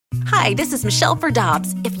Hi, this is Michelle for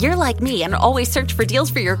Dobbs. If you're like me and always search for deals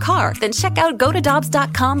for your car, then check out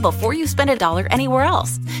gotodobbs.com before you spend $1 anywhere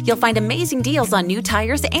else. You'll find amazing deals on new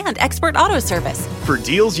tires and expert auto service. For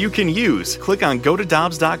deals you can use, click on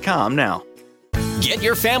gotodobbs.com now. Get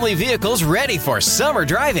your family vehicles ready for summer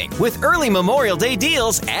driving with early Memorial Day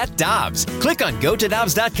deals at Dobbs. Click on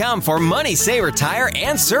gotodobbs.com for money saver tire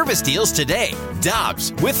and service deals today.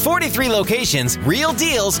 Dobbs, with 43 locations, real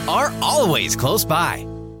deals are always close by.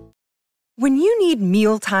 When you need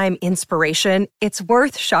mealtime inspiration, it's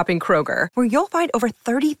worth shopping Kroger, where you'll find over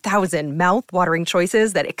 30,000 mouth-watering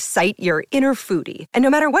choices that excite your inner foodie. And no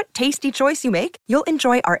matter what tasty choice you make, you'll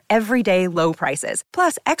enjoy our everyday low prices,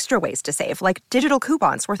 plus extra ways to save, like digital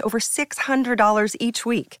coupons worth over $600 each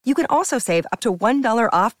week. You can also save up to $1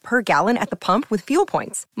 off per gallon at the pump with fuel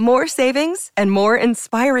points. More savings and more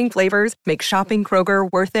inspiring flavors make shopping Kroger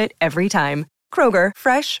worth it every time. Kroger,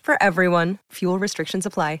 fresh for everyone. Fuel restrictions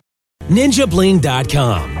apply.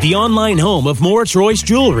 NinjaBling.com, the online home of Moritz Royce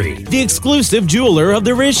Jewelry, the exclusive jeweler of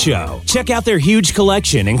the Riz Show. Check out their huge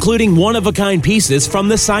collection, including one-of-a-kind pieces from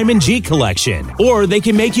the Simon G collection. Or they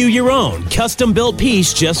can make you your own, custom-built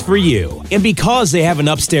piece just for you. And because they have an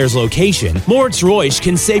upstairs location, Moritz Royce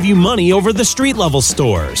can save you money over the street-level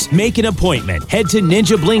stores. Make an appointment. Head to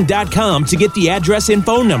NinjaBling.com to get the address and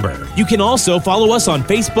phone number. You can also follow us on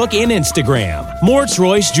Facebook and Instagram. Moritz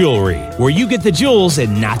Royce Jewelry, where you get the jewels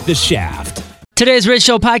and not the shaft. Today's Rich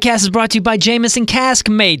Show podcast is brought to you by Jameson Cask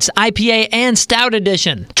Mates, IPA and Stout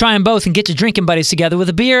Edition. Try them both and get your drinking buddies together with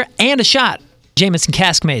a beer and a shot. Jameson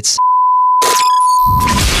Cask Mates.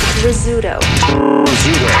 Rizzuto.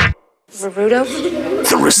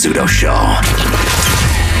 The Rizzuto Show.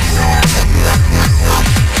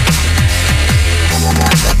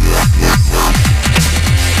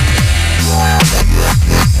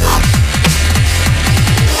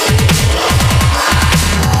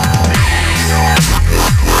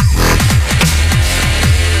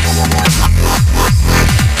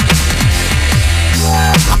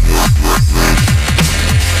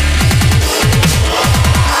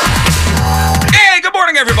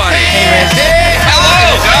 Everybody. Hey,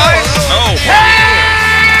 hello, guys. Oh,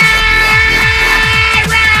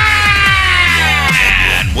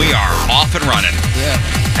 and we are off and running. Yeah.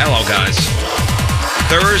 Hello, guys.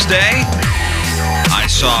 Thursday, I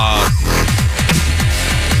saw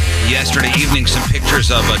yesterday evening some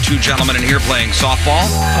pictures of two gentlemen in here playing softball.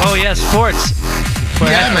 Oh, yeah, sports.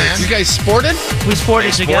 Yeah, man. You guys sported? We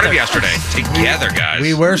sported together. Sported yesterday. Together, guys.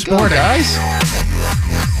 We were sporting. Guys.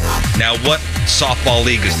 Now, what softball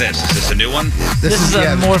league is this? Is this a new one? This is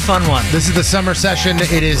a more fun one. This is the summer session.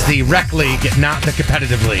 It is the rec league, not the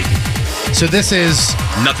competitive league. So this is...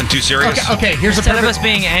 Nothing too serious? Okay, here's Instead of us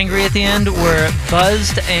being angry at the end, we're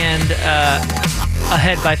buzzed and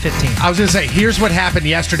ahead by 15. I was going to say, here's what happened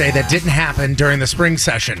yesterday that didn't happen during the spring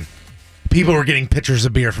session. People were getting pitchers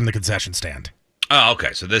of beer from the concession stand. Oh,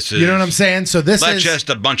 okay. So this is... You know what I'm saying? So this is... just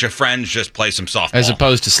a bunch of friends just play some softball. As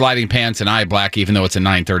opposed to sliding pants and eye black, even though it's a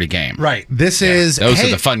 9:30 game. Right. This is... Those are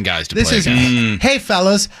the fun guys to play. Hey,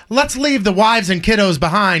 fellas, let's leave the wives and kiddos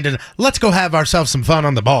behind and let's go have ourselves some fun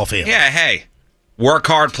on the ball field. Yeah, hey. Work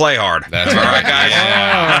hard, play hard. That's all right, guys.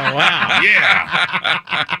 Oh, wow.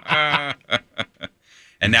 Yeah.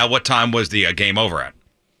 And now what time was the game over at?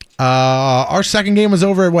 Our second game was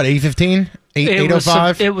over at, what, 8:15?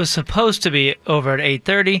 8:05? It was supposed to be over at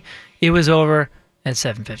 8:30. It was over at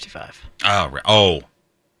 7:55. Oh,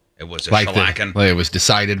 it was a shellacking. It was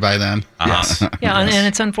decided by then. Yes. Yeah, and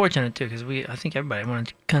it's unfortunate, too, because I think everybody wanted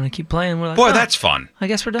to kind of keep playing. We're like, Boy, that's fun. I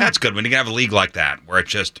guess we're done. That's good when you can have a league like that, where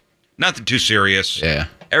it's just nothing too serious. Yeah.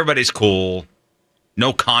 Everybody's cool.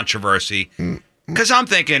 No controversy. Because I'm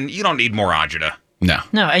thinking, you don't need more agita. No,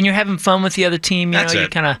 and you're having fun with the other team. That's you're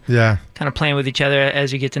it. kind of playing with each other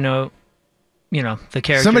as you get to know, the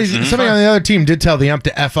characters. Somebody on the other team did tell the ump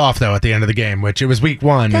to F off, though, at the end of the game, which it was week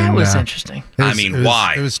one. That was interesting.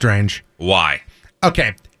 Why? It was strange. Why?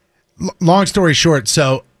 Okay. Long story short,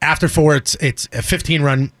 so after 4, it's a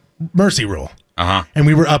 15-run mercy rule. Uh-huh. And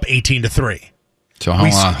we were up 18-3. So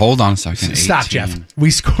hold on a second. Stop, 18. Jeff.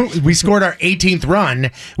 We scored our 18th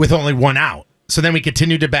run with only 1 out. So then we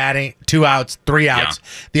continued to batting, 2 outs, 3 outs.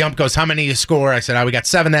 Yeah. The ump goes, how many you score? I said, we got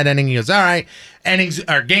 7 that inning. He goes, all right,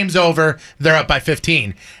 game's over. They're up by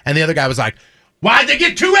 15. And the other guy was like, why'd they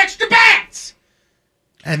get 2 extra bats?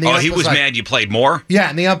 And he was like, mad you played more? Yeah,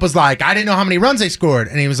 and the ump was like, I didn't know how many runs they scored.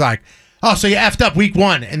 And he was like, oh, so you effed up week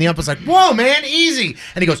 1. And the ump was like, whoa, man, easy.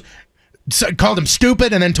 And he goes, called him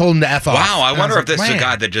stupid and then told him to F off. Wow, I wonder if this is a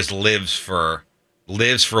guy that just lives for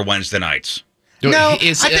Wednesday nights.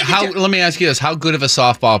 Let me ask you this: how good of a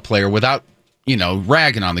softball player, without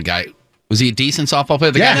ragging on the guy, Was he a decent softball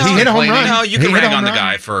player? He hit a home run. No, you can rag on the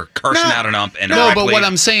guy for cursing out an ump. No, but what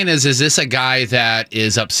I'm saying is this a guy that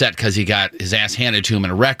is upset because he got his ass handed to him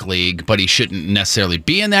in a rec league, but he shouldn't necessarily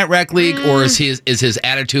be in that rec league, or is his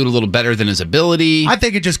attitude a little better than his ability? I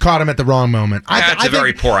think it just caught him at the wrong moment. It's a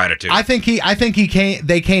very poor attitude. I think he came.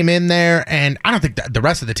 They came in there, and I don't think the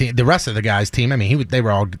rest of the team, the rest of the guys' team. I mean, they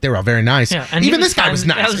were all very nice. Yeah, and even this guy was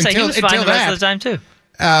nice. He was fine the rest of the time too.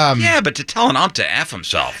 Yeah, but to tell an ump to F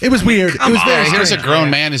himself. It was weird. It was very strange. Here's a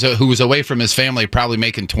grown man who was away from his family, probably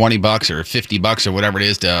making $20 or $50 or whatever it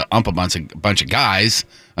is to ump a bunch of guys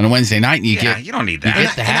on a Wednesday night, and you don't need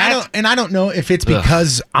that. I don't know if it's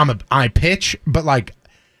because I pitch, but like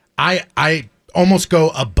I almost go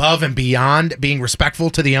above and beyond being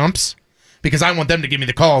respectful to the umps because I want them to give me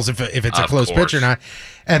the calls if it's a close pitch or not,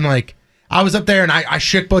 and like. I was up there and I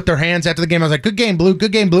shook both their hands after the game. I was like, good game, Blue,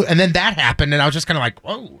 good game, Blue. And then that happened, and I was just kind of like,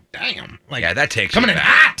 whoa, damn. Like, yeah, that takes coming in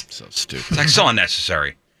hot. So stupid. It's like so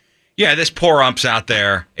unnecessary. Yeah, this poor ump's out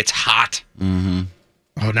there. It's hot. Mm-hmm.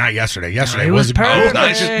 Oh, not yesterday. Yesterday it was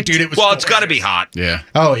perfect. Dude, it was well, it's got to be hot. Yeah.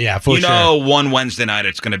 Oh, yeah, for sure. You know, one Wednesday night,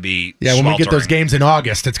 it's going to be when we get those games in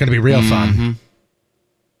August, it's going to be real fun.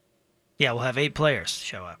 Yeah, we'll have 8 players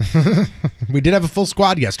show up. We did have a full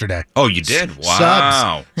squad yesterday. Oh, you did?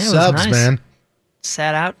 Wow. Subs. Yeah, Subs, nice. man.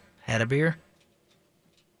 Sat out, had a beer.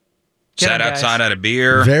 Sat outside, had a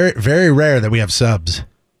beer. Very, very rare that we have subs.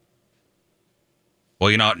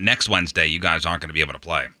 Well, next Wednesday, you guys aren't going to be able to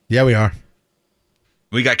play. Yeah, we are.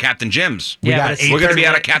 We got Captain Jim's. We're going to be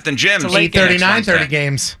out of Captain Jim's. 8:30, 9:30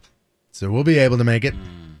 games. So we'll be able to make it.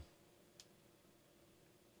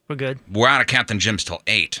 We're good. We're out of Captain Jim's till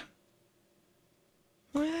 8.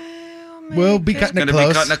 We'll be cutting it close.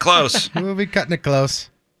 Be cutting it close. We'll be cutting it close.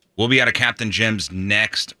 We'll be out of Captain Jim's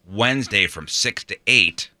next Wednesday from 6 to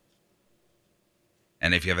 8.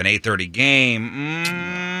 And if you have an 8:30 game,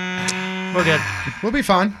 we're good. We'll be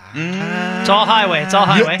fine. It's all highway. It's all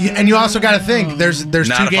highway. And you also got to think there's not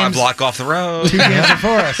 2 if games. I block off the road. 2 games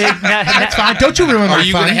before us. That's fine. Don't you ruin my fun. Are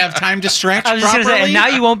you going to have time to stretch? I was just going to say, and now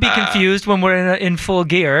you won't be confused when we're in full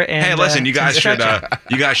gear. And, hey, listen, you guys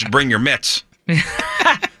should bring your mitts.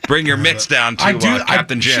 Bring your mitts down to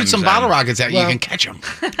Captain Jim's. Shoot some bottle rockets at you. You can catch them.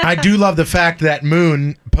 I do love the fact that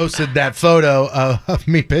Moon posted that photo of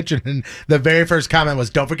me pitching, and the very first comment was,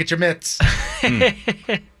 "Don't forget your mitts." And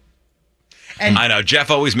I know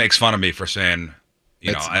Jeff always makes fun of me for saying,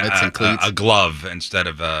 a glove instead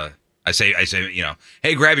of I say,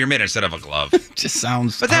 hey, grab your mitt instead of a glove. Just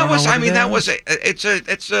sounds. But that was,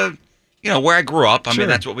 it's where I grew up. I mean,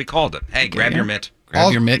 that's what we called it. Hey, grab your mitt.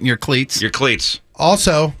 Grab your mitt and your cleats. Your cleats.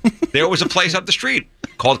 Also, there was a place up the street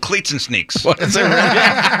called Cleats and Sneaks. What is it?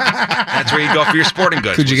 That's where you go for your sporting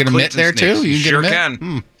goods. Could you get a mitt there too? You sure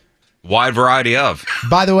can. Wide variety of.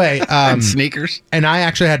 By the way, and sneakers. And I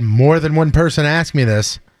actually had more than one person ask me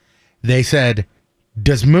this. They said,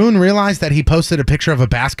 "Does Moon realize that he posted a picture of a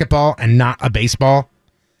basketball and not a baseball?"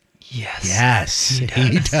 Yes.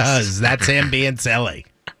 He does. That's him being silly.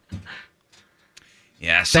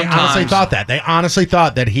 Yeah, they honestly thought that. They honestly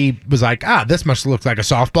thought that he was like, this must look like a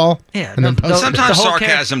softball. Yeah. And then sometimes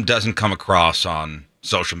sarcasm doesn't come across on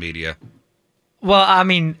social media. Well, I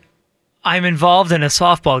mean, I'm involved in a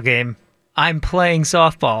softball game. I'm playing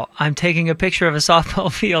softball. I'm taking a picture of a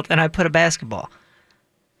softball field, and I put a basketball.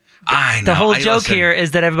 I know. The whole joke here is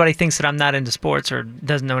that everybody thinks that I'm not into sports or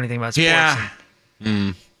doesn't know anything about sports. Yeah.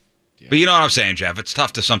 But you know what I'm saying, Jeff? It's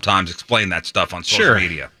tough to sometimes explain that stuff on social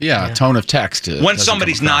media. Yeah, tone of text. When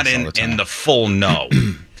somebody's not in the full know.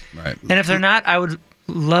 Right. And if they're not, I would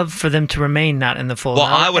love for them to remain not in the full know.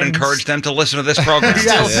 Well, I would encourage them to listen to this program.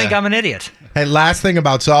 Still think I'm an idiot. Hey, last thing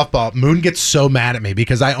about softball, Moon gets so mad at me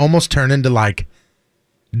because I almost turn into like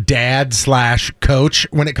dad/coach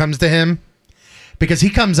when it comes to him. Because he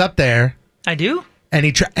comes up there. I do? And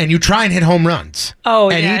you try and hit home runs. Oh,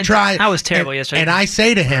 and yeah. he tried. I was terrible yesterday. And I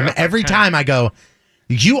say to him every time, I go,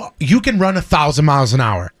 you can run 1,000 miles an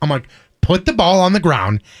hour. I'm like, put the ball on the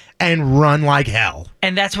ground and run like hell.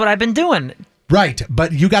 And that's what I've been doing. Right,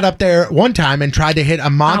 but you got up there one time and tried to hit a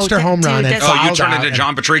monster home run. And you turned into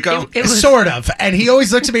John Patrico? It was sort of. And he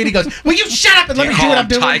always looks at me and he goes, will you shut up and let me do what I'm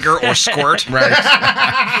doing? Tiger or Squirt. Right.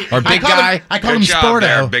 Or Big Guy. I call him Sporto.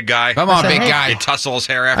 There, big guy. Come on, big guy. You tussle his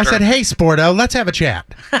hair after. I said, hey, Sporto, let's have a chat.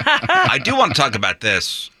 I do want to talk about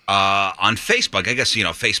this. On Facebook, I guess,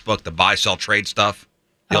 Facebook, the buy, sell, trade stuff.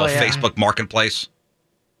 The old Facebook marketplace.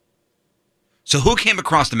 So who came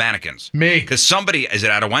across the Mannequins? Me. Because somebody, is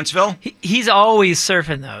it out of Wentzville? He's always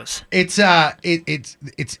surfing those.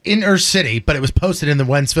 It's inner city, but it was posted in the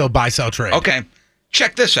Wentzville buy sell trade. Okay,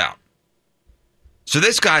 check this out. So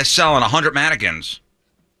this guy's selling 100 mannequins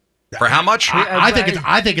For how much? I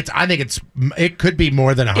think it could be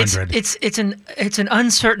more than 100. It's an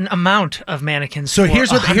uncertain amount of mannequins. So for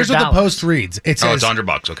here's what the post reads. It says it's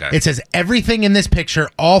 $100. Okay. It says everything in this picture,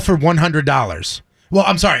 all for $100. Well,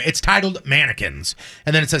 I'm sorry. It's titled Mannequins,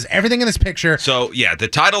 and then it says everything in this picture. So yeah, the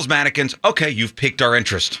title's Mannequins. Okay, you've piqued our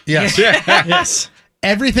interest. Yes. Yes.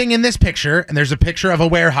 Everything in this picture, and there's a picture of a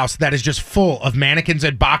warehouse that is just full of mannequins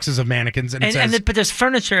and boxes of mannequins, and it says, but there's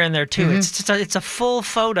furniture in there too. Mhm. It's just it's a full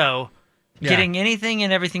photo, getting anything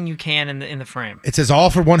and everything you can in the frame. it says all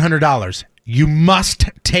for $100. You must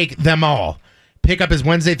take them all. Pickup is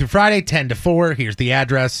Wednesday through Friday, 10 to 4. Here's the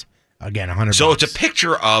address. Again, $100. So it's a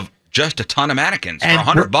picture of just a ton of mannequins and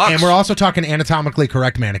for $100. And we're also talking anatomically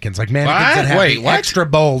correct mannequins, like mannequins that have the extra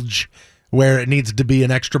bulge where it needs to be an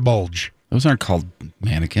extra bulge. Those aren't called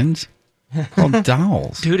mannequins. They're called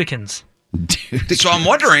dolls. Dudekins. So I'm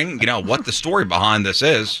wondering, what the story behind this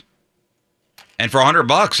is. And for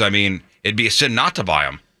 $100, I mean, it'd be a sin not to buy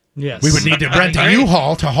them. Yes. We would need to rent a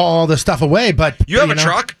U-Haul to haul all the stuff away, but you have a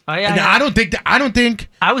truck. Oh, yeah, I don't think.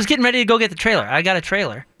 I was getting ready to go get the trailer. I got a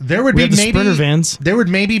trailer. There would We be have the maybe Sprinter vans. There would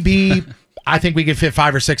maybe be. I think we could fit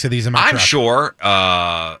 5 or 6 of these in my truck. I'm sure.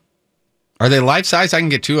 Are they life size? I can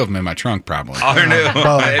get 2 of them in my trunk, probably. Oh,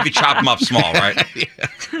 no. If you chop them up small, right?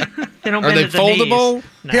 They don't Are bend they at the foldable? knees.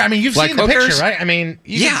 No. Yeah, I mean, you've Like seen the hookers? picture, right? I mean,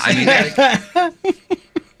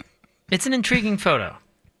 It's an intriguing photo.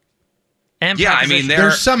 And Yeah, I mean, proposition.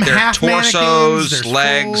 there's some they're half mannequins, torsos, there's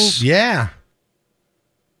legs, full- yeah,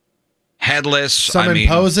 headless. some I in mean,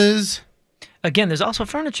 poses. Again, there's also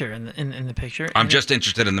furniture in the picture. I'm And just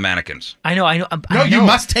interested in the mannequins. I know. No, you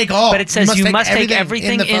must take all. But it says you must take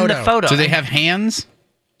everything in the photo. Do they have hands?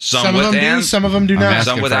 Some of with them do, hands. some of them do I'm not.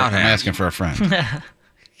 asking Some without I'm hands. asking for a friend.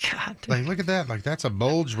 God. Like, look at that. Like, that's a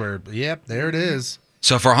bulge where, yep, there it is.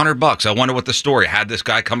 So for $100, I wonder what the story. Had this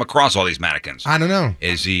guy come across all these mannequins? I don't know.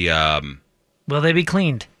 Is he Will they be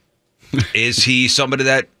cleaned? is he somebody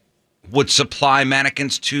that would supply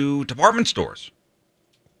mannequins to department stores?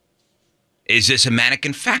 Is this a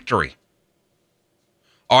mannequin factory?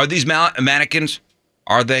 Are these mannequins,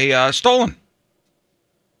 are they stolen?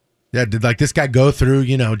 Yeah, did like this guy go through,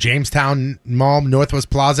 Jamestown Mall, Northwest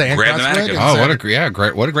Plaza, and Grab the Crestwood? mannequins. and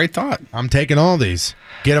Oh, what a great thought. I'm taking all these.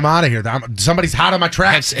 Get them out of here. Somebody's hot on my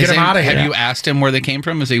tracks. Get them out of here. Have you asked him where they came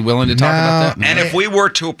from? Is he willing to talk about that? And if we were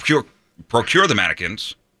to procure the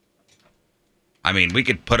mannequins, I mean, we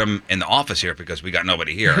could put them in the office here because we got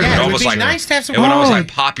nobody here. Yeah, it would be nice to have some. It would almost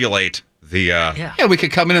populate the. Yeah, we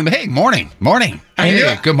could come in and hey, morning.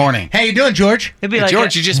 Hey, good morning. How you doing, George? It'd be Hey, like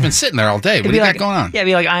George, you just been sitting there all day. What do you got going on? Yeah, it'd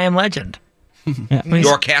be like I Am Legend.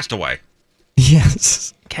 Your Castaway.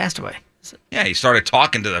 Yes. Castaway. Yeah, he started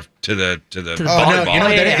talking to the the volleyball. ball.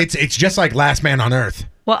 Yeah. It's just like Last Man on Earth.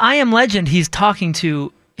 Well, I Am Legend. He's talking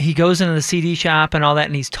to. He goes into the CD shop and all that,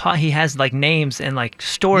 and he has like names and like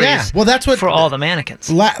stories. Yeah, well, that's what for all the mannequins.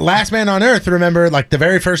 Last Man on Earth. Remember, like the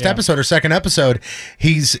very first episode or second episode,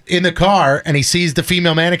 he's in the car and he sees the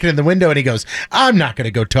female mannequin in the window, and he goes, "I'm not going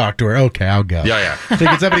to go talk to her. Okay, I'll go." Yeah.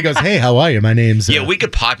 Thinking somebody goes, "Hey, how are you? My name's." Yeah, we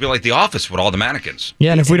could populate the office with all the mannequins.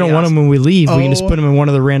 Yeah, and if we don't want them when we leave, we can just put them in one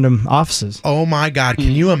of the random offices. Oh my God!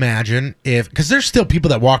 Can you imagine if? Because there's still people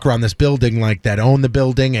that walk around this building like that own the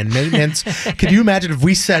building and maintenance. Can you imagine if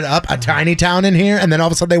we set up a tiny town in here and then all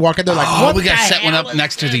of a sudden they walk in, they're like, "What? We got to set one up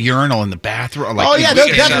next to the urinal in the bathroom." Like, Oh, yeah, we there'll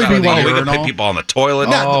could definitely set up be one. the We could urinal. put people on the toilet.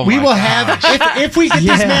 No, Oh, we my will have if we get these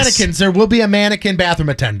Yes. mannequins, there will be a mannequin bathroom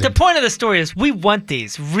attendant. The point of the story is we want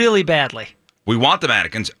these really badly. We want the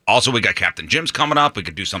mannequins. Also, we got Captain Jim's coming up. We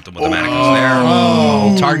could do something with the mannequins there.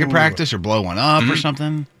 Oh, target practice or blow one up or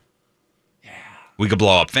something. We could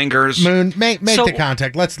blow up fingers. Moon, make So- the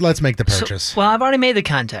contact. Let's make the So- purchase. well, I've already made the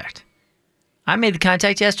contact. I made the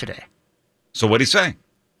contact yesterday. So what'd he say?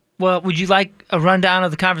 Well, would you like a rundown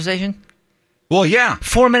of the conversation? Well, yeah.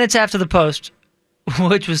 4 minutes after the post,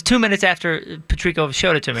 which was 2 minutes after Patrico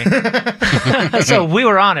showed it to me. So we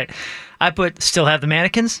were on it. I put, still have the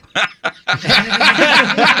mannequins?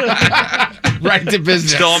 Right to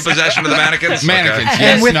business. Still in possession of the mannequins? Mannequins, Okay.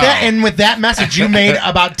 yes, and with no. that, and with that message, you made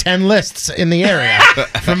about 10 lists in the area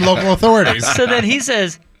from local authorities. So then he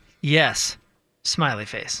says, yes, smiley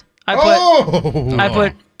face. I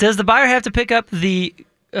put, does the buyer have to pick up the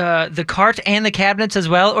cart and the cabinets as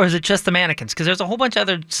well, or is it just the mannequins? Because there's a whole bunch of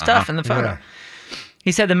other stuff in the photo. Yeah.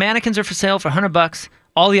 He said the mannequins are for sale for $100.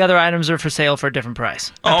 All the other items are for sale for a different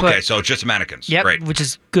price. I Oh, okay, put, so it's just mannequins. Yep, Great. which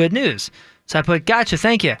is good news. So I put, gotcha,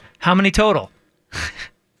 thank you. How many total?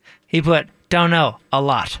 He put, don't know, a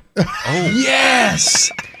lot.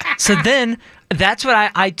 Yes. So then that's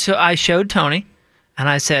what I showed Tony, and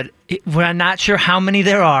I said, we're not sure how many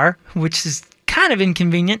there are, which is kind of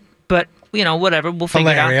inconvenient, but whatever. We'll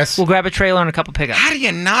figure Hilarious. it out. We'll grab a trailer and a couple pickups. How do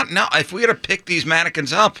you not know? If we had to pick these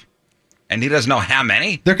mannequins up, and he doesn't know how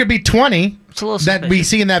many, There could be 20 It's a little that we suspicious.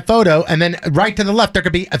 see in that photo, and then right to the left, there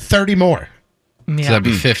could be 30 more. Yeah. So that'd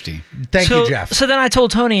be 50. Thank so, you, Jeff. So then I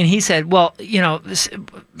told Tony, and he said, well,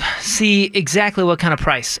 see exactly what kind of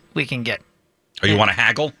price we can get. or you want to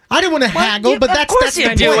haggle? I didn't want to haggle, yeah, but of that's course the you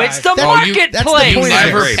point. do. It's the That- marketplace. That's the point. You of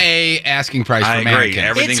never it. pay asking price I for agree. mannequins.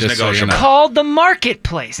 Everything's Just so you negotiable. know. Called the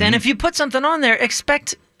marketplace, and if you put something on there,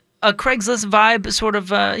 expect a Craigslist vibe sort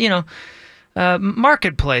of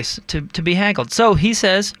marketplace to be haggled. So he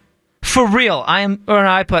says, for real,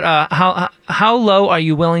 I put how low are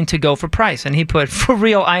you willing to go for price? And he put, for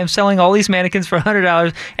real, I am selling all these mannequins for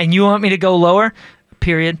 $100, and you want me to go lower?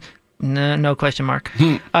 Period. No question mark.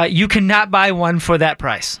 You cannot buy one for that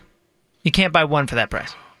price. You can't buy one for that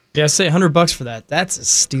price. Yeah, say $100 for that. That's a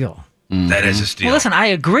steal. That is a steal. Well, listen, I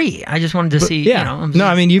agree. I just wanted to see. Yeah. No,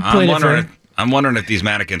 I mean, you I'm played it wondering. for. I'm wondering if these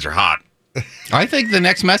mannequins are hot. I think the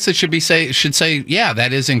next message should say, yeah,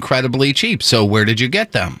 that is incredibly cheap. So where did you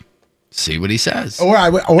get them? See what he says. Or I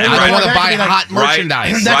want to buy hot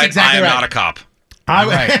merchandise. That's Right. exactly I am right. not a cop.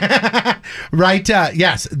 Right.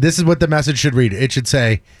 Yes, this is what the message should read. It should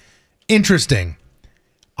say, interesting.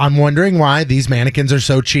 I'm wondering why these mannequins are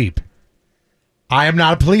so cheap. I am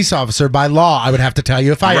not a police officer. By law, I would have to tell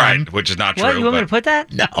you if I am. Right, which is not true. What? You want me to put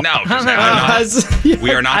that? No. No, just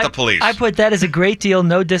we are not the police. I put that as a great deal.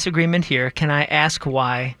 No disagreement here. Can I ask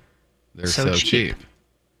why? They're so cheap.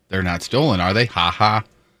 They're not stolen, are they? Ha ha.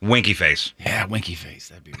 Winky face. Yeah, winky face.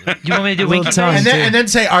 That'd be really. You want me to do Little winky tongue. face? And then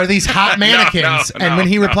say, are these hot mannequins? no, and when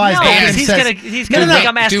he no. replies No, back because and he's says, gonna No, think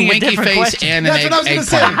I'm asking do a winky different face question. and That's an what I was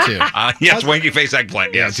gonna eggplant say. too. Yes, winky face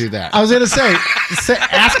eggplant. Yeah, Yes. do that. I was going to say,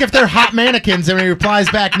 ask if they're hot mannequins, and when he replies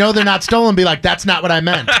back, no, they're not stolen, be like, that's not what I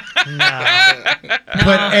meant.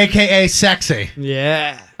 But AKA sexy.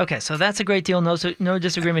 Yeah. Okay, so that's a great deal. No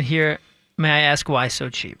disagreement here. May I ask why so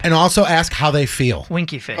cheap? And also ask how they feel.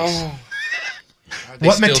 Winky face.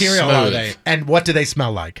 What still material are smooth? they? And what do they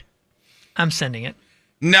smell like? I'm sending it.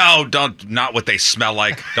 No, not what they smell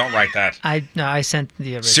like. Don't write that. I sent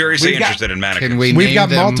the original. Seriously We've got- interested in mannequins. Can we We've name got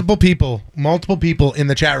them? multiple people in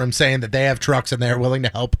the chat room saying that they have trucks and they're willing to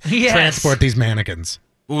help Yes. transport these mannequins.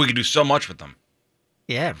 Ooh, we could do so much with them.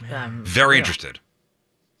 Yeah. Very interested.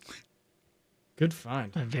 Good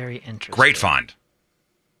find. I'm very interested. Great find.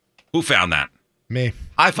 Who found that? Me.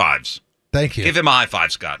 High fives. Thank you. Give him a high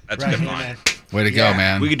five, Scott. That's a good find. Way to go,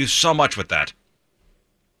 man. We could do so much with that.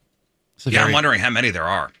 It's a Yeah, I'm very- wondering how many there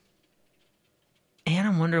are. And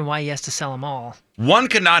I'm wondering why he has to sell them all. One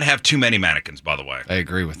cannot have too many mannequins, by the way. I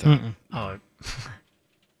agree with that. Oh,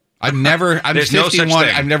 I'm There's no such 51.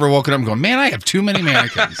 thing. I've never woken up and gone, man, I have too many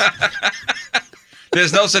mannequins.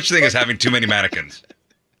 There's no such thing as having too many mannequins.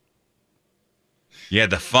 Yeah,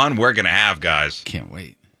 the fun we're going to have, guys. Can't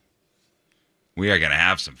wait. We are going to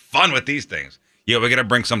have some fun with these things. Yeah, we're going to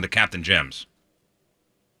bring some to Captain Jim's.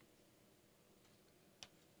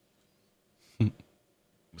 We'll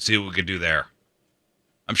see what we could do there.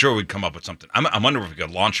 I'm sure we'd come up with something. I'm wondering if we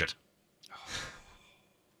could launch it.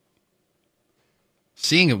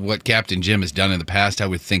 Seeing what Captain Jim has done in the past, I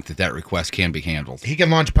would think that request can be handled. He can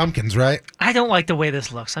launch pumpkins, right? I don't like the way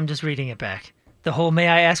this looks. I'm just reading it back. The whole "May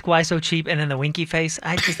I ask why so cheap?" and then the winky face.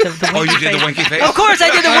 I just the winky Oh, you face. did the winky face? Of course, I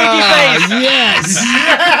did the winky face.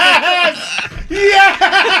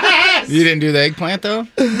 Yes. You didn't do the eggplant, though?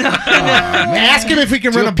 Ask him if we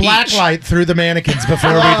can Do run a a black peach. light through the mannequins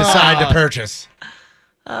before we decide to purchase.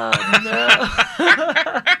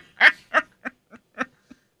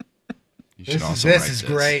 You should This write is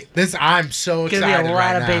great. I'm so Gonna excited be a lot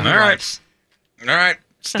right of now. baby All right. wipes. All right.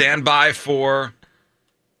 Stand by for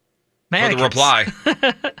the Mannequins. reply.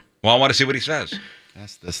 Well, I want to see what he says.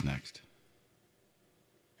 Ask this next.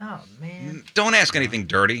 Oh man. Don't ask anything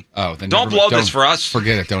dirty. Oh, then Don't blow this for us.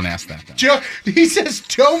 Forget it. Don't ask that. Then. Joe, he says,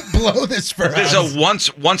 "Don't blow this for This us." is a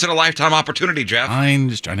once in a lifetime opportunity, Jeff. I'm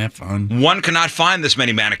just trying to have fun. One cannot find this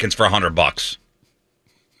many mannequins for $100.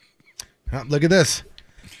 Oh, look at this.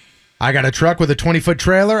 I got a truck with a 20-foot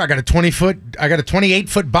trailer. I got a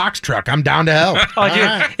 28-foot box truck. I'm down to help. Oh, dude,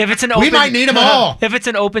 right. if it's an open, We might need them all. If it's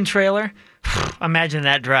an open trailer, imagine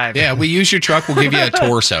that drive. Yeah, we use your truck. We'll give you a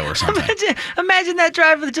torso or something. Imagine that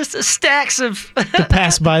drive with just stacks of To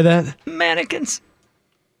pass by that. mannequins.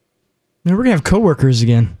 Man, we're gonna have coworkers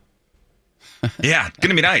again. Yeah, it's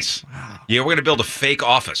going to be nice. Yeah, we're going to build a fake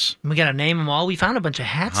office. We gotta name them all. We found a bunch of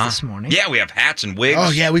hats this morning. Yeah, we have hats and wigs.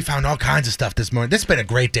 Oh, yeah, we found all kinds of stuff this morning. This has been a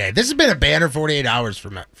great day. This has been a banner 48 hours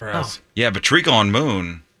for us. Yeah, but Trico and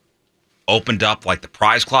Moon opened up like the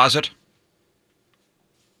prize closet.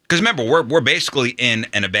 Because remember, we're basically in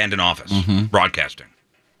an abandoned office broadcasting.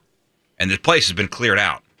 and the place has been cleared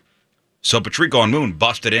out. So Patrico and Moon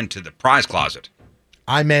busted into the prize closet.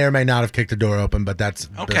 I may or may not have kicked the door open, but that's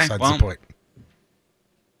besides the point.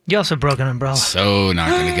 You also broke an umbrella. So not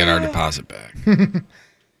going to get our deposit back.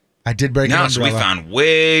 I did break an umbrella. So we found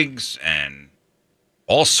wigs and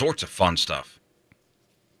all sorts of fun stuff.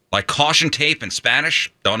 Like caution tape in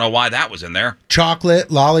Spanish. Don't know why that was in there.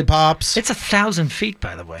 Chocolate, lollipops. It's 1,000 feet,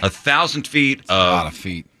 by the way. 1,000 feet of... a lot of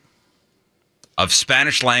feet. Of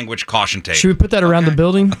Spanish language caution tape. Should we put that around the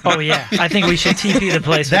building? Oh, yeah. I think we should TP the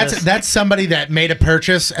place. That's somebody that made a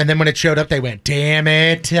purchase, and then when it showed up, they went, damn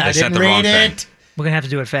it, I didn't read it. We're going to have to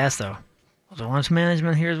do it fast, though. So once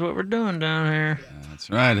management hears what we're doing down here. Yeah, that's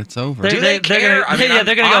right. It's over. Do they care? I mean, they're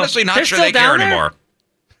going to go. Honestly, not sure they care anymore.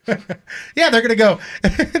 Yeah, they're going to go.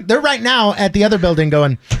 They're right now at the other building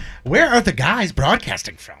going, where are the guys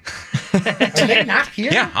broadcasting from? Are they not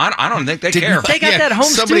here? Yeah, I don't think they care. They got that home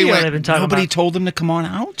studio they've been talking Nobody about. told them to come on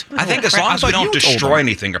out? I think as long as we don't destroy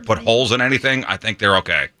anything or put holes in anything, I think they're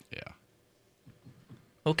okay. Yeah.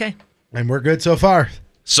 Okay. And we're good so far.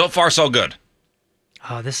 So far, so good.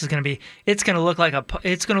 Oh, this is going to be. It's going to look like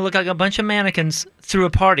a bunch of mannequins through a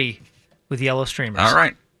party with yellow streamers. All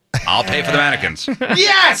right. I'll pay for the mannequins.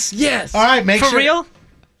 Yes! Yes. All right, For real?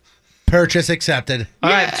 Purchase accepted. All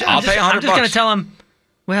right. I'll pay $100. I'm just going to tell him,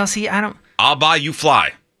 well, see, I don't... I'll buy you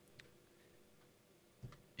fly.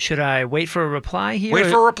 Should I wait for a reply here? Wait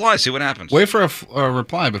for a reply, see what happens. Wait for a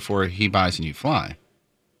reply before he buys and you fly.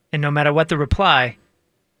 And no matter what the reply,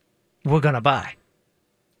 we're going to buy.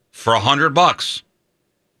 For $100.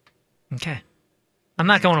 Okay. I'm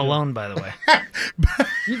not going alone, by the way.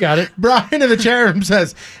 You got it. Brian in the chat room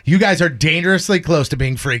says, you guys are dangerously close to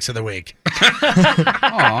being freaks of the week.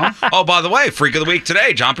 Oh, by the way, Freak of the Week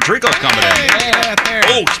today. John Patrico's coming in.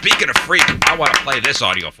 Oh, speaking of freak, I want to play this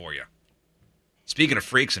audio for you. Speaking of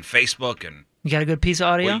freaks and Facebook and You got a good piece of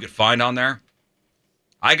audio? what you could find on there.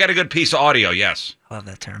 I got a good piece of audio, yes. I love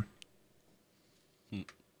that term.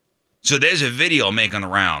 So there's a video making the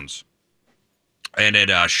rounds. And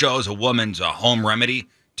it shows a woman's home remedy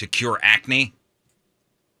to cure acne.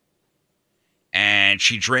 And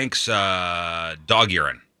she drinks dog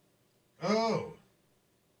urine. Oh.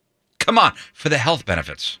 Come on, for the health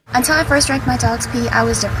benefits. Until I first drank my dog's pee, I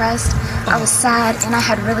was depressed, I was sad, and I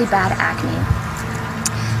had really bad acne.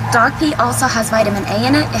 Dog pee also has vitamin A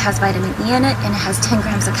in it, it has vitamin E in it, and it has 10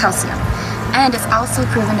 grams of calcium. And it's also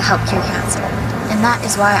proven to help cure cancer. And that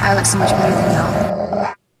is why I look so much better than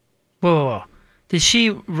y'all. Whoa. Did she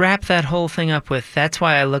wrap that whole thing up with, that's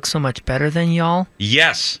why I look so much better than y'all?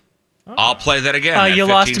 Yes. I'll play that again. Oh, at you 15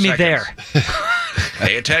 lost me seconds. there.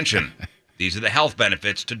 Pay attention. These are the health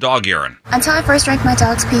benefits to dog urine. Until I first drank my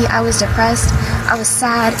dog's pee, I was depressed, I was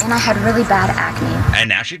sad, and I had really bad acne. And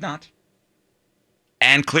now she's not.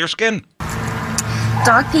 And clear skin.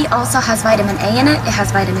 Dog pee also has vitamin A in it, it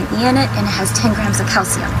has vitamin E in it, and it has 10 grams of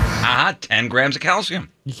calcium. 10 grams of calcium.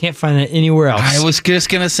 You can't find that anywhere else. I was just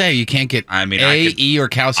going to say, you can't get E, or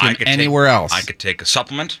calcium anywhere else. I could take a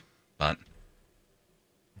supplement, but...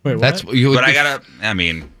 Wait, what? That's, but I gotta,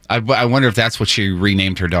 I wonder if that's what she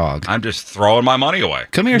renamed her dog. I'm just throwing my money away.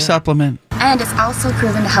 Come here, supplement. And it's also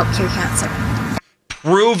proven to help cure cancer.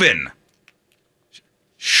 Proven.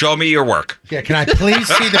 Show me your work. Yeah, can I please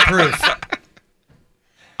see the proof?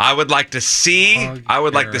 I would like to see. I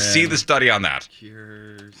would like to see the study on that.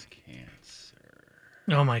 Cures cancer.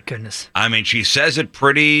 Oh, my goodness. I mean, she says it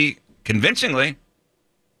pretty convincingly.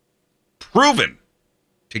 Proven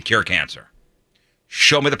to cure cancer.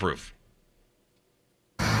 Show me the proof.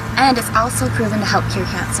 And it's also proven to help cure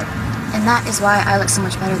cancer. And that is why I look so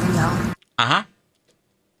much better than y'all.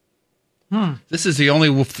 This is the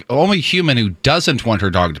only human who doesn't want her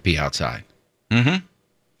dog to pee outside. Mm-hmm.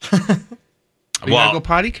 You gotta go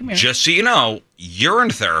potty? Come here. Just so you know, urine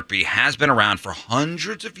therapy has been around for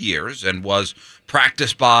hundreds of years and was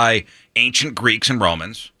practiced by ancient Greeks and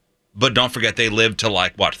Romans. But don't forget, they lived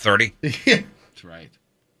to 30? That's right.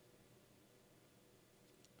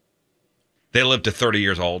 They lived to 30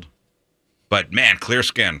 years old. But man, clear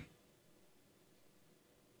skin.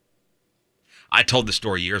 I told this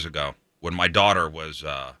story years ago when my daughter was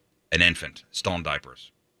an infant, still in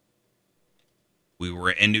diapers. We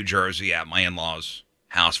were in New Jersey at my in-laws'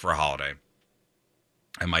 house for a holiday.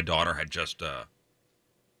 And my daughter had just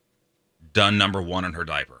done number 1 in her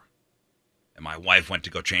diaper. And my wife went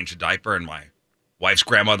to go change the diaper, and my wife's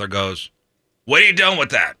grandmother goes, "What are you doing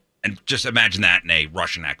with that?" And just imagine that in a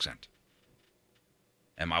Russian accent.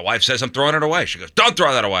 And my wife says, "I'm throwing it away." She goes, "Don't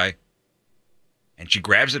throw that away." And she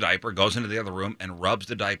grabs the diaper, goes into the other room, and rubs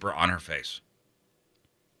the diaper on her face.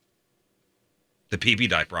 The pee-pee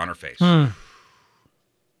diaper on her face.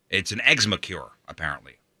 It's an eczema cure,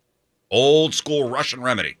 apparently. Old school Russian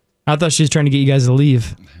remedy. I thought she was trying to get you guys to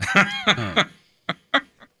leave.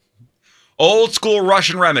 Old school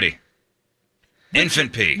Russian remedy.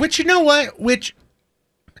 Infant pee. Which, you know what? Which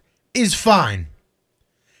is fine.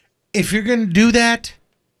 If you're going to do that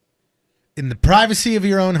in the privacy of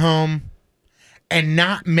your own home and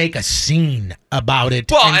not make a scene about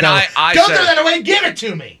it. Well, and go, I don't said, throw that away. Give it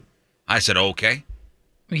to me. I said, okay.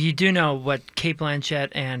 You do know what Kate Blanchett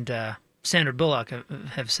and Sandra Bullock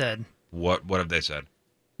have said. What have they said?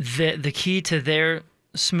 The key to their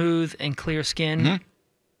smooth and clear skin.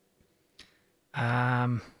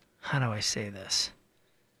 Mm-hmm. How do I say this?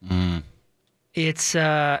 It's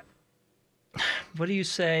what do you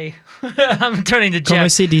say? I'm turning to Jeff. Como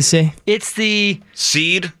se dice? It's the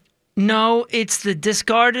seed. No, it's the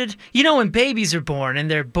discarded. You know when babies are born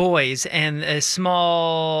and they're boys and a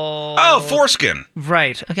small. Oh, foreskin.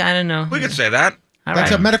 Right. Okay, I don't know. We could say that. All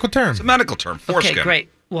That's right. a medical term. It's a medical term. Foreskin. Okay, great.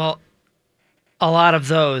 Well, a lot of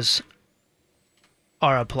those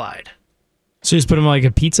are applied. So you just put them like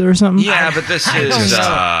a pizza or something? Yeah, but this is.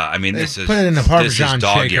 I mean, this is. Put it in a Parmesan this is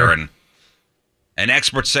dog shaker. urine. And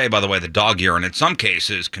experts say, by the way, that dog urine in some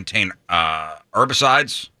cases contain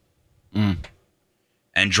herbicides.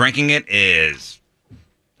 And drinking it is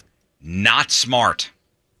not smart.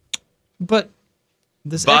 But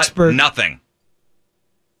this expert. Nothing.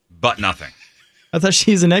 But nothing. I thought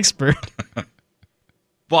she's an expert.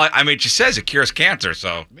 Well, I mean, she says it cures cancer,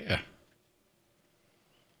 so. Yeah.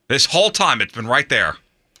 This whole time, it's been right there.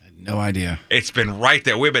 No idea. It's been right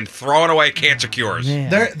there. We've been throwing away cancer cures.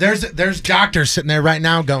 There's doctors sitting there right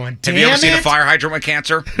now going, Have you ever seen a fire hydrant with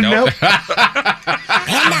cancer? Nope.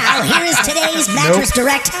 And now, here is today's Mattress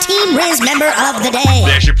Direct Team Riz member of the day.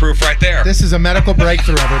 There's your proof right there. This is a medical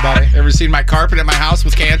breakthrough, everybody. Ever seen my carpet at my house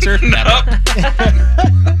with cancer? Never.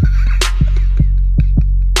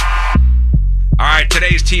 All right,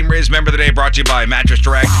 today's Team Riz member of the day brought to you by Mattress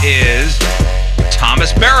Direct is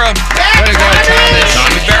Thomas Barra. Way to go, Thomas.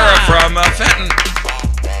 Thomas Barra from Fenton.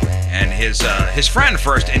 And his friend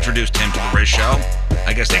first introduced him to the Riz Show.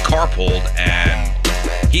 I guess they carpooled, and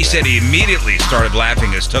he said he immediately started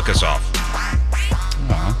laughing his took us off.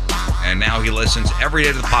 And now he listens every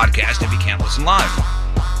day to the podcast if he can't listen live.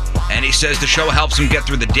 And he says the show helps him get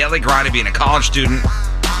through the daily grind of being a college student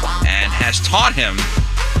and has taught him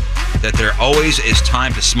that there always is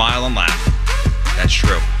time to smile and laugh. That's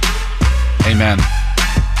true. Amen.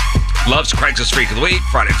 Loves Craigslist Freak of the Week,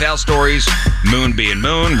 Friday Fail Stories, Moon being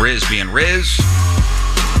Moon, Riz being Riz.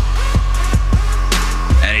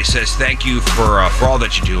 And he says, thank you for all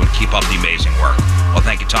that you do and keep up the amazing work. Well,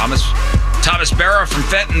 thank you, Thomas. Thomas Barra from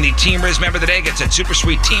Fenton, the Team Riz member of the day, gets that super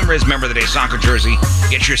sweet Team Riz member of the day soccer jersey.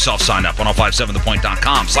 Get yourself signed up,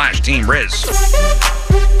 1057thepoint.com/Team Riz.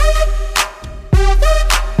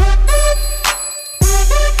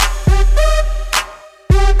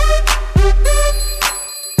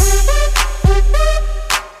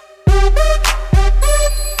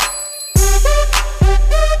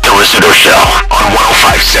 Show on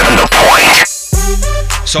 1057 The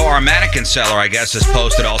Point. So our mannequin seller, I guess, is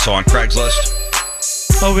posted also on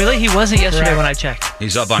Craigslist. Oh, really? He wasn't yesterday when I checked.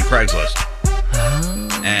 He's up on Craigslist.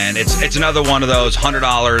 And it's another one of those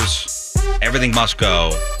 $100, everything must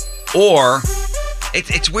go. Or,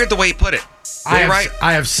 it's weird the way you put it. I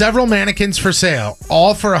have several mannequins for sale,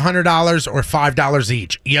 all for $100 or $5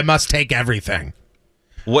 each. You must take everything.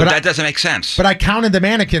 Well, that doesn't make sense. But I counted the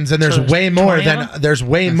mannequins, and there's way more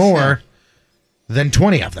than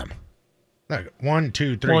 20 of them. Look, 1,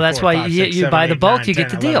 2, 3, well, that's 4, why 5, you 6, you 7, buy the 8, bulk, 9, you 10, get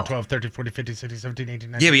the 11, deal. 12, 13, 14, 15, 16, 17,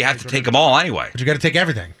 18, 19, Yeah, but you have to take them all anyway. But you got to take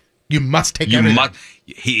everything. You must take everything.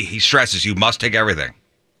 He stresses you must take everything.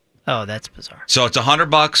 Oh, that's bizarre. So it's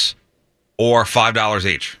 $100 or $5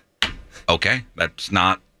 each. Okay, it's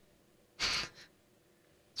not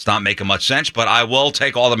making much sense, but I will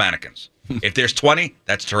take all the mannequins. If there's 20,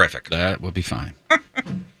 that's terrific. That would be fine.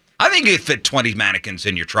 I think you fit 20 mannequins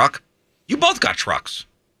in your truck. You both got trucks.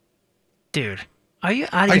 Dude, are you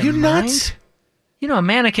out of your mind? Nuts? You know, a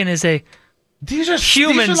mannequin is a these are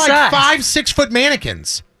human like size. 5-6 foot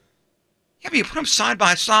mannequins. Yeah, but you put them side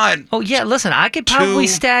by side. Oh, yeah, listen, I could probably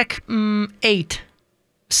stack 8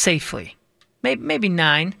 safely. Maybe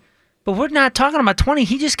 9. But we're not talking about 20.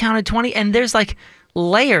 He just counted 20, and there's like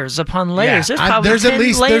layers upon layers. Yeah, there's probably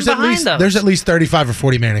 10 layers behind those. There's at least 35 or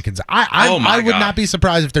 40 mannequins. I would God. not be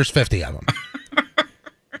surprised if there's 50 of them.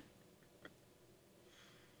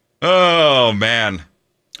 Oh, man.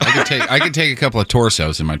 I could take a couple of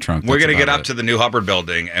torsos in my trunk. We're going to That's get about up to the new Hubbard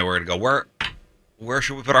building, and we're going to go, where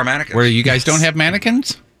should we put our mannequins? Where you guys don't have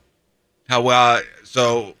mannequins?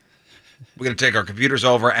 So we're going to take our computers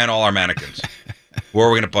over and all our mannequins. Where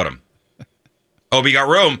are we going to put them? Oh, we got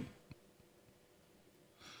room.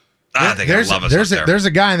 I think I love us up there. There's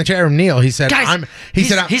a guy in the chat room, Neil. He said, Guys,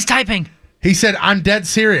 he's typing. He said, I'm dead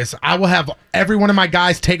serious. I will have every one of my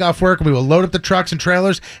guys take off work. We will load up the trucks and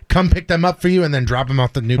trailers, come pick them up for you, and then drop them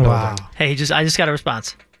off the new building. Hey, I just got a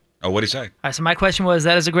response. Oh, what'd he say? All right, so my question was,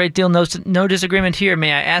 that is a great deal. No disagreement here.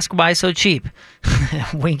 May I ask why so cheap?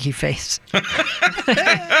 Winky face.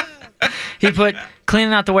 He put,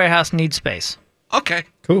 cleaning out the warehouse needs space. Okay.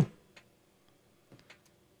 Cool.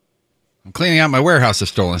 I'm cleaning out my warehouse of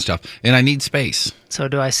stolen stuff, and I need space. So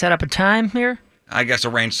do I set up a time here? I guess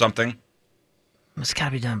arrange something. It's got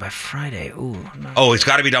to be done by Friday. Ooh. No. Oh, it's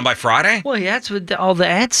got to be done by Friday? Well, yeah, that's what all the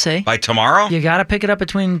ads say. By tomorrow? You got to pick it up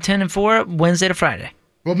between 10 and 4, Wednesday to Friday.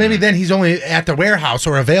 Well, maybe then he's only at the warehouse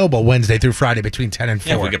or available Wednesday through Friday between 10 and 4.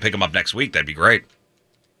 Yeah, if we could pick him up next week, that'd be great.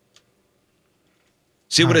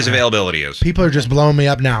 See what his availability is. People are just blowing me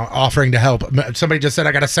up now, offering to help. Somebody just said,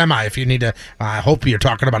 I got a semi if you need to. I hope you're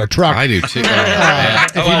talking about a truck. I do, too. If you need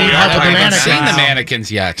help with the I haven't mannequins. seen the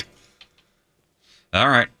mannequins yet. All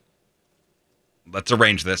right. Let's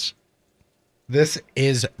arrange this. This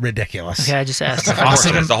is ridiculous. Okay, I just asked Of course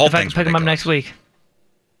it is. The whole if I thing's can pick him up next week.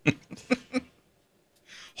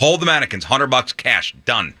 Hold the mannequins. $100 cash.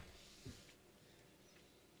 Done.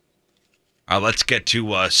 Let's get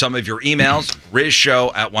to some of your emails.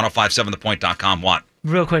 RizShow@1057thepoint.com. What?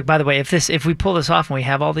 Real quick, by the way, if we pull this off and we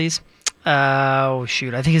have all these, I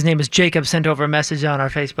think his name is Jacob, sent over a message on our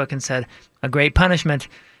Facebook and said, a great punishment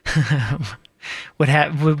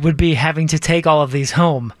would be having to take all of these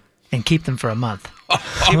home and keep them for a month.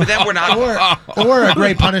 See, but then we're not. Or a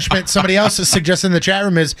great punishment. Somebody else is suggesting in the chat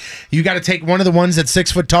room is you got to take one of the ones that's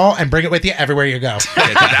 6 foot tall and bring it with you everywhere you go.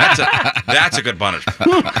 Yeah, that's a good punishment.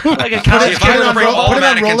 Like a Put it on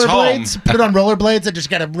mannequins home. rollerblades. Put it on rollerblades and just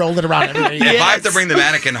got to roll it around everywhere you go. If I have to bring the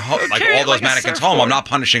mannequin home, like Carry all it those like a mannequins home, I'm surfboard. not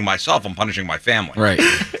punishing myself. I'm punishing my family. Right.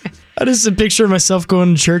 I just a picture of myself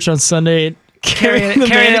going to church on Sunday and carrying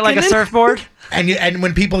Carrying it like a surfboard. And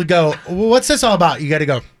when people go, well, what's this all about? You got to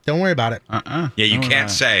go, don't worry about it. Yeah, you can't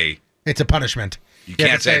say. It's a punishment. You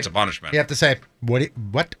can't say it's a punishment. You have to say,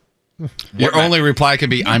 what? Your only reply could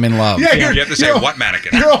be, I'm in love. Yeah, You have to say what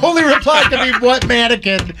mannequin. Your only reply can be, what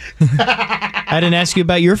mannequin? I didn't ask you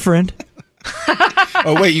about your friend.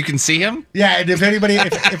 Oh, wait, you can see him? Yeah, and if anybody,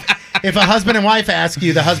 if a husband and wife ask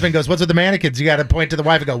you, the husband goes, what's with the mannequins? You got to point to the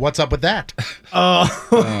wife and go, what's up with that?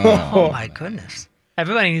 Oh, my goodness.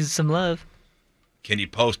 Everybody needs some love. Can you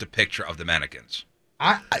post a picture of the mannequins?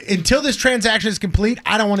 Until this transaction is complete,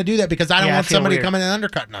 I don't want to do that because I don't Yeah, I want feel somebody weird. coming and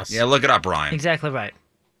undercutting us. Yeah, look it up, Brian. Exactly right.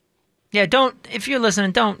 Yeah, if you're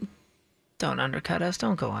listening, don't undercut us.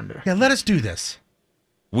 Don't go under. Yeah, let us do this.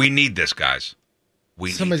 We need this, guys.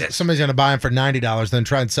 We need this. Somebody's going to buy them for $90, then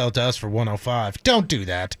try and sell it to us for $105. Don't do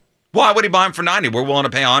that. Why would he buy them for $90? We're willing to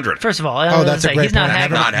pay $100. First of all, That's a great he's not point.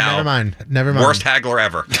 haggling. Not how. Never mind. Worst haggler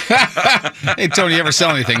ever. Hey, Tony, you ever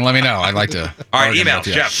sell anything? Let me know. I'd like to. All right, bargain emails, with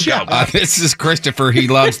you. Jeff. Go. This is Christopher. He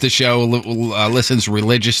loves the show, listens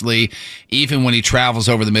religiously, even when he travels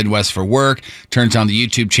over the Midwest for work, turns on the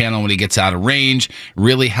YouTube channel when he gets out of range,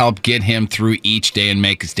 really help get him through each day and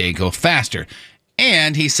make his day go faster.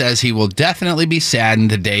 And he says he will definitely be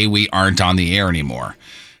saddened the day we aren't on the air anymore.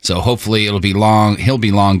 So hopefully he'll be long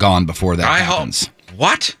gone before that happens.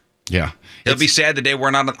 What? Yeah. He'll be sad the day we're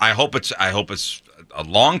not. I hope it's a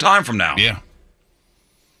long time from now. Yeah.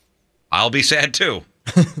 I'll be sad too.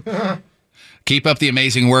 Keep up the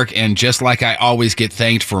amazing work, and just like I always get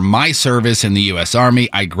thanked for my service in the U.S. Army,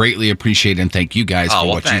 I greatly appreciate and thank you guys for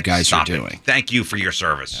what you guys are doing. Thank you for your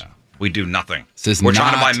service. Yeah. We do nothing. This We're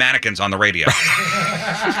trying to buy mannequins on the radio.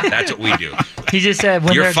 That's what we do. He just said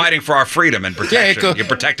when You're fighting for our freedom and protection. Yeah, You're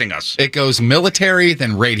protecting us. It goes military,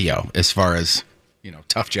 then radio, as far as,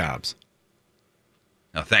 tough jobs.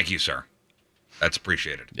 No, thank you, sir. That's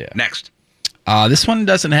appreciated. Yeah. Next. This one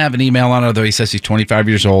doesn't have an email on it, although he says he's 25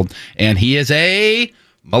 years old, and he is a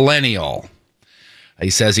millennial. He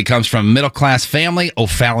says he comes from a middle-class family,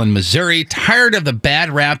 O'Fallon, Missouri, tired of the bad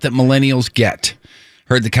rap that millennials get.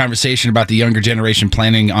 Heard the conversation about the younger generation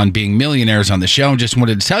planning on being millionaires on the show, and just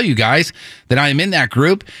wanted to tell you guys that I am in that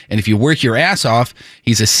group, and if you work your ass off,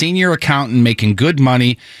 he's a senior accountant making good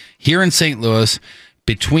money here in St. Louis.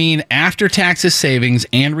 Between after-taxes savings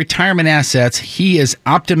and retirement assets, he is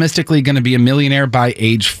optimistically going to be a millionaire by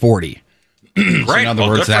age 40. So in other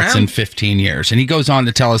words, that's in 15 years. And he goes on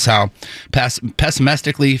to tell us how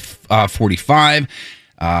pessimistically 45.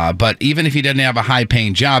 But even if he doesn't have a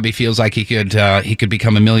high-paying job, he feels like he could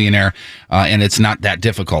become a millionaire, and it's not that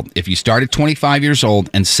difficult. If you start at 25 years old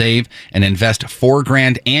and save and invest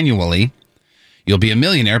 $4,000 annually, you'll be a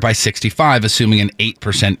millionaire by 65, assuming an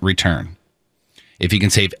 8% return. If you can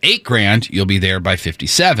save $8,000, you'll be there by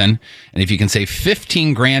 57. And if you can save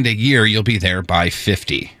 $15,000 a year, you'll be there by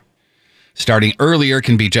 50. Starting earlier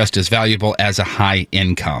can be just as valuable as a high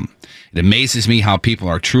income. It amazes me how people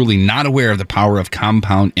are truly not aware of the power of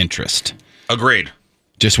compound interest. Agreed.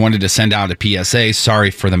 Just wanted to send out a PSA.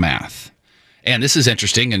 Sorry for the math. And this is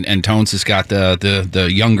interesting, and Tones has got the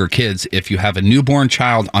younger kids. If you have a newborn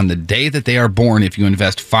child on the day that they are born, if you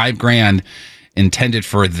invest $5,000 intended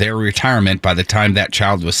for their retirement by the time that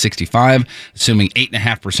child was 65, assuming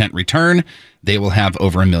 8.5% return, they will have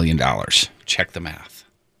over $1 million. Check the math.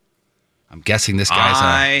 I'm guessing this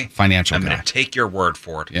guy's a financial guy. I'm going to take your word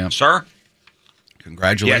for it. Yeah. Sir?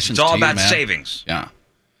 Congratulations. Yes, it's all to you, about man. savings. Yeah.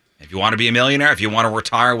 If you want to be a millionaire, if you want to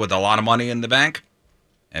retire with a lot of money in the bank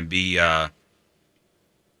and be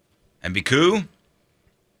cool,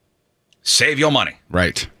 save your money.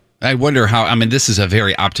 Right. I wonder how, I mean, this is a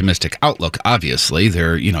very optimistic outlook, obviously.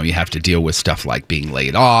 There, you have to deal with stuff like being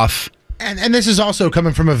laid off. And this is also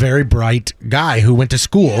coming from a very bright guy who went to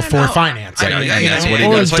school for finance. I know, That's what he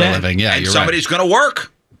does for a living. Yeah, and you're somebody's going to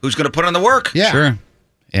work. Who's going to put in the work? Yeah. Sure.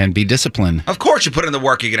 And be disciplined. Of course you put in the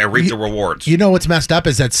work, you're going to reap the rewards. You know what's messed up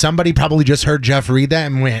is that somebody probably just heard Jeff read that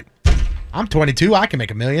and went, I'm 22, I can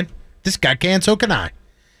make $1 million. This guy can, so can I.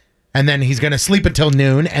 And then he's going to sleep until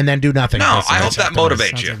noon and then do nothing. No, I hope that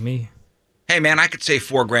motivates Sounds you. like me. Hey, man, I could save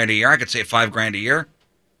 $4,000 a year. I could save $5,000 a year.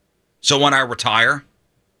 So when I retire,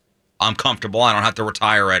 I'm comfortable. I don't have to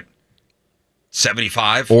retire at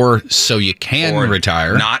 75. Or so you can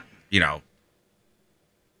retire. Not,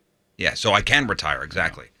 Yeah, so I can retire,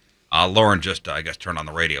 exactly. Lauren just, I guess, turned on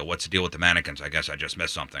the radio. What's the deal with the mannequins? I guess I just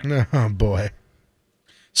missed something. Oh, boy.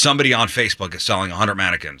 Somebody on Facebook is selling 100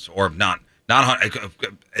 mannequins, or not 100,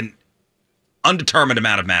 an undetermined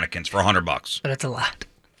amount of mannequins for $100. But that's a lot.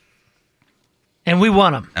 And we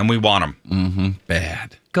want them. Mm-hmm.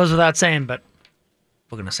 Bad. Goes without saying, but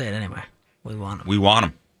we're going to say it anyway. We want them. We want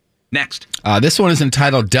them. Next. This one is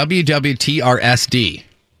entitled WWTRSD.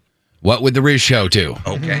 What would the Riz Show do?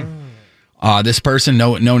 Okay. This person,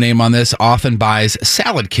 no name on this, often buys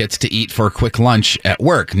salad kits to eat for a quick lunch at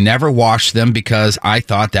work. Never wash them because I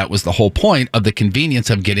thought that was the whole point of the convenience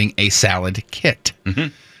of getting a salad kit. Mm-hmm.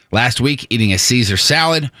 Last week, eating a Caesar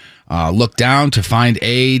salad, looked down to find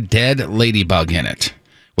a dead ladybug in it.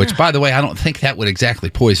 Which, by the way, I don't think that would exactly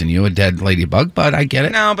poison you, a dead ladybug, but I get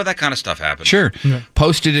it. No, but that kind of stuff happens. Sure. Yeah.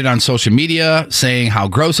 Posted it on social media saying how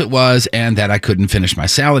gross it was and that I couldn't finish my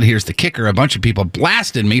salad. Here's the kicker. A bunch of people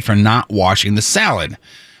blasted me for not washing the salad.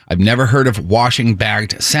 I've never heard of washing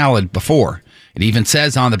bagged salad before. It even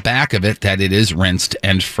says on the back of it that it is rinsed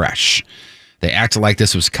and fresh. They acted like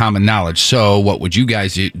this was common knowledge. So what would you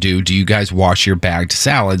guys do? Do you guys wash your bagged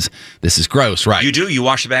salads? This is gross, right? You do? You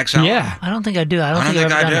wash the bagged salad? Yeah. I don't think I do. I don't think I I've ever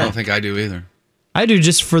do. done I that. don't think I do either. I do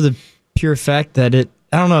just for the pure fact that I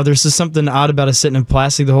don't know, there's just something odd about it sitting in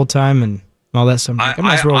plastic the whole time and all that stuff. I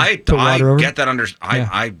might as well put water over get it. that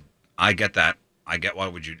I get that. I get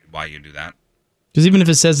why you do that. Because even if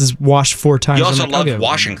it says it's washed 4 times. You also I'm like, love okay.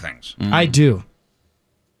 washing things. Mm-hmm. I do.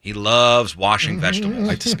 He loves washing vegetables. I'd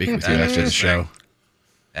like to speak with you after the show.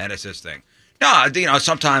 That is his thing. No,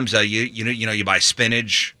 sometimes you buy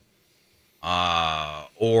spinach,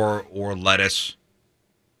 or lettuce,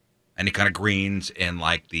 any kind of greens in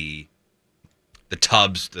like the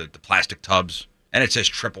tubs, the plastic tubs, and it says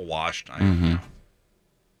triple washed. I'll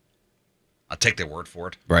take their word for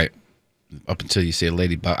it. Right. Up until you see a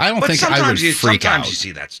ladybug. I don't But think I would freak out. Sometimes you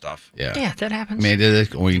see that stuff. Yeah, that happens. I mean, it is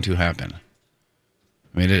going to happen.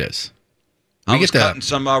 I mean, it is. I was cutting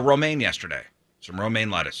some romaine yesterday. Some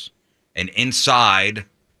romaine lettuce. And inside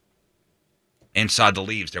the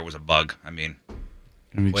leaves, there was a bug. I mean,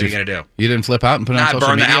 what are you going to do? You didn't flip out and put it on social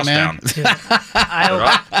burn the media, house man?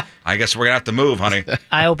 down. I guess we're going to have to move, honey.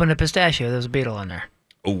 I opened a pistachio. There was a beetle in there.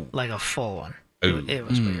 Ooh. Like a full one. Ooh. It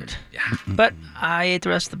was weird. Yeah. But I ate the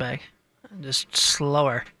rest of the bag. Just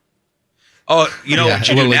slower. Oh, you know what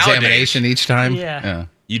you a do little nowadays? examination each time? Yeah.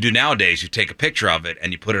 You do nowadays, you take a picture of it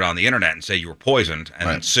and you put it on the internet and say you were poisoned and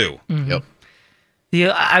then sue. Mm-hmm. Yep.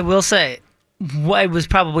 Yeah, I will say, it was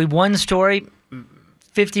probably one story,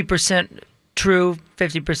 50% true,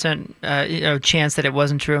 50% chance that it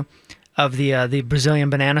wasn't true, of the Brazilian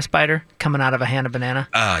banana spider coming out of a hand of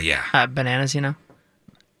Yeah. bananas.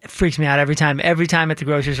 It freaks me out every time. Every time at the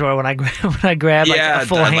grocery store when I grab like a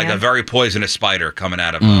full hand. Like a very poisonous spider coming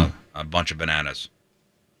out of a bunch of bananas,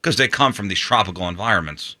 because they come from these tropical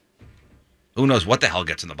environments. Who knows what the hell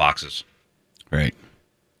gets in the boxes? Right.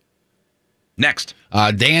 Next.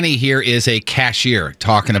 Danny here is a cashier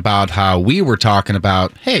talking about how we were talking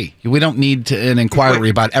about, hey, we don't need an inquiry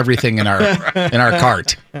about everything in our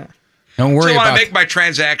cart. Don't worry about. I about. want to make my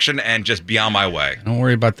transaction and just be on my way. Don't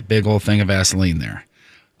worry about the big old thing of Vaseline there.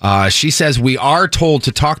 She says we are told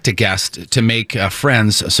to talk to guests to make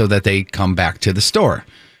friends so that they come back to the store.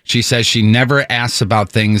 She says she never asks about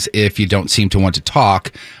things if you don't seem to want to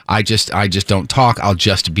talk. I just don't talk. I'll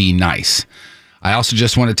just be nice. I also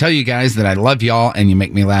just want to tell you guys that I love y'all and you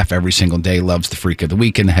make me laugh every single day. Loves the freak of the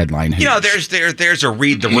week in the headline. You know, there's a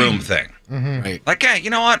read the room thing. Right. Like, hey, you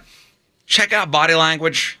know what? Check out body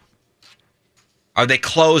language. Are they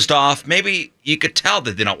closed off? Maybe you could tell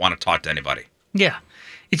that they don't want to talk to anybody. Yeah.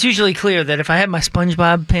 It's usually clear that if I have my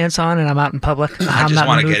SpongeBob pants on and I'm out in public, I I'm just not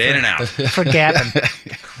want to get in and out. For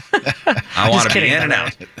gapping. I want to be in and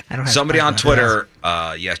out. I don't have Somebody on SpongeBob Twitter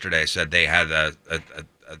yesterday said they had a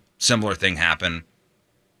similar thing happen.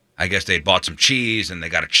 I guess they'd bought some cheese and they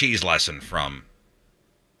got a cheese lesson from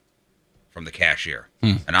the cashier.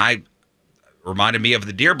 And I reminded me of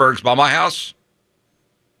the Deerbergs by my house.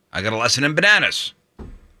 I got a lesson in bananas.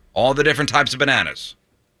 All the different types of bananas.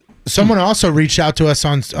 Someone also reached out to us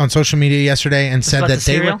on social media yesterday and said that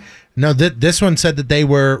they were this one said that they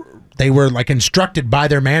were like instructed by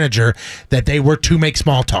their manager that they were to make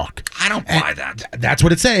small talk. I don't buy that. That's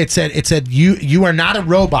what it said. It said you are not a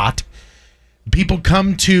robot. People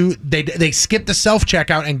come to they skip the self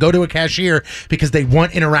checkout and go to a cashier because they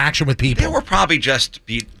want interaction with people. They were probably just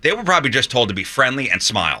told to be friendly and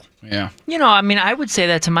smile. Yeah. You know, I mean, I would say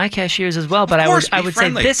that to my cashiers as well, but I would say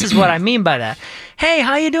friendly. this is what I mean by that. Hey,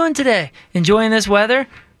 how you doing today? Enjoying this weather?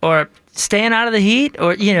 Or staying out of the heat?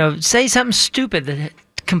 Or, you know, say something stupid that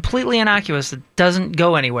completely innocuous that doesn't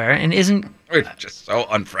go anywhere and isn't just so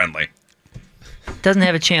unfriendly. Doesn't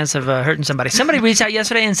have a chance of hurting somebody. Somebody reached out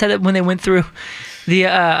yesterday and said that when they went through the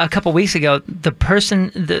a couple weeks ago, the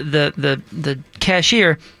person, the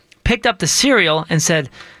cashier, picked up the cereal and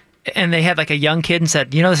said, and they had like a young kid and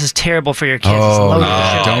said, you know, this is terrible for your kids. It's loaded with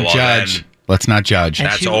sugar." Don't judge. Let's not judge. And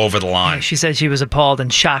That's over the line. She said she was appalled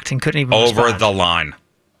and shocked and couldn't even Over respond. the line.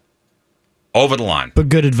 Over the line. But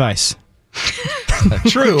good advice.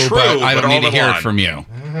 True, but I don't need to over the hear it line. from you.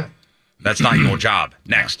 That's not your job.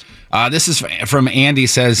 Next. This is from Andy.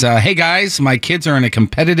 Says, "Hey guys, my kids are in a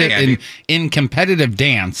competitive in competitive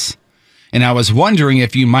dance, and I was wondering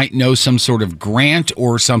if you might know some sort of grant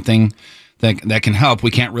or something that can help.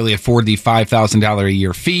 We can't really afford the $5,000 a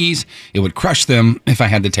year fees. It would crush them if I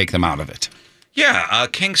had to take them out of it." Yeah,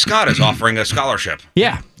 King Scott is offering a scholarship.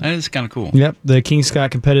 Yeah. That is kind of cool. Yep. The King Scott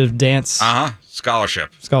Competitive Dance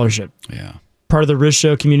Scholarship. Yeah. Part of the Riz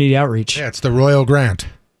Show Community Outreach. Yeah, it's the Royal Grant.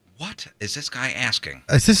 What is this guy asking?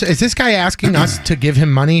 Is this guy asking us to give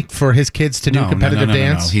him money for his kids to do competitive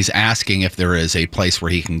dance? No. He's asking if there is a place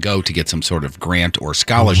where he can go to get some sort of grant or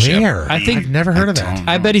scholarship. Where? I've never heard of that.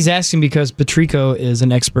 I bet he's asking because Patrico is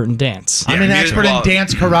an expert in dance. I'm an expert in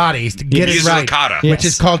dance karate. To get it right, kata. which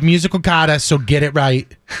is called musical kata. So get it right.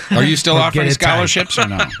 Are you still Or offering get it tight. scholarships or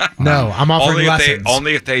no? No, I'm offering lessons.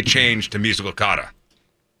 Only if they change to musical kata.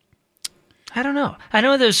 I don't know. I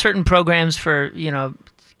know there's certain programs for, you know,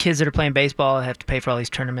 kids that are playing baseball have to pay for all these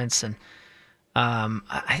tournaments, and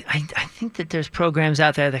I think that there's programs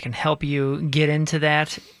out there that can help you get into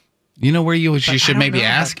that. You know where you should maybe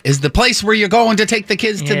ask is the place where you're going to take the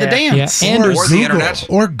kids to the dance, And or Google. the internet,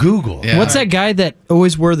 or Google. Yeah. What's that guy that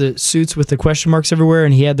always wore the suits with the question marks everywhere,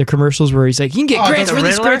 and he had the commercials where he's like, "You can get grants for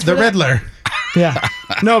this, grants The for that." Riddler. Yeah.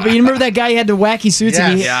 No, but you remember that guy? He had the wacky suits.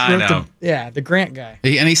 And he Yeah, I wrote know. the Grant guy.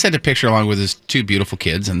 And he sent a picture along with his two beautiful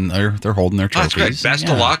kids, and they're holding their Oh, that's trophies. good. Best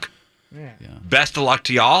of luck. Best of luck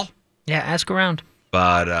to y'all. Yeah, ask around.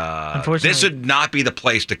 But Unfortunately, this would not be the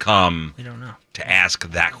place to come we don't know. to ask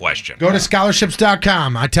that question. Go to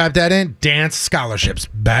scholarships.com. I typed that in. Dance scholarships.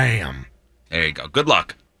 Bam. There you go. Good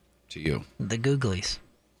luck to you. The Googlies.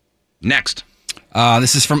 Next.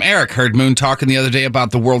 This is from Eric. Heard Moon talking the other day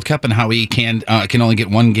about the World Cup and how he can only get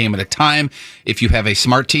one game at a time. If you have a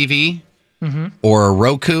smart TV or a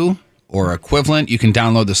Roku or equivalent, you can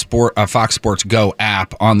download the Fox Sports Go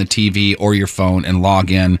app on the TV or your phone and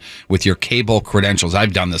log in with your cable credentials.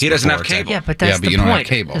 I've done this. He doesn't before. have cable. Yeah, but that's but the you don't point. have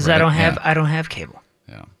cable, Because right? I don't have cable.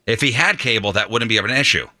 Yeah. If he had cable, that wouldn't be an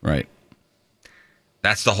issue. Right.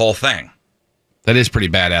 That's the whole thing. That is pretty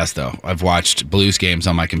badass, though. I've watched Blues games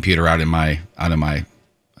on my computer out in my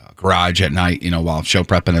garage at night, while show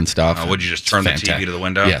prepping and stuff. Would you just turn the TV to the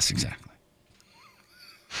window? Yes, exactly.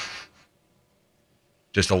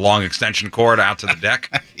 Just a long extension cord out to the deck?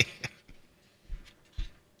 Yeah.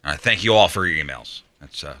 All right, thank you all for your emails.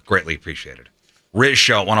 That's greatly appreciated. Riz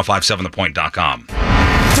Show at 1057thepoint.com.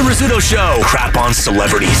 The Rizzuto Show. Crap on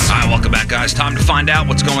celebrities. All right, welcome back, guys. Time to find out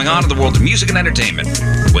what's going on in the world of music and entertainment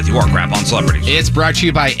with your Crap on Celebrities. It's brought to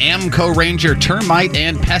you by Amco Ranger Termite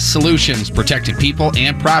and Pest Solutions, protected people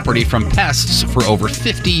and property from pests for over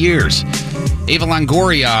 50 years. Ava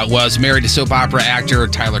Longoria was married to soap opera actor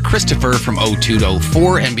Tyler Christopher from 02 to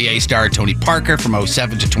 04, NBA star Tony Parker from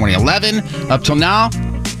 07 to 2011. Up till now,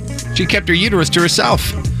 she kept her uterus to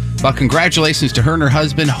herself. But congratulations to her and her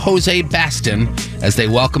husband, Jose Baston, as they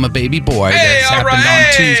welcome a baby boy. That's happened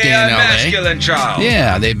on Tuesday in L.A. Masculine child.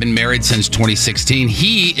 Yeah, they've been married since 2016.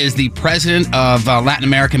 He is the president of Latin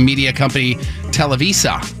American media company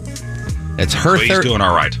Televisa. It's her third. He's doing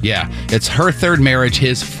all right. Yeah, it's her third marriage,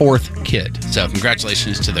 his fourth kid. So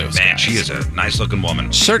congratulations to those guys. She is a nice-looking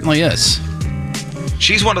woman. Certainly is.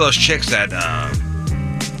 She's one of those chicks that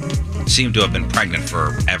seem to have been pregnant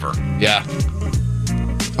forever. Yeah.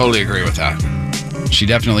 Totally agree with that. She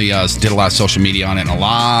definitely did a lot of social media on it and a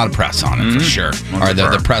lot of press on it, for sure. Or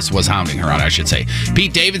the press was hounding her on it, I should say.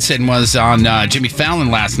 Pete Davidson was on Jimmy Fallon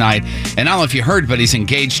last night, and I don't know if you heard, but he's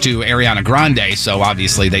engaged to Ariana Grande, so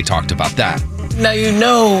obviously they talked about that. Now, you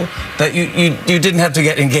know that you didn't have to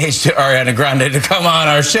get engaged to Ariana Grande to come on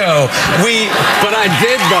our show. But I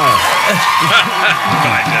did, though.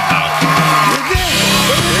 But I did, though.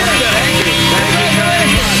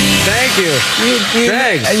 Thank you.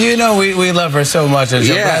 Thanks. You know we love her so much. And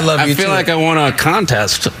yeah, I love you too. I feel like I won a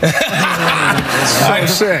contest. So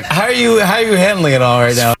sick. How are you handling it all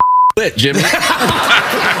right now? Lit, Jimmy. Oh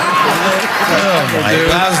my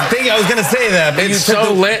God. I was gonna say that, but it's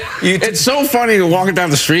so lit. It's so funny walking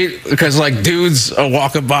down the street because like dudes are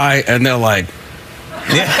walking by and they're like,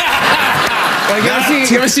 Like,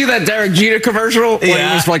 you ever see that Derek Jeter commercial when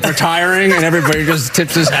he was like retiring and everybody just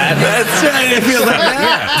tips his hat? That's right. It feels like that.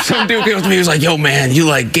 Yeah. Some dude came up to me. He was like, "Yo, man, you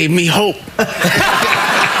like gave me hope." I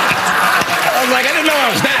was like, I didn't know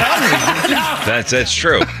I was that hungry. That's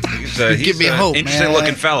true. He's me hope, interesting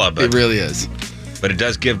looking fella, but it really is. But it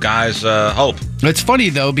does give guys hope. It's funny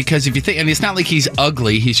though because if you think, and it's not like he's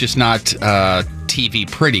ugly. He's just not TV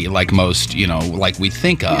pretty like most, like we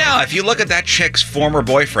think of. No, if you look at that chick's former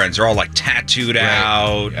boyfriends, they're all like tattooed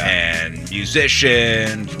out and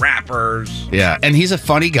musicians, rappers. Yeah, and he's a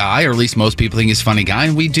funny guy, or at least most people think he's a funny guy.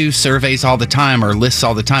 And we do surveys all the time or lists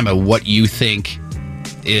all the time of what you think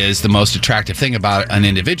is the most attractive thing about an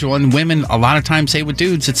individual. And women a lot of times say with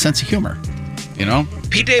dudes, it's sense of humor.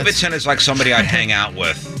 Pete Davidson is like somebody I'd hang out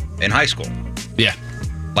with in high school. Yeah.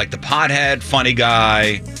 Like the pothead, funny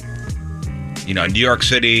guy, New York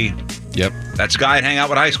City. Yep. That's a guy I'd hang out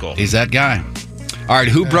with high school. He's that guy. All right,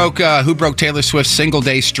 who broke Taylor Swift's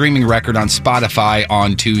single-day streaming record on Spotify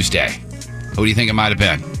on Tuesday? Who do you think it might have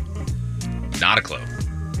been? Not a clue.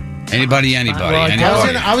 Anybody?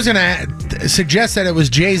 I was gonna suggest that it was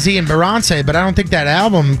Jay-Z and Beyonce, but I don't think that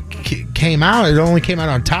album came out. It only came out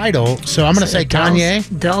on Tidal, so I'm gonna say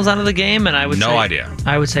Kanye. Dell's out of the game, and I would no idea.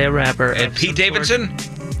 I would say a rapper. And Pete Davidson?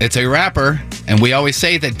 It's a rapper, and we always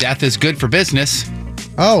say that death is good for business.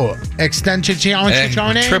 Oh, Extension.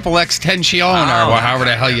 Triple Extension, or however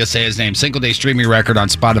the hell you say his name. Single-day streaming record on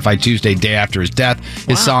Spotify Tuesday, day after his death.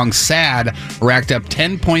 His song "Sad" racked up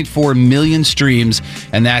 10.4 million streams,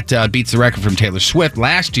 and that beats the record from Taylor Swift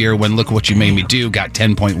last year when "Look What You Made Me Do" got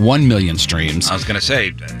 10.1 million streams. I was gonna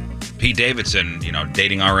say, Pete Davidson,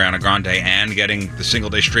 dating Ariana Grande and getting the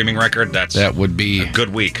single-day streaming record. That would be a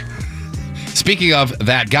good week. Speaking of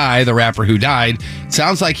that guy, the rapper who died,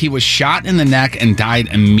 sounds like he was shot in the neck and died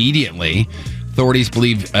immediately. Authorities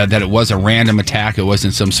believe that it was a random attack. It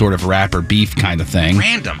wasn't some sort of rapper beef kind of thing.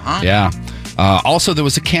 Random, huh? Yeah. Also, there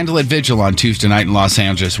was a candlelit vigil on Tuesday night in Los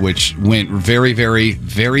Angeles, which went very, very,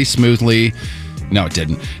 very smoothly. No, it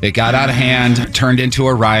didn't. It got out of hand, turned into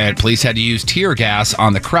a riot. Police had to use tear gas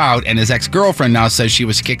on the crowd, and his ex-girlfriend now says she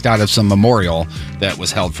was kicked out of some memorial that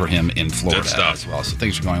was held for him in Florida as well. So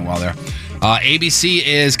things are going well there. ABC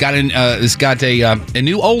has got a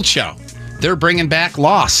new old show. They're bringing back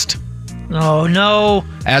Lost. Oh, no.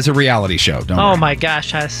 As a reality show. Don't worry. My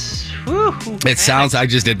gosh. It sounds, I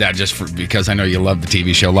just did that because I know you love the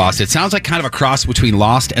TV show Lost. It sounds like kind of a cross between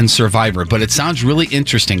Lost and Survivor, but it sounds really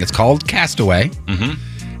interesting. It's called Castaway.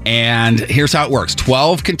 Mm-hmm. And here's how it works.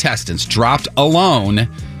 12 contestants dropped alone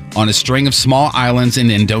on a string of small islands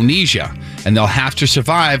in Indonesia, and they'll have to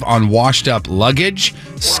survive on washed up luggage,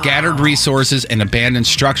 scattered resources, and abandoned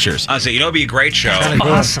structures. I say, it'd be a great show.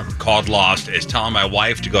 Awesome. Called Lost is telling my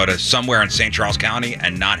wife to go to somewhere in St. Charles County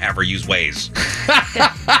and not have her use Waze.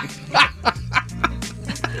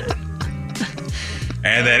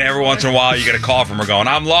 And then every once in a while you get a call from her going,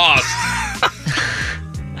 "I'm lost."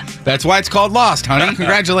 That's why it's called Lost, honey.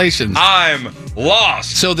 Congratulations. I'm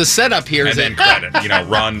lost. So the setup here is then credit.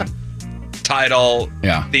 Run, title,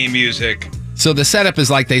 theme music. So the setup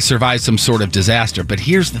is like they survived some sort of disaster. But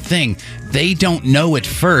here's the thing. They don't know at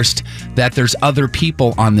first that there's other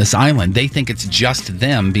people on this island. They think it's just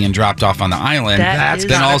them being dropped off on the island.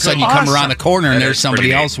 Then all of a sudden you come around the corner and there's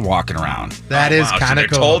somebody else walking around. That is kind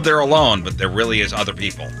of cool. They're told they're alone, but there really is other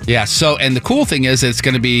people. Yeah. So, and the cool thing is it's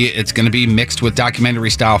going to be mixed with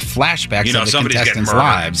documentary style flashbacks of the contestants'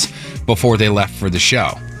 lives before they left for the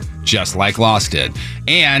show, just like Lost did.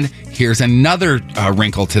 And here's another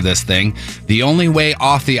wrinkle to this thing. The only way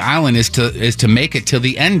off the island is to make it till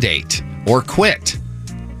the end date or quit.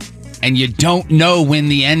 And you don't know when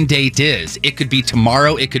the end date is. It could be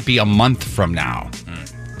tomorrow. It could be a month from now.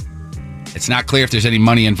 It's not clear if there's any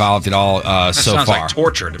money involved at all so far. Sounds like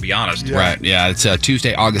torture, to be honest. Yeah. Right, yeah. It's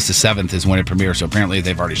Tuesday, August the 7th is when it premieres, so apparently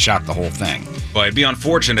they've already shot the whole thing. But it'd be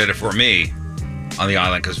unfortunate if it were me on the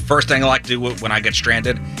island, because first thing I like to do when I get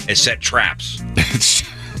stranded is set traps.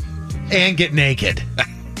 And get naked.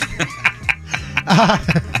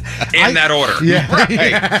 In that order.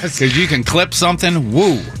 Yeah. Because you can clip something.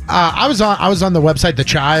 Woo. I was on the website The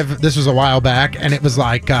Chive. This was a while back, and it was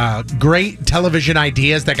like great television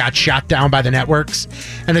ideas that got shot down by the networks,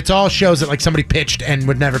 and it's all shows that like somebody pitched and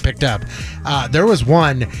would never picked up. There was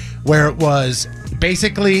one where it was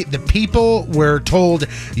basically the people were told,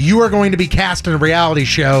 you are going to be cast in a reality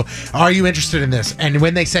show. Are you interested in this? And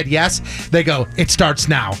when they said yes, they go, it starts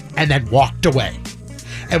now, and then walked away.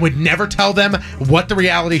 And would never tell them what the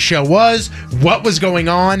reality show was, what was going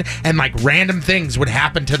on, and like random things would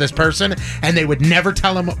happen to this person, and they would never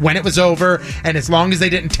tell them when it was over. And as long as they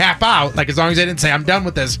didn't tap out, like as long as they didn't say, I'm done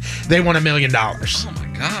with this, they won $1 million. Oh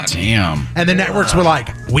my God. Damn. And the networks were like,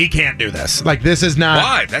 we can't do this. Like, this is not.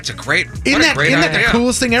 Why? That's a great Isn't that the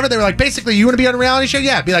coolest thing ever? They were like, basically, you want to be on a reality show?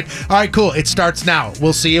 Yeah. Be like, all right, cool. It starts now.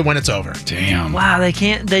 We'll see you when it's over. Damn. Wow, they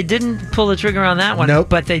didn't pull the trigger on that one. Nope.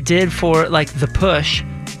 But they did for like The Push.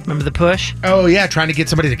 Remember The Push? Oh, yeah, trying to get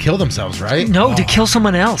somebody to kill themselves, right? No, to kill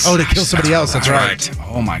someone else. Oh, to kill somebody else. That's right.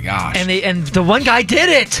 Oh, my gosh. And the one guy did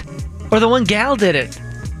it. Or the one gal did it.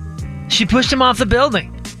 She pushed him off the building.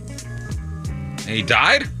 And he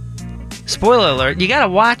died? Spoiler alert. You got to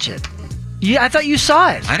watch it. I thought you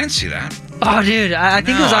saw it. I didn't see that. Oh, dude. I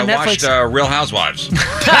think it was on Netflix. I watched Real Housewives.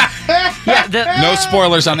 No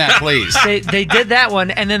spoilers on that, please. They did that one,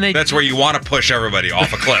 and then they... That's where you want to push everybody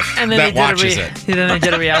off a cliff. And then then they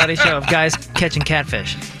did a reality show of guys catching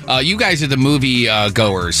catfish. You guys are the movie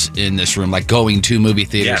goers in this room, like going to movie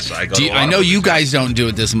theaters. Yes, I go to a lot I know of you guys don't do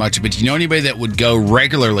it this much, but do you know anybody that would go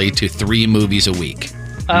regularly to 3 movies a week?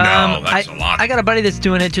 No, that's a lot. I got a buddy that's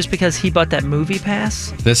doing it just because he bought that movie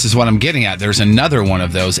pass. This is what I'm getting at. There's another one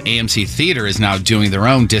of those. AMC Theater is now doing their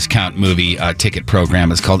own discount movie ticket program.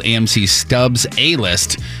 It's called AMC Stubs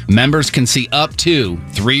A-List. Members can see up to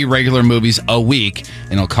 3 regular movies a week,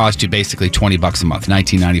 and it'll cost you basically $20 a month,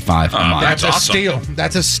 $19.95 a month. That's a steal.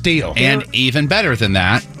 That's a steal. And even better than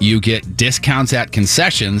that, you get discounts at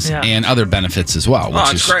concessions and other benefits as well,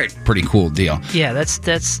 which is great. Pretty cool deal. Yeah, that's.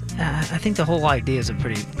 I think the whole idea is a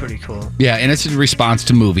pretty cool. Yeah, and it's in response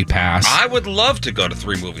to Movie Pass. I would love to go to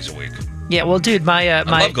 3 movies a week. Yeah, well, dude, I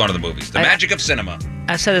love going to the movies. The magic of cinema.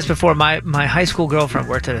 I've said this before. My high school girlfriend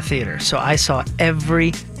worked at a theater, so I saw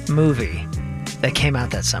every movie that came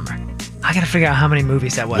out that summer. I got to figure out how many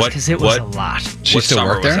movies that was because it was a lot. She still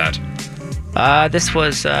worked there? That? This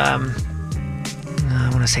was I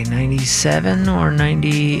want to say 97 or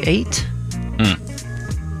 98.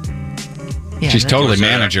 Yeah, she's totally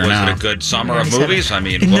manager now. Was it a good summer of movies? I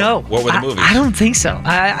mean, what were the movies? I don't think so.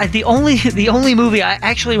 The only movie I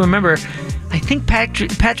actually remember, I think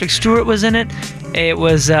Patrick Stewart was in it. It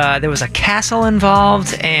was there was a castle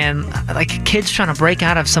involved and like kids trying to break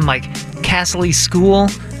out of some like castle-y school.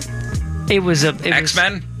 It was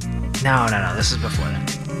X-Men? No. This is before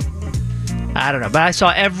that. I don't know, but I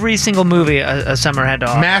saw every single movie a summer had to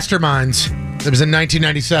offer. Masterminds. It was in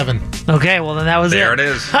 1997. Okay, well then that was there it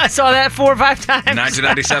is. I saw that 4 or 5 times.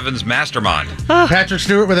 1997's Mastermind. Patrick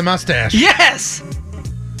Stewart with a mustache. Yes.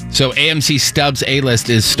 So AMC Stubs A-List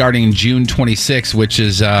is starting June 26th, which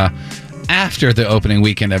is after the opening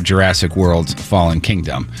weekend of Jurassic World Fallen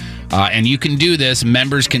Kingdom. And you can do this.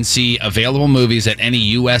 Members can see available movies at any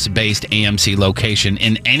U.S.-based AMC location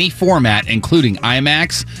in any format, including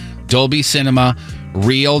IMAX, Dolby Cinema,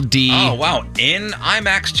 Real D. Oh, wow. In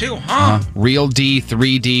IMAX, too, huh? Real D,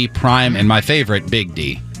 3D, Prime, and my favorite, Big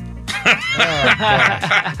D.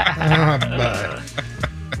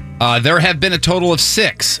 There have been a total of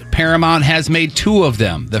 6. Paramount has made 2 of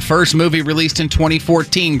them. The first movie, released in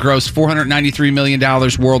 2014, grossed $493 million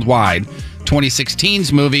worldwide.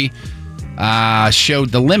 2016's movie showed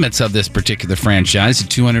the limits of this particular franchise at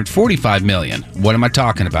 $245 million. What am I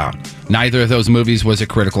talking about? Neither of those movies was a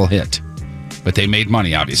critical hit, but they made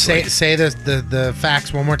money, obviously. Say the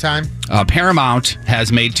facts one more time. Paramount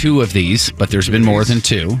has made 2 of these, but there's been more than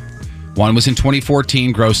 2. One was in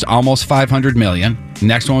 2014, grossed almost $500 million.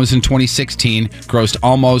 Next one was in 2016, grossed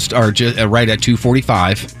almost, or just right at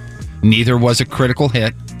 $245. Neither was a critical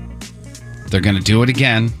hit. They're going to do it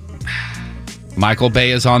again. Michael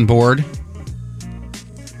Bay is on board.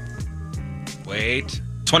 Wait.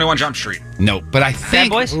 21 Jump Street. No, but I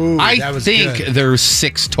think there's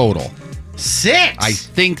 6 total. 6? I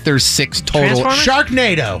think there's 6 total.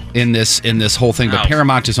 Sharknado. In this whole thing, but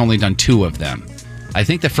Paramount has only done 2 of them. I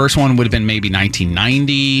think the first one would have been maybe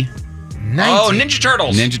 1990. Oh, Ninja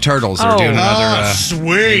Turtles. Ninja Turtles. They're doing another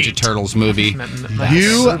sweet Ninja Turtles movie.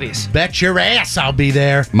 You bet your ass I'll be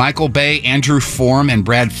there. Michael Bay, Andrew Form, and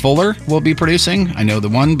Brad Fuller will be producing. I know the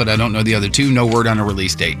one, but I don't know the other 2. No word on a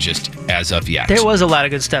release date, just as of yet. There was a lot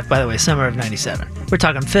of good stuff, by the way, summer of 97. We're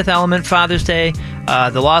talking Fifth Element, Father's Day,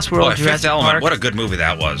 The Lost World, Jurassic Fifth Element. Park, What a good movie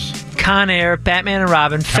that was. Con Air, Batman and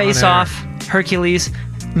Robin, Face Off, Hercules,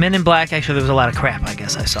 Men in Black. Actually, there was a lot of crap, I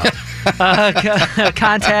guess I saw.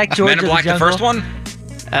 Contact, George Men in Black, the first one?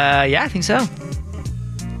 Yeah, I think so.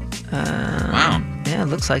 Wow. Yeah, it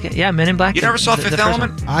looks like it. Yeah, Men in Black. You never saw Fifth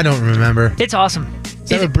Element? I don't remember. It's awesome. Is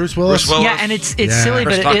that with Bruce Willis? Yeah, and it's silly,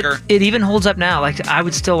 Chris but Tucker. it even holds up now. Like, I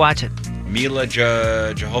would still watch it. Mila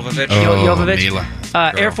Jovovich. Jovovich.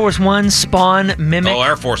 Mila. Air Force One, Spawn, Mimic. Oh,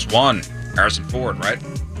 Air Force One. Harrison Ford, right?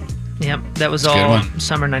 Yep, that was That's a good all one.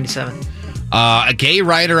 summer 97. A gay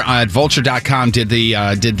writer at Vulture.com did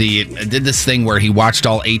this thing where he watched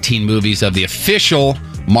all 18 movies of the official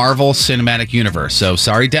Marvel Cinematic Universe. So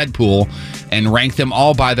sorry, Deadpool, and ranked them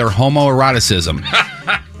all by their homoeroticism,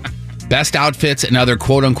 best outfits, and other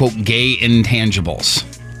quote-unquote gay intangibles.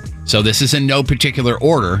 So this is in no particular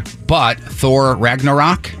order, but Thor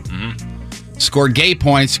Ragnarok scored gay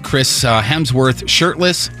points. Chris Hemsworth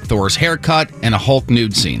shirtless, Thor's haircut, and a Hulk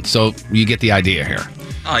nude scene. So you get the idea here.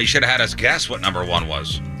 Oh, you should have had us guess what number 1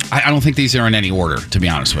 was. I don't think these are in any order, to be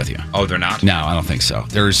honest with you. Oh, they're not? No, I don't think so.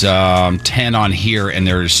 There's 10 on here, and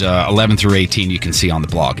there's 11 through 18 you can see on the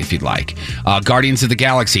blog if you'd like. Guardians of the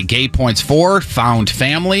Galaxy, gay points 4, found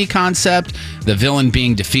family concept, the villain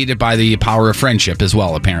being defeated by the power of friendship as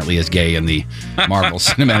well, apparently is gay in the Marvel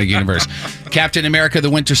Cinematic Universe. Captain America,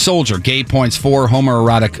 the Winter Soldier, gay points 4,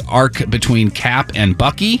 homoerotic arc between Cap and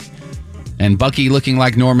Bucky. And Bucky looking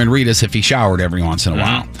like Norman Reedus if he showered every once in a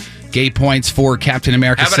while. Gay points for Captain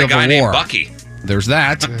America How about Civil a guy War. named Bucky? There's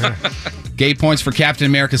that. Gay points for Captain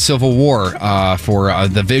America Civil War for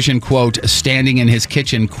the Vision quote, standing in his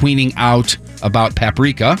kitchen queening out about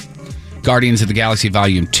paprika. Guardians of the Galaxy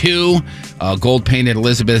Volume 2. Gold-painted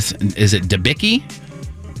Elizabeth, is it Debicki?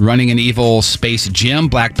 Running an evil space gym.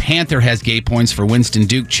 Black Panther has gay points for Winston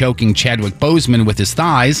Duke choking Chadwick Boseman with his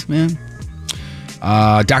thighs.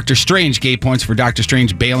 Doctor Strange, gay points for Doctor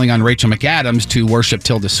Strange bailing on Rachel McAdams to worship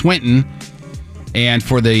Tilda Swinton. And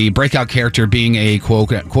for the breakout character being a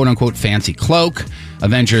quote-unquote fancy cloak.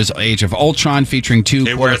 Avengers Age of Ultron featuring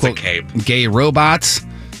 2 quote-unquote gay robots.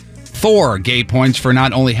 Thor, gay points for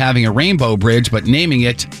not only having a rainbow bridge, but naming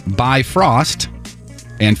it Bifrost.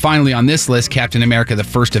 And finally on this list, Captain America, the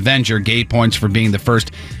First Avenger, gay points for being the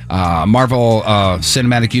first Marvel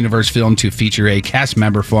Cinematic Universe film to feature a cast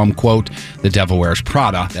member from, quote, The Devil Wears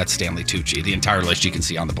Prada. That's Stanley Tucci. The entire list you can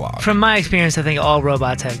see on the blog. From my experience, I think all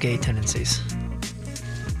robots have gay tendencies.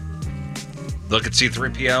 Look at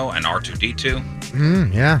C-3PO and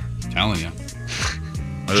R2-D2. Yeah. Telling you.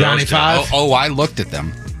 Johnny Five. Oh, I looked at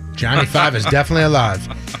them. Johnny Five is definitely alive.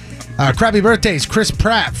 Crappy birthdays. Chris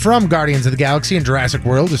Pratt from Guardians of the Galaxy and Jurassic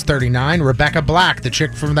World is 39. Rebecca Black, the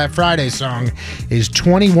chick from that Friday song, is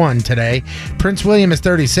 21 today. Prince William is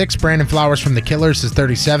 36. Brandon Flowers from The Killers is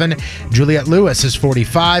 37. Juliette Lewis is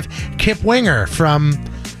 45. Kip Winger from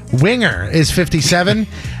Winger is 57.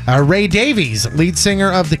 Ray Davies, lead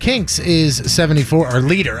singer of the Kinks, is 74, or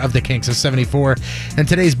leader of the Kinks is 74. And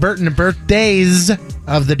today's birthdays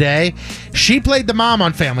of the day. She played the mom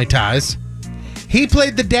on Family Ties. He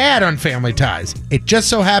played the dad on Family Ties. It just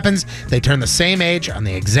so happens they turn the same age on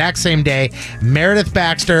the exact same day. Meredith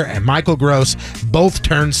Baxter and Michael Gross both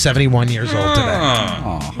turned 71 years old today.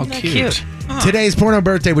 Oh, how cute. Today's porno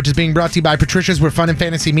birthday, which is being brought to you by Patricia's, where fun and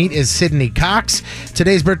fantasy meet, is Sydney Cox.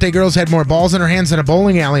 Today's birthday girls had more balls in her hands than a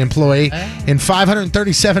bowling alley employee in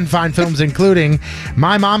 537 fine films, including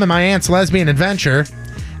My Mom and My Aunt's Lesbian Adventure,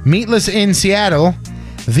 Meatless in Seattle,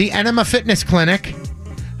 The Enema Fitness Clinic,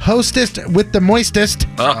 Hostess with the Moistest.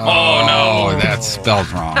 Oh, no. That's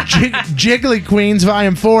spelled wrong. Jiggly Queens,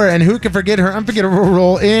 Volume 4, and who can forget her unforgettable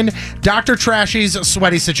role in Dr. Trashy's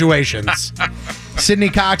Sweaty Situations. Sydney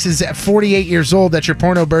Cox is 48 years old. That's your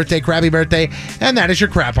porno birthday, crabby birthday, and that is your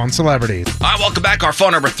crap on celebrities. All right, welcome back. Our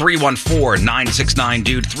phone number,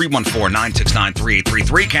 314-969-DUDE,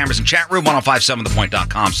 314-969-3833. Cameras in chat room,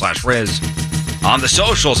 1057thepoint.com/Riz. On the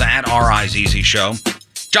socials, at RIZZ Show.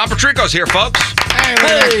 John Patrico's here, folks. Hey,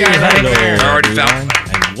 already found.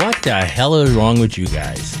 And what the hell is wrong with you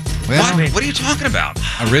guys? What are you talking about?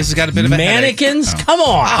 Riz has got a bit of a Mannequins? headache. Come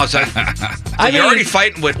on. Oh, so you're already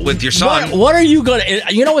fighting with your son. What are you going to...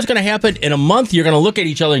 You know what's going to happen? In a month, you're going to look at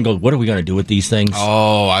each other and go, what are we going to do with these things?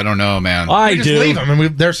 Oh, I don't know, man. I just do. leave them,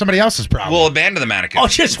 and they're somebody else's problem. We'll abandon the mannequins. Oh,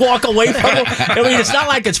 just walk away from them? I mean, it's not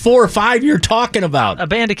like it's 4 or 5 you're talking about.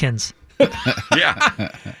 Abandikins.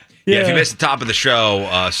 Yeah, if you missed the top of the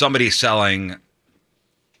show, somebody's selling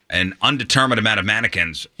an undetermined amount of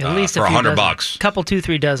mannequins At least for $100. Couple,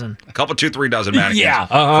 2-3 dozen. A couple, 2-3 dozen mannequins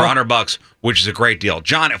for $100, which is a great deal.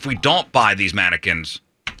 John, if we don't buy these mannequins,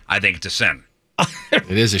 I think it's a sin.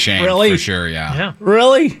 It is a shame, Really? for sure, yeah.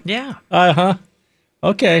 Really? Yeah.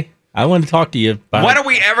 Okay. I want to talk to you about When are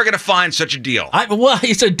we ever going to find such a deal? Well,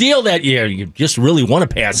 it's a deal that you just really want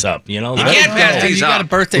to pass up, you know? You can't pass these You up. got a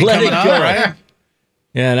birthday Let coming it up, go. right?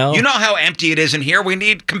 You know? You know how empty it is in here? We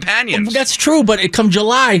need companions. That's true, but it come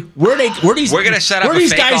July, where these We're gonna set up where a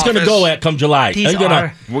these fake guys going to office. go at come July? These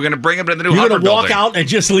Are We're going to bring them to the new you Hubbard going to walk building. out and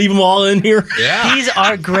just leave them all in here? Yeah. These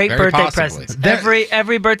are great Very birthday possibly. presents.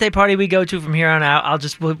 Every birthday party we go to from here on out,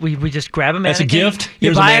 we just grab a mannequin. That's a gift? You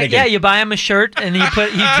Here's a buy mannequin. you buy them a shirt and you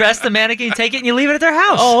dress the mannequin, you take it and you leave it at their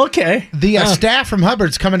house. Oh, okay. The staff from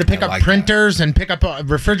Hubbard's coming to pick up printers and pick up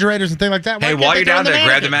refrigerators and things like that. Hey, while you're down there,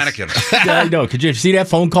 grab the mannequins. Yeah, I know. Could you see that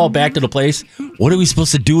phone call back to the place? What are we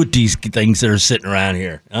supposed to do with these things that are sitting around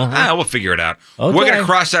here? We'll figure it out. Okay. We're going to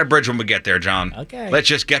cross that bridge when we get there, John. Okay. Let's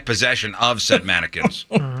just get possession of said mannequins.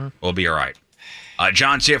 We'll be all right.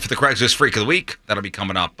 John's here for the Craigslist Freak of the Week. That'll be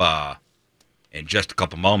coming up in just a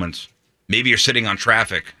couple moments. Maybe you're sitting on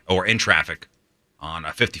traffic or in traffic on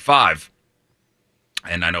 55.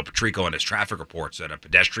 And I know Patrico in his traffic reports that a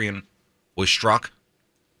pedestrian was struck.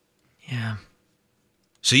 Yeah.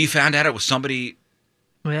 So you found out it was somebody...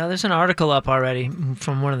 Well, there's an article up already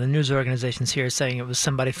from one of the news organizations here saying it was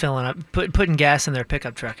somebody filling up, putting gas in their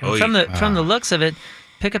pickup truck. And from the looks of it,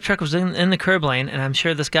 pickup truck was in the curb lane, and I'm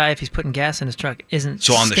sure this guy, if he's putting gas in his truck, isn't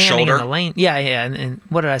So on the standing shoulder? in the lane. Yeah, and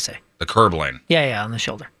what did I say? The curb lane. Yeah, on the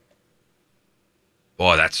shoulder.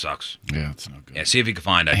 Boy, that sucks. Yeah, it's no good. Yeah, see if you can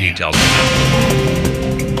find details.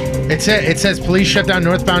 It says police shut down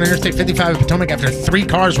northbound Interstate 55 at Potomac after 3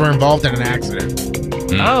 cars were involved in an accident.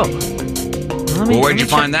 Oh. Where'd you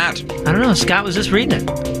find that? I don't know. Scott was just reading it.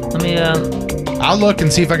 Let me. I'll look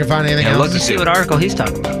and see if I can find anything else. Let's see what article he's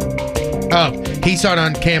talking about. Oh, he saw it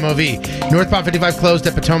on KMOV. Northbound 55 closed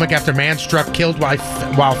at Potomac after man struck, killed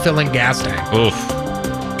while filling gas tank. Oof.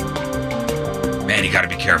 Man, you got to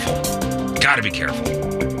be careful. Got to be careful.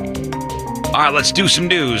 All right, let's do some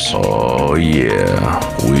news. Oh, yeah.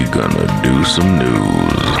 We gonna do some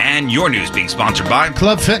news. And your news being sponsored by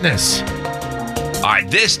Club Fitness. All right,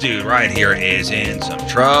 this dude right here is in some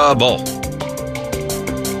trouble.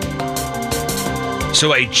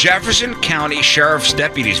 So a Jefferson County Sheriff's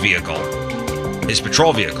deputy's vehicle, his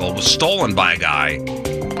patrol vehicle, was stolen by a guy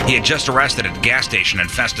he had just arrested at a gas station in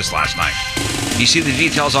Festus last night. You see the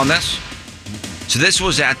details on this? So this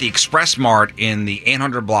was at the Express Mart in the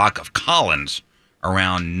 800 block of Collins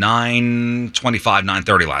around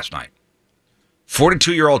 9:30 last night.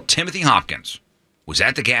 42-year-old Timothy Hopkins was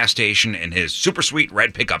at the gas station in his super sweet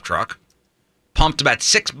red pickup truck, pumped about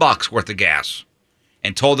 $6 worth of gas,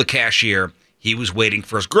 and told the cashier he was waiting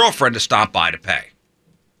for his girlfriend to stop by to pay.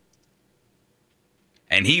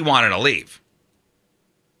 And he wanted to leave.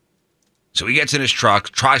 So he gets in his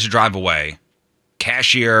truck, tries to drive away.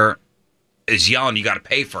 Cashier is yelling, "You got to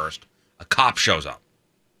pay first." A cop shows up.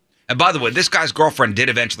 And by the way, this guy's girlfriend did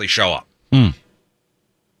eventually show up.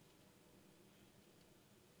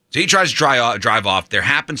 So he tries to drive off. There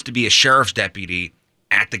happens to be a sheriff's deputy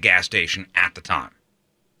at the gas station at the time.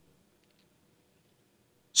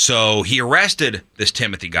 So he arrested this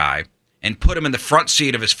Timothy guy and put him in the front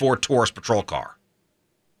seat of his Ford Taurus patrol car.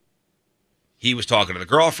 He was talking to the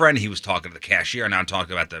girlfriend. He was talking to the cashier. Now I'm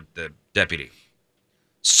talking about the deputy.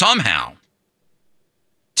 Somehow,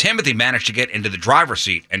 Timothy managed to get into the driver's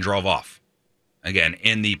seat and drove off. Again,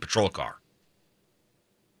 in the patrol car.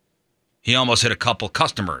 He almost hit a couple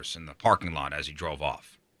customers in the parking lot as he drove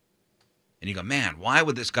off. And you go, man, why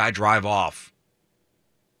would this guy drive off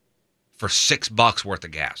for $6 worth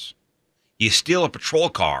of gas? You steal a patrol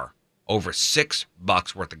car over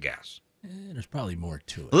 $6 worth of gas. There's probably more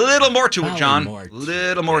to it. A little more to it, John. More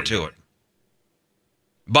little more to it.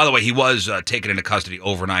 By the way, he was taken into custody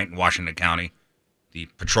overnight in Washington County. The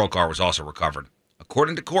patrol car was also recovered.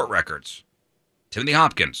 According to court records, Timothy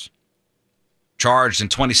Hopkins, charged in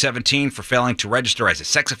 2017 for failing to register as a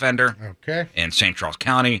sex offender in St. Charles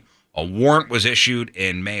County. A warrant was issued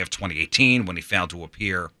in May of 2018 when he failed to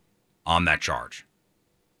appear on that charge.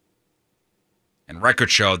 And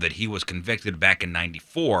records show that he was convicted back in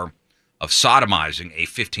 94 of sodomizing a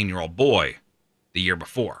 15-year-old boy the year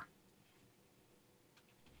before.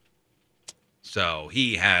 So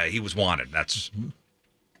he was wanted.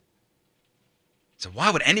 So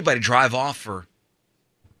why would anybody drive off for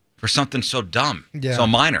something so dumb, so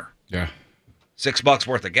minor? Yeah. $6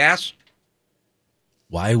 worth of gas?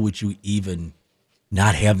 Why would you even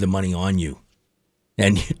not have the money on you?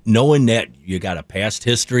 And knowing that you got a past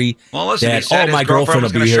history, well, listen, that, he said my girlfriend will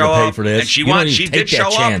be here to pay for this. And she did show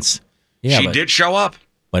up. Yeah, she did show up.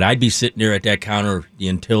 But I'd be sitting there at that counter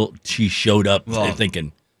until she showed up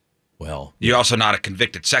thinking, well. You're also not a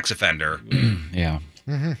convicted sex offender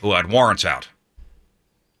who had warrants out.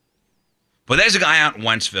 But there's a guy out in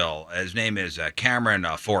Wentzville. His name is Cameron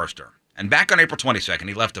Forrester. And back on April 22nd,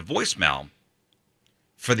 he left a voicemail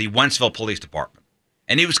for the Wentzville Police Department.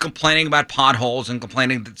 And he was complaining about potholes and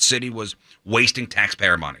complaining that the city was wasting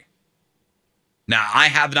taxpayer money. Now, I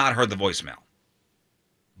have not heard the voicemail.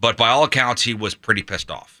 But by all accounts, he was pretty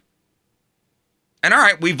pissed off. And all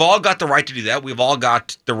right, we've all got the right to do that. We've all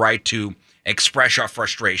got the right to express our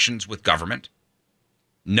frustrations with government.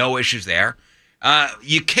 No issues there.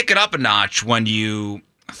 You kick it up a notch when you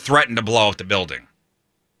threaten to blow up the building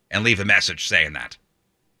and leave a message saying that.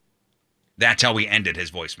 That's how we ended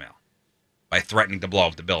his voicemail, by threatening to blow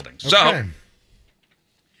up the building. Okay. So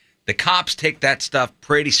the cops take that stuff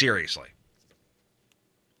pretty seriously.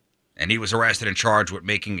 And he was arrested and charged with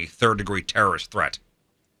making a third-degree terrorist threat.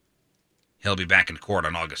 He'll be back in court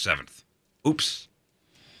on August 7th. Oops.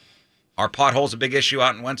 Are potholes a big issue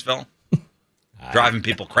out in Wentzville? Driving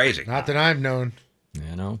people crazy. Not that I've known.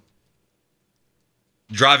 You know.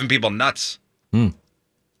 Driving people nuts.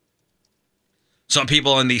 Some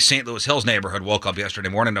people in the St. Louis Hills neighborhood woke up yesterday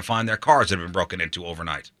morning to find their cars had been broken into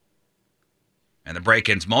overnight. And the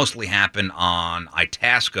break-ins mostly happen on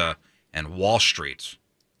Itasca and Wall Streets.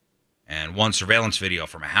 And one surveillance video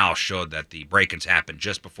from a house showed that the break-ins happened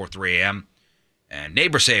just before 3 a.m. And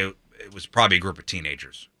neighbors say it was probably a group of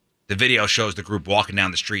teenagers. The video shows the group walking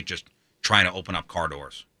down the street just trying to open up car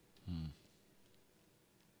doors.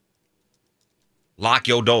 Lock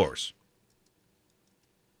your doors.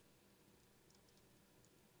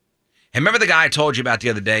 Hey, remember the guy I told you about the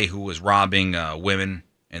other day who was robbing women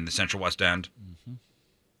in the Central West End? Mm-hmm.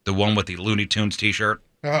 The one with the Looney Tunes t-shirt?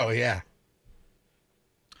 Oh, yeah.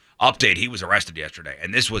 Update, he was arrested yesterday,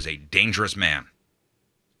 and this was a dangerous man.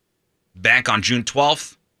 Back on June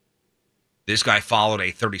 12th, this guy followed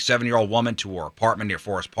a 37-year-old woman to her apartment near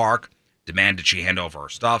Forest Park, demanded she hand over her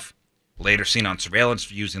stuff, later seen on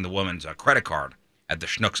surveillance using the woman's credit card at the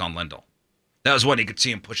Schnucks on Lindell. That was when you could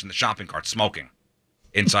see him pushing the shopping cart smoking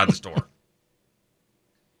inside the store.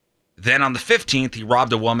 Then on the 15th, he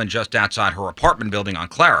robbed a woman just outside her apartment building on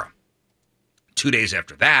Clara. 2 days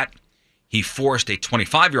after that, he forced a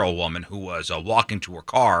 25-year-old woman who was walking to her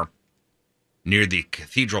car near the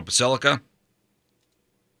Cathedral Basilica.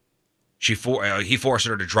 He forced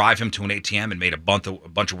her to drive him to an ATM and made a bunch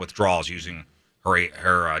of withdrawals using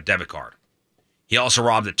her debit card. He also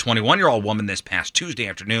robbed a 21-year-old woman this past Tuesday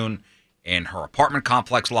afternoon in her apartment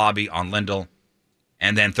complex lobby on Lindell.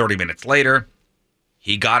 And then 30 minutes later,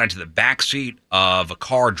 he got into the back seat of a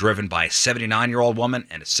car driven by a 79-year-old woman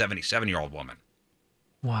and a 77-year-old woman.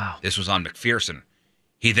 Wow. This was on McPherson.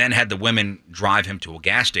 He then had the women drive him to a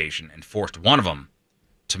gas station and forced one of them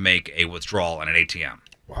to make a withdrawal at an ATM.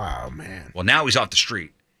 Wow, man. Well, now he's off the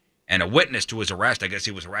street. And a witness to his arrest, I guess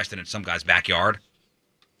he was arrested in some guy's backyard.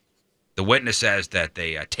 The witness says that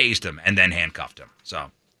they tased him and then handcuffed him.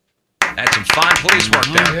 So that's some fine police work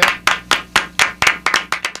there. Yeah.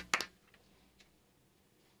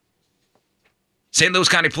 St. Louis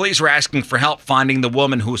County Police were asking for help finding the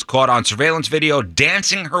woman who was caught on surveillance video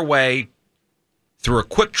dancing her way through a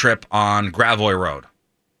quick trip on Gravois Road.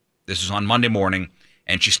 This was on Monday morning,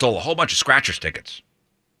 and she stole a whole bunch of scratchers tickets.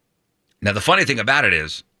 Now, the funny thing about it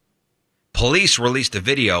is, police released a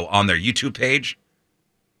video on their YouTube page,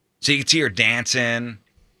 so you can see her dancing,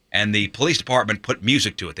 and the police department put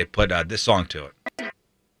music to it. They put this song to it.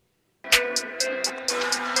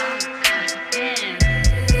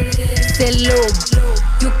 Say, look,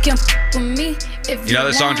 you can f with me You know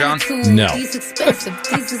this song, John? No.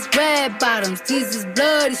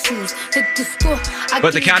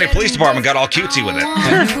 But the county police department got all cutesy with it.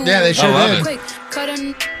 Yeah, they sure did.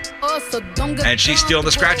 And she's stealing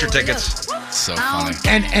the scratcher tickets. So funny.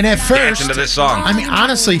 And at first, dancing to this song. I mean,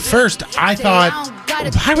 honestly, first I thought,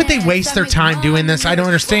 why would they waste their time doing this? I don't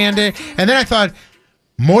understand it. And then I thought,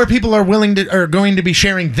 more people are going to be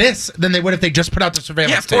sharing this than they would if they just put out the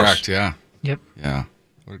surveillance. Yeah, of course. Correct, yeah. Yep. Yeah.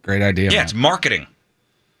 What a great idea. Yeah, man. it's marketing.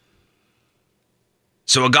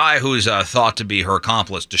 So a guy who's thought to be her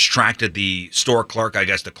accomplice distracted the store clerk. I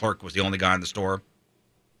guess the clerk was the only guy in the store.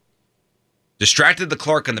 Distracted the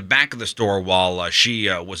clerk in the back of the store while she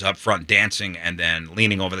was up front dancing and then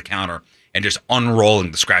leaning over the counter and just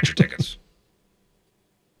unrolling the scratcher tickets.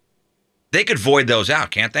 They could void those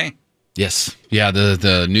out, can't they? Yes. Yeah,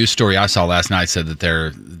 the news story I saw last night said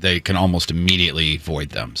that they can almost immediately void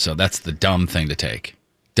them. So that's the dumb thing to take.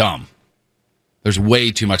 Dumb. There's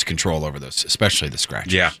way too much control over those, especially the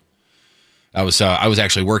scratchers. Yeah. I was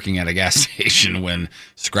actually working at a gas station when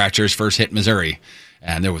scratchers first hit Missouri,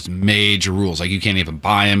 and there was major rules. Like, you can't even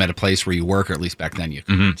buy them at a place where you work, or at least back then you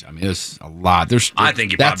couldn't. Mm-hmm. I mean, there's a lot. I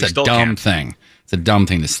think you probably still can. That's a dumb thing. It's a dumb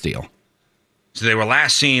thing to steal. So they were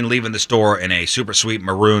last seen leaving the store in a super sweet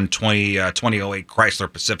maroon 2008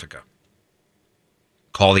 Chrysler Pacifica.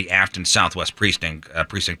 Call the Afton Southwest Precinct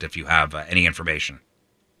if you have any information.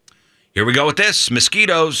 Here we go with this.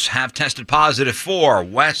 Mosquitoes have tested positive for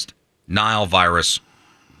West Nile virus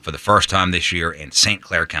for the first time this year in St.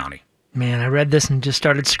 Clair County. Man, I read this and just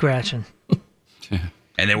started scratching.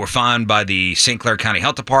 And they were found by the St. Clair County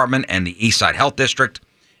Health Department and the Eastside Health District.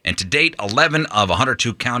 And to date, 11 of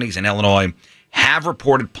 102 counties in Illinois have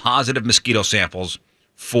reported positive mosquito samples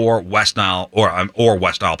for West Nile or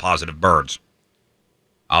West Nile positive birds.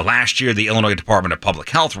 Last year, the Illinois Department of Public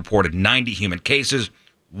Health reported 90 human cases.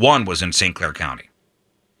 One was in St. Clair County.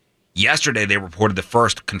 Yesterday, they reported the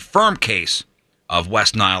first confirmed case of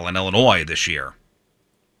West Nile in Illinois this year.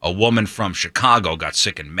 A woman from Chicago got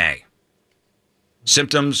sick in May.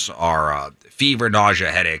 Symptoms are fever, nausea,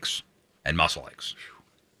 headaches, and muscle aches.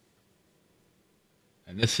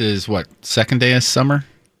 And this is what, second day of summer?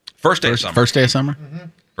 First day of summer. First day of summer? Mm-hmm.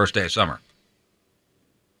 First day of summer.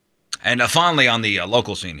 And finally, on the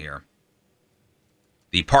local scene here,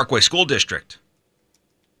 the Parkway School District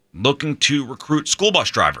looking to recruit school bus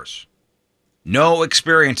drivers. No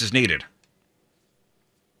experience is needed.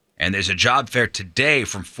 And there's a job fair today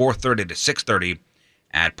from 4:30 to 6:30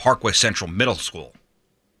 at Parkway Central Middle School.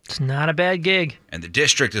 It's not a bad gig. And the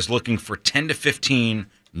district is looking for 10 to 15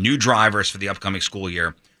 new drivers for the upcoming school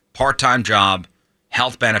year. Part-time job,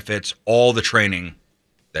 health benefits, all the training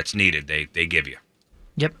that's needed, they give you.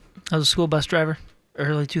 Yep. I was a school bus driver,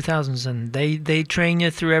 early 2000s, and they train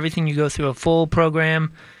you through everything. You go through a full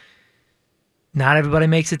program. Not everybody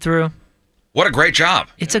makes it through. What a great job.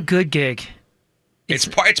 It's a good gig. It's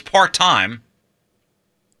part-time,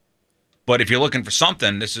 but if you're looking for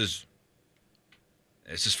something, this is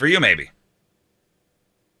for you maybe.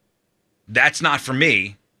 That's not for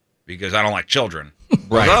me because I don't like children.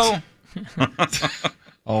 Right.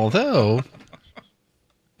 Although,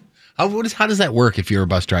 how does that work if you're a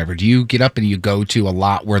bus driver? Do you get up and you go to a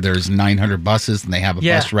lot where there's 900 buses and they have a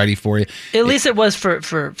bus ready for you? At least it was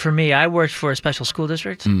for me. I worked for a special school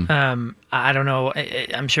district. I don't know.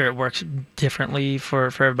 I'm sure it works differently for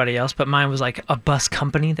everybody else, but mine was like a bus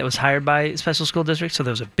company that was hired by a special school district. So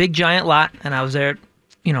there was a big giant lot, and I was there at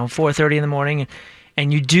 4:30 in the morning,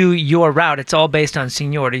 and you do your route. It's all based on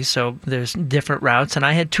seniority, so there's different routes, and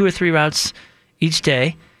I had 2 or 3 routes each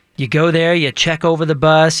day. You go there, you check over the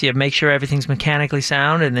bus, you make sure everything's mechanically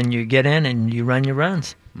sound, and then you get in and you run your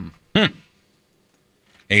runs. And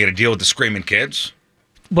you got to deal with the screaming kids?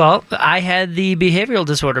 Well, I had the behavioral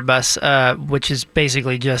disorder bus, which is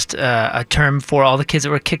basically just a term for all the kids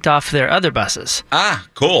that were kicked off their other buses. Ah,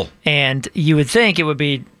 cool. And you would think it would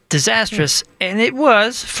be disastrous, and it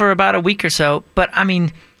was for about a week or so, but I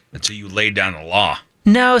mean... And so you laid down the law.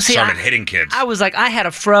 No, see, started hitting kids. I was like, I had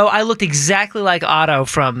a fro. I looked exactly like Otto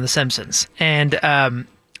from The Simpsons, and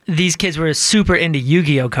these kids were super into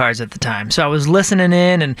Yu-Gi-Oh cards at the time. So I was listening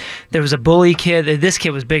in, and there was a bully kid. This kid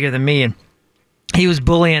was bigger than me, and he was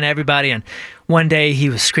bullying everybody. And one day he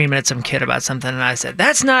was screaming at some kid about something, and I said,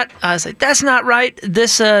 "That's not right.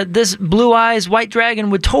 This blue eyes white dragon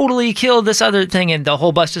would totally kill this other thing." And the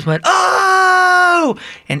whole bus just went, "Oh!"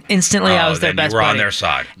 And instantly I was their best buddy. You were on their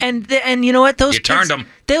side. And you know what? You turned them.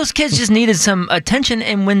 Those kids just needed some attention.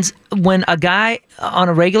 And when a guy on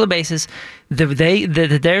a regular basis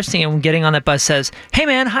that they're seeing getting on that bus says, "Hey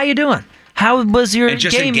man, how you doing? How was your And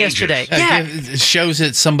just game engages. yesterday? It shows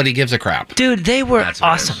that somebody gives a crap. Dude, they were That's what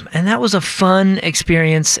it awesome, and that was a fun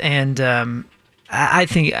experience. And I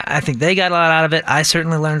think they got a lot out of it. I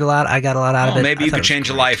certainly learned a lot. I got a lot out of it. Maybe you could change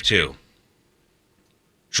a life too.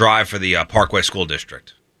 Drive for the Parkway School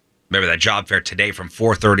District. Remember that job fair today from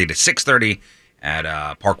 4:30 to 6:30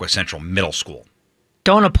 at Parkway Central Middle School.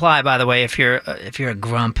 Don't apply, by the way, if you're a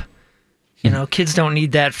grump. You know, kids don't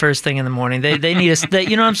need that first thing in the morning. They need us.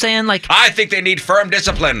 You know what I'm saying? Like, I think they need firm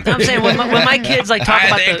discipline. I'm saying when my kids like talk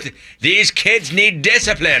about these kids need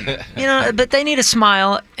discipline. You know, but they need a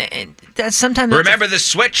smile. And that's sometimes. Remember the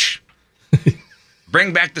switch.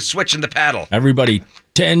 Bring back the switch and the paddle. Everybody,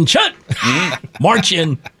 10 shut. March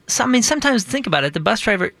in. So, I mean, sometimes think about it. The bus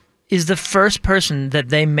driver is the first person that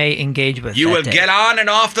they may engage with. You will get on and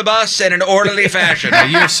off the bus in an orderly fashion.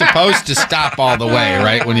 You're supposed to stop all the way,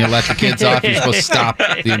 right? When you let the kids off, you're supposed to stop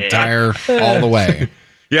all the way.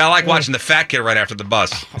 Yeah, I like watching the fat kid right after the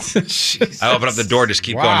bus. I open up the door, just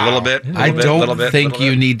keep going a little bit. I don't think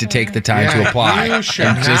you need to take the time to apply. You should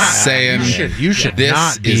I'm not. just saying. You should this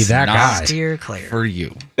not be is that not guy. Steer clear. For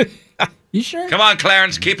you. You sure? Come on,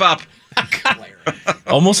 Clarence, keep up.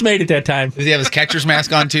 Almost made it that time. Does he have his catcher's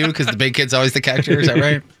mask on too? Because the big kid's always the catcher. Is that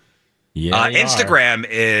right? Yeah. Instagram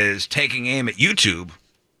is taking aim at YouTube,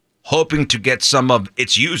 hoping to get some of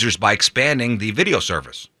its users by expanding the video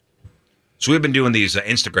service. So we've been doing these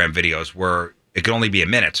Instagram videos where it can only be a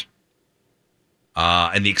minute.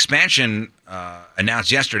 And the expansion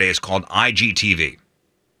announced yesterday is called IGTV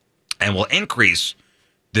and will increase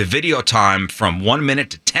the video time from 1 minute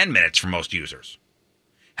to 10 minutes for most users.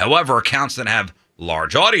 However, accounts that have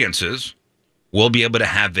large audiences will be able to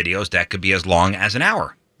have videos that could be as long as an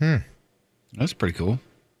hour. That's pretty cool.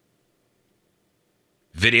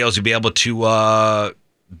 Videos will be able to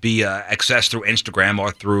be accessed through Instagram or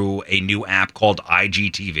through a new app called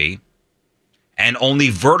IGTV. And only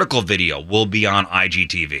vertical video will be on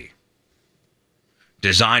IGTV,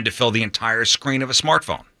 designed to fill the entire screen of a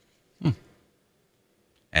smartphone.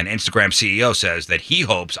 And Instagram CEO says that he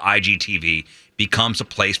hopes IGTV becomes a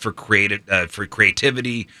place for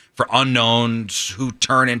creativity, for unknowns who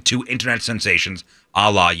turn into internet sensations a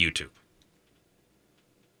la YouTube.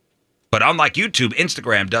 But unlike YouTube,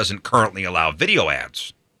 Instagram doesn't currently allow video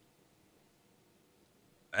ads.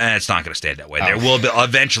 And it's not going to stay that way. There will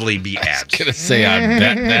eventually be ads. I was going to say, I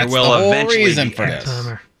bet that's the whole reason for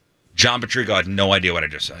this. John Patrico had no idea what I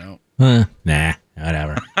just said. Nah,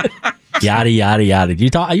 whatever. Yada, yada, yada.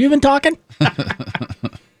 Are you even talking?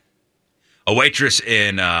 A waitress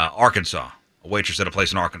in Arkansas, a waitress at a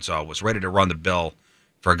place in Arkansas, was ready to run the bill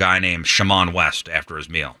for a guy named Shaman West after his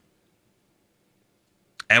meal.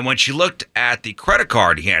 And when she looked at the credit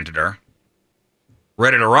card he handed her,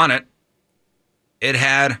 ready to run it, it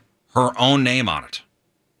had her own name on it.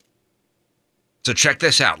 So check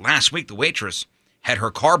this out. Last week, the waitress had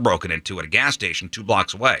her car broken into at a gas station 2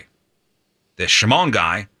 blocks away. This Shimon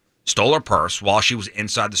guy stole her purse while she was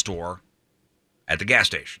inside the store at the gas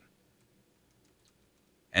station.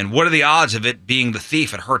 And what are the odds of it being the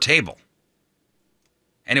thief at her table?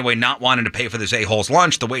 Anyway, not wanting to pay for this a-hole's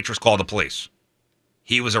lunch, the waitress called the police.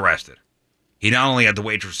 He was arrested. He not only had the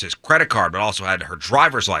waitress's credit card, but also had her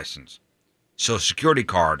driver's license, Social Security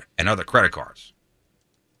card, and other credit cards.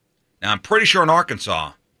 Now, I'm pretty sure in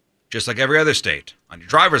Arkansas, just like every other state, on your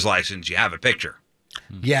driver's license, you have a picture.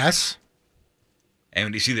 Yes. And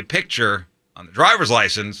when you see the picture on the driver's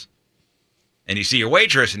license, and you see your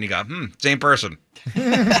waitress, and you go, same person.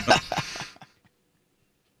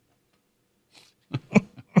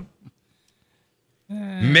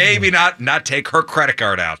 Maybe not take her credit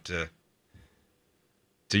card out to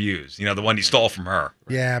use. You know, the one you stole from her.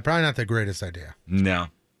 Yeah, probably not the greatest idea. No.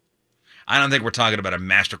 I don't think we're talking about a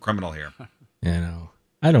master criminal here. You know,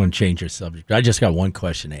 I don't change your subject. I just got one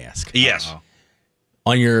question to ask. Yes.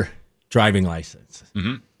 On your driving license,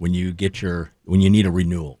 when you need a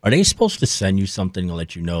renewal, are they supposed to send you something to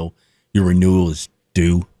let you know your renewal is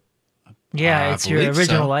due? Yeah, it's your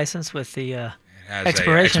original license with the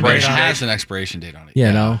expiration date date. on it. It has an expiration date on it.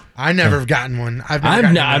 You know, I never have gotten one.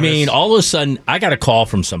 I mean, all of a sudden, I got a call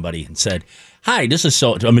from somebody and said, "Hi, this is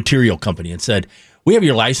a material company," and said, "We have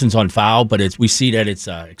your license on file, but we see that it's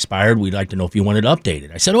expired. We'd like to know if you wanted to update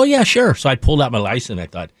it." I said, "Oh yeah, sure." So I pulled out my license. I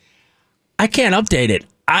thought, I can't update it.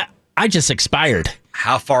 I just expired.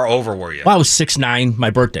 How far over were you? Well, I was 6'9", my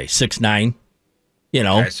birthday, 6'9". You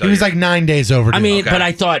know, okay, so he was like 9 days overdue. I mean, but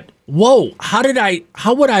I thought, whoa, how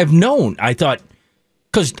would I have known? I thought,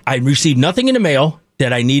 because I received nothing in the mail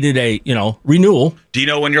that I needed a renewal. Do you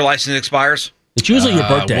know when your license expires? It's usually your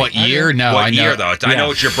birthday. What year? No, what I know. year though? I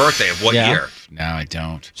know it's your birthday. Of what year? No, I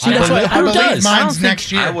don't. See, that's what I believe does. mine's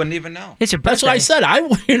next year. I wouldn't even know. It's your birthday. That's what I said.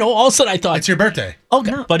 All of a sudden I thought It's your birthday.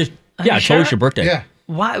 Okay, but it's always your birthday. Yeah.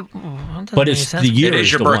 Why? But it's the year. It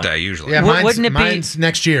is your the birthday one. usually. Yeah, Wouldn't it be? mine's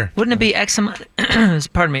next year. Wouldn't it be X amount?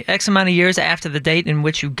 Pardon me, X amount of years after the date in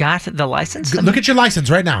which you got the license? Look at your license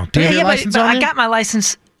right now. Do you have your license but on I you? got my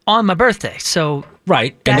license on my birthday, so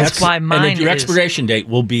Right. That's why mine and your is- expiration date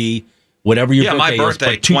will be whatever your my birthday is.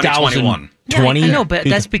 birthday, but 2021. 20. I know, but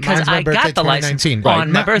that's because Mine's my I got birthday, the license 2019.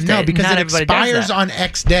 on my birthday. No, because Not it everybody does expires that. on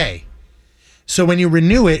X day. So when you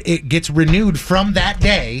renew it, it gets renewed from that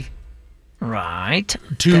day Right.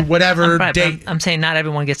 to whatever Right, but date. I'm saying not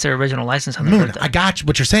everyone gets their original license on their Moon, birthday. I got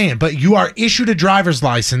what you're saying, but you are issued a driver's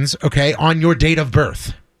license, okay, on your date of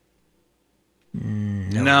birth.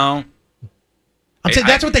 No. I'm saying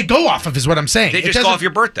that's what they go off of, is what I'm saying. They It just go doesn't- off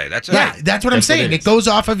your birthday. That's it. Yeah, that's what I'm That's what saying. it It is. goes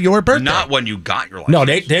off of your birthday. Not when you got your license. No,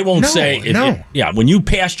 they won't No, say. no. Yeah, when you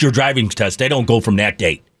passed your driving test, they don't go from that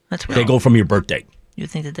date. That's They weird. go from your birthday.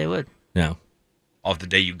 You'd think that they would. No. Off the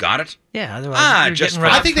day you got it? Yeah, otherwise you're just getting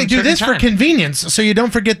right I think they do this for convenience, so you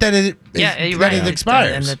don't forget that it you're that right. it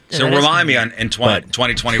expires. And So that is remind me in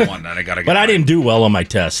 2021 that I got to get But I mine. didn't do well on my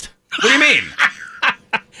test. What do you mean?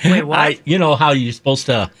 Wait, what? You know how you're supposed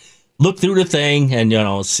to look through the thing and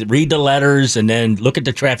read the letters and then look at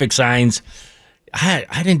the traffic signs. I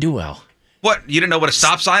didn't do well. What? You didn't know what a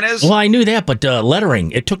stop sign is? Well, I knew that, but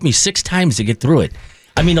lettering, it took me 6 times to get through it.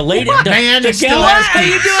 I mean, the lady, What? Man, the it's still gal, What are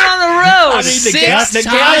you doing on the road? I mean,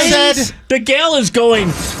 the gal is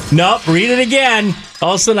going, nope, read it again.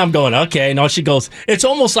 All of a sudden, I'm going, okay. No, she goes, it's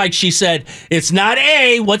almost like she said, it's not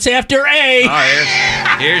A. What's after A?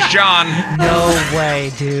 Oh, here's John. No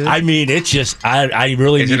way, dude. I mean, it's just, I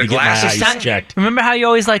really Is need it to a get my glasses? eyes checked. Remember how you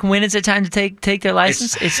always like, when is it time to take their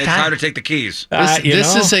license? It's time to take the keys.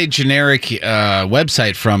 This is a generic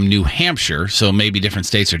website from New Hampshire, so maybe different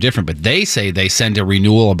states are different, but they say they send a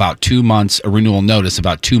renewal a renewal notice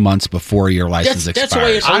about 2 months before your license expires. That's the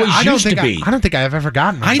way it always used to be. I don't think I've ever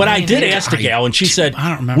gotten one. But I did ask the gal, and she said, I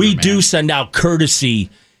don't remember, we man. do send out courtesy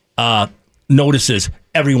notices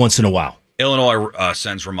every once in a while. Illinois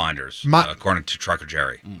sends reminders, according to Trucker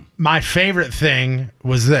Jerry. My favorite thing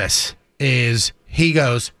was this, is he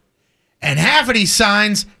goes, and half of these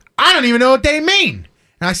signs, I don't even know what they mean.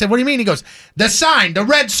 And I said, what do you mean? He goes, the sign, the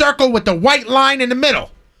red circle with the white line in the middle.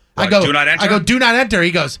 What, I go, do not enter? I go, do not enter.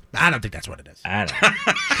 He goes, I don't think that's what it is. I don't know.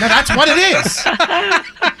 No, that's what it is.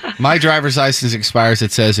 My driver's license expires,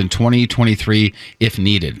 it says, in 2023, if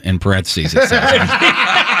needed, in parentheses, it says.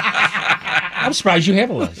 I'm surprised you have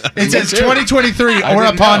a license. It says 2023 or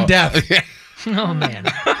upon death. Oh, man.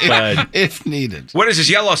 If needed. What is this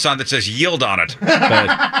yellow sign that says yield on it?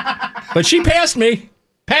 But she passed me.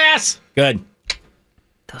 Pass. Good.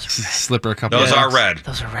 Slip her a couple Those of are bucks. red.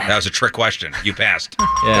 Those are red. That was a trick question. You passed.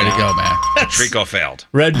 Yeah. Way to go, man. Trico failed.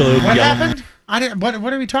 Red, blue, What yellow. happened? I didn't.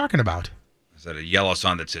 What are we talking about? Is that a yellow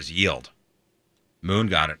sign that says yield? Moon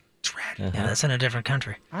got it. It's red. Yeah, that's in a different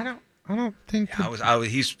country. I don't think.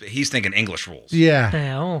 He's thinking English rules. Yeah.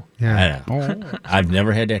 Oh. Yeah. I know. I've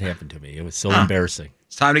never had that happen to me. It was so embarrassing.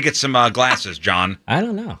 It's time to get some glasses, John. I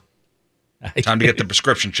don't know. Time to get the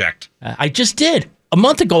prescription checked. I just did. A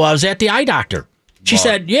month ago, I was at the eye doctor. She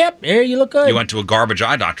said, yep, here, you look good. You went to a garbage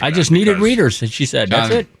eye doctor. I then, just needed because- readers. And she said, John,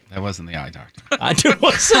 that's it. That wasn't the eye doctor. I do.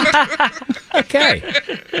 Okay.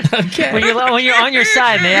 Okay. When you're on your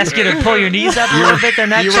side and they ask you to pull your knees up a little bit, they're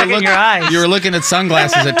not checking your eyes. You were looking at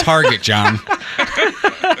sunglasses at Target, John.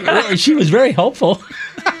 She was very helpful.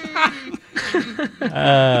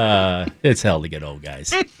 It's hell to get old,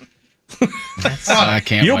 guys. I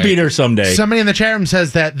can't You'll wait. beat her someday. Somebody in the chat room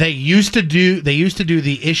says that they used to do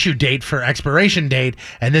the issue date for expiration date,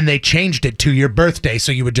 and then they changed it to your birthday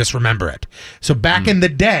so you would just remember it. So back in the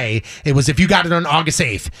day, it was if you got it on August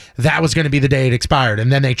 8th, that was going to be the day it expired,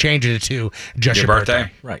 and then they changed it to just your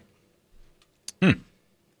birthday. Right.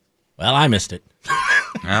 Well, I missed it.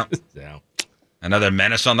 Yeah. So, Another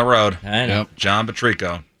menace on the road. I know. John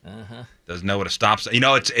Patrico doesn't know what a stop sign. You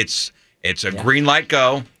know, it's a green light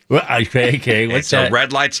go. Well, okay, what's It's that? a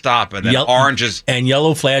red light stop, and then orange is and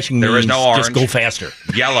yellow flashing. There is means no orange. Just go faster.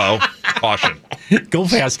 Yellow, caution. Go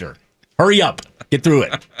faster. Hurry up. Get through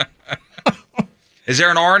it. Is there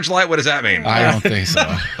an orange light? What does that mean? I don't think so.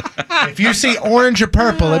 If you see orange or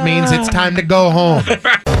purple, it means it's time to go home. All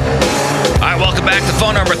right, welcome back. The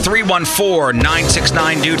phone number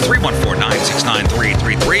 314-969-DUDE,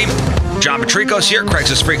 314-969-3333. John Patrico's here.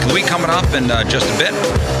 Craigslist Freak of the Week coming up in just a bit.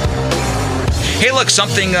 Hey, look,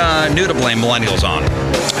 something new to blame millennials on.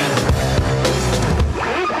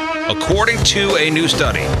 According to a new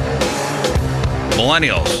study,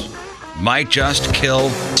 millennials might just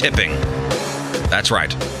kill tipping. That's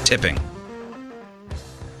right, tipping.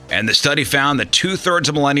 And the study found that 2/3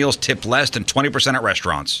 of millennials tip less than 20% at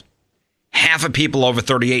restaurants. Half of people over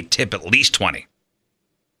 38 tip at least 20.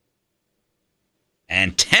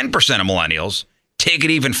 And 10% of millennials take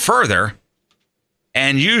it even further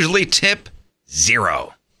and usually tip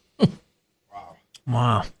 0.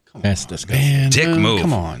 Wow. That's disgusting. Man, Dick move.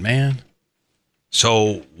 Come on, man.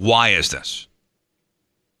 So why is this?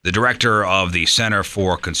 The director of the Center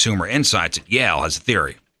for Consumer Insights at Yale has a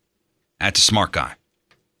theory. That's a smart guy.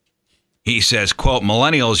 He says, quote,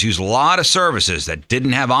 millennials use a lot of services that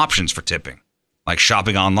didn't have options for tipping, like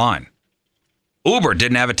shopping online. Uber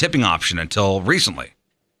didn't have a tipping option until recently.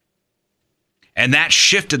 And that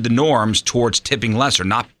shifted the norms towards tipping less or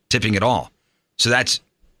not tipping at all. So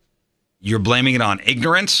you're blaming it on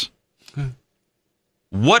ignorance?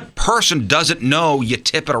 What person doesn't know you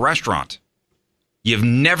tip at a restaurant? You've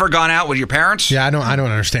never gone out with your parents? Yeah, I don't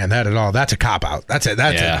understand that at all. That's a cop-out. That's a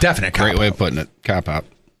definite cop-out. Great way of putting it. Cop-out.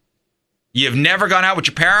 You've never gone out with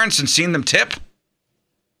your parents and seen them tip?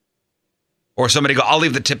 Or somebody go, I'll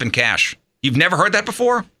leave the tip in cash. You've never heard that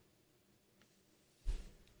before?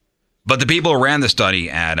 But the people who ran the study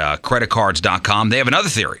at creditcards.com, they have another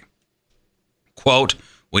theory. Quote,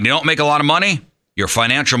 when you don't make a lot of money, your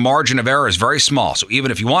financial margin of error is very small. So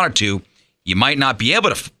even if you wanted to, you might not be able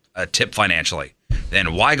to tip financially.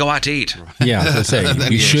 Then why go out to eat? Yeah, I was going to say,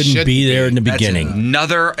 you shouldn't be there in the beginning. That's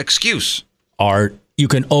another excuse. Art, you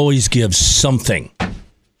can always give something.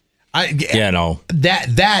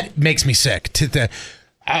 That makes me sick.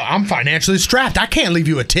 I'm financially strapped. I can't leave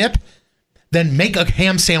you a tip. Then make a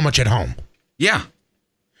ham sandwich at home. Yeah.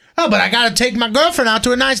 Oh, but I got to take my girlfriend out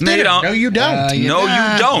to a nice dinner. No, you don't. You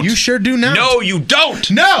don't. You sure do not. No, you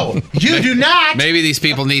don't. No, you do not. Maybe these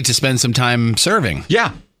people need to spend some time serving.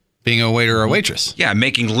 Yeah. Being a waiter or a waitress. Yeah,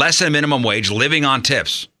 making less than minimum wage, living on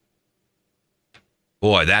tips.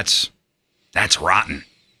 Boy, that's rotten.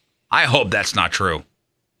 I hope that's not true.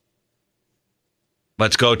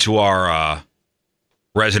 Let's go to our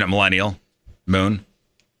resident millennial, Moon.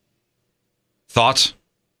 Thoughts?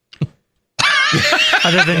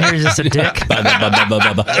 Other than you're just a dick. My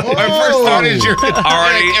first thought is you're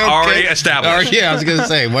already established. Yeah, I was going to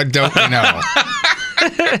say, what don't we know?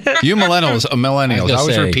 You millennials,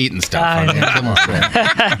 always repeating stuff. Come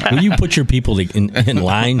on. Will you put your people in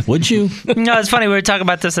line? Would you? No, it's funny. We were talking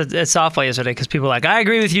about this at softball yesterday because people were like, I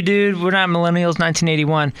agree with you, dude. We're not millennials,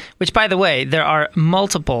 1981. Which, by the way, there are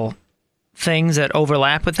multiple things that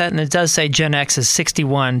overlap with that. And it does say Gen X is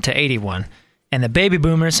 61 to 81. And the baby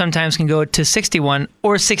boomers sometimes can go to 61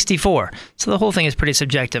 or 64. So the whole thing is pretty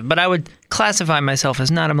subjective. But I would classify myself as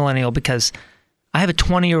not a millennial because I have a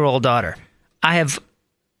 20-year-old daughter. I have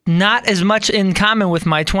not as much in common with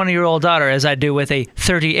my 20-year-old daughter as I do with a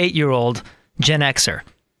 38-year-old Gen Xer.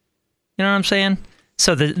 You know what I'm saying?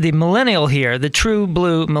 So the millennial here, the true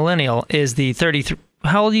blue millennial, is the 33.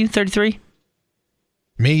 How old are you? 33?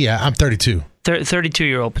 Me? Yeah, I'm 32.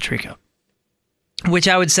 32-year-old Patrico. Which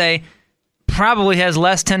I would say probably has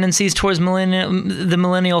less tendencies towards the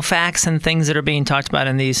millennial facts and things that are being talked about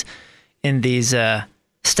in these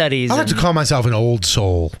studies. I like to call myself an old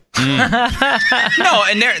soul. No,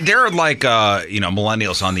 and they're like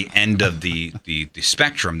millennials on the end of the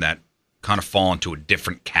spectrum that kind of fall into a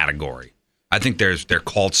different category. I think they're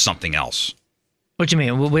called something else. What do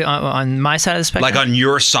you mean? On my side of the spectrum? Like on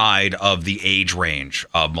your side of the age range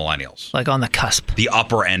of millennials. Like on the cusp. The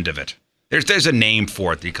upper end of it. There's a name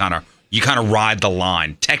for it. You kind of ride the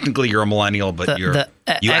line. Technically, you're a millennial, but you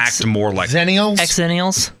act more like Xennials.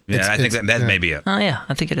 Xennials. Yeah, I think that may be it. Oh yeah,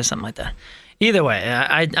 I think it is something like that. Either way,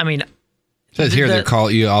 I mean, it says here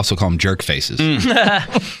you also call them jerk faces.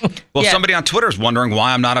 Well, somebody on Twitter is wondering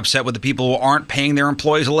why I'm not upset with the people who aren't paying their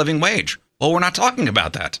employees a living wage. Well, we're not talking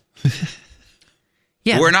about that.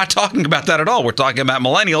 Yeah, we're not talking about that at all. We're talking about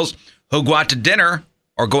millennials who go out to dinner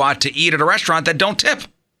or go out to eat at a restaurant that don't tip.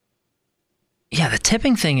 Yeah, the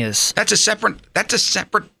tipping thing is... That's a separate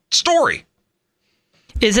story.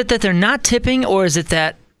 Is it that they're not tipping, or is it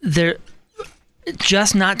that they're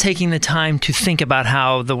just not taking the time to think about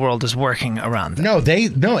how the world is working around them?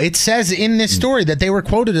 No, it says in this story that they were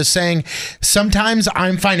quoted as saying, sometimes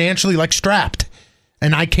I'm financially strapped,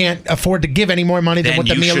 and I can't afford to give any more money than what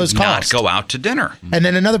the meal is cost. Then you should not go out to dinner. And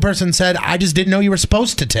then another person said, I just didn't know you were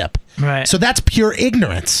supposed to tip. Right. So that's pure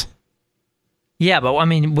ignorance. Yeah, but I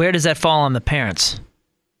mean, where does that fall on the parents?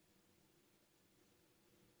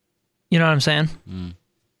 You know what I'm saying?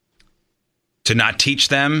 To not teach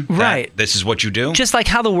them right. that this is what you do? Just like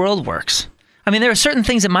how the world works. I mean, there are certain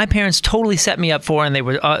things that my parents totally set me up for, and they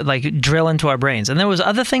would drill into our brains. And there was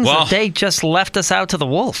other things that they just left us out to the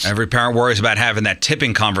wolves. Every parent worries about having that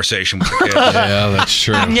tipping conversation with the kids. Yeah, that's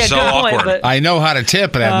true. Yeah, so awkward. Point, I know how to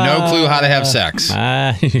tip, but I have no clue how to have sex.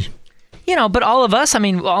 But all of us,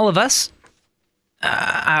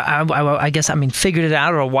 I guess, figured it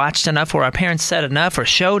out or watched enough, or our parents said enough or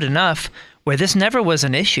showed enough where this never was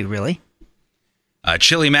an issue, really.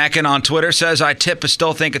 Chili Mackin on Twitter says, I tip but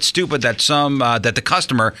still think it's stupid that that the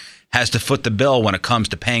customer has to foot the bill when it comes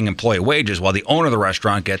to paying employee wages while the owner of the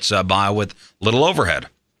restaurant gets by with little overhead.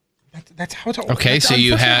 That's how it's okay. So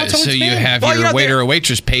you have your waiter or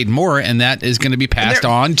waitress paid more, and that is going to be passed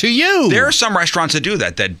on to you. There are some restaurants that do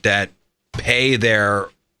that pay their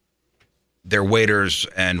waiters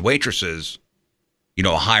and waitresses,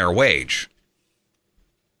 a higher wage.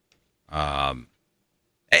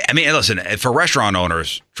 Listen, for restaurant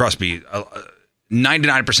owners, trust me,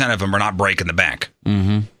 99% of them are not breaking the bank.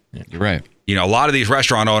 Mm-hmm. Yeah, you're right. A lot of these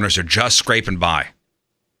restaurant owners are just scraping by.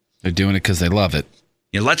 They're doing it because they love it.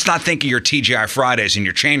 Let's not think of your TGI Fridays and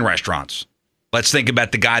your chain restaurants. Let's think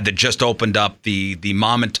about the guy that just opened up the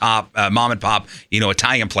mom and pop,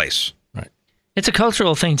 Italian place. Right. It's a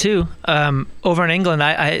cultural thing too. Over in England,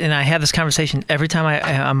 I have this conversation every time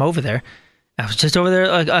I'm over there. I was just over there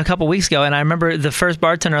a couple weeks ago, and I remember the first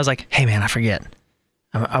bartender. I was like, "Hey, man, I forget.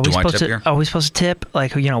 Are we supposed to tip?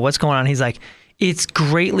 Like, what's going on?" He's like, "It's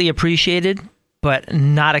greatly appreciated, but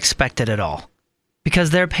not expected at all,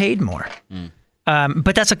 because they're paid more."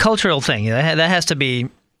 But that's a cultural thing. That has to be.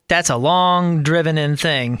 That's a long driven-in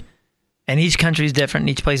thing, and each country is different. And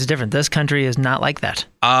each place is different. This country is not like that.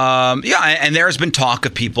 And there has been talk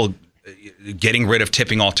of people getting rid of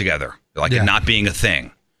tipping altogether, it not being a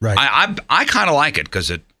thing. Right. I kind of like it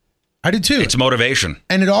because I do too. It's motivation.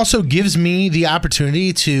 And it also gives me the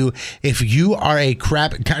opportunity to, if you are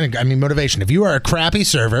motivation. If you are a crappy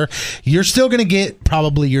server, you're still going to get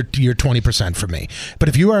probably your 20% from me. But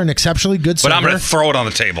if you are an exceptionally good server. But I'm going to throw it on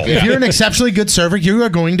the table. If you're an exceptionally good server, you are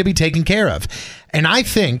going to be taken care of. And I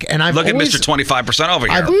think, and I've look always, at Mr. 25% over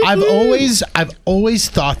here. I've always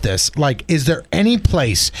thought this. Like, is there any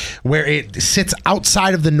place where it sits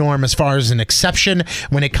outside of the norm as far as an exception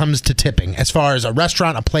when it comes to tipping? As far as a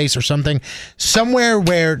restaurant, a place, or something, somewhere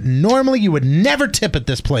where normally you would never tip at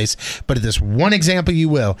this place, but at this one example you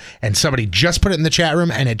will. And somebody just put it in the chat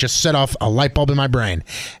room, and it just set off a light bulb in my brain.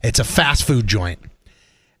 It's a fast food joint,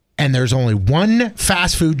 and there's only one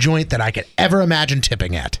fast food joint that I could ever imagine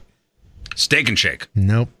tipping at. Steak and Shake.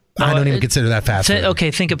 Nope. I don't even consider that fast food.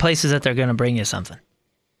 Okay, think of places that they're going to bring you something.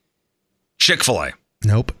 Chick-fil-A.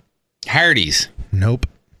 Nope. Hardee's. Nope.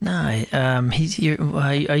 No,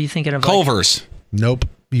 are you thinking of Culver's? Nope.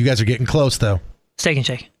 You guys are getting close, though. Steak and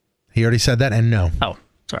Shake. He already said that, and no. Oh,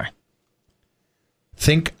 sorry.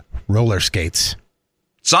 Think roller skates.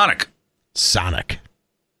 Sonic.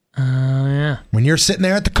 Yeah. When you're sitting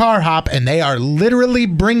there at the car hop, and they are literally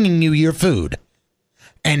bringing you your food,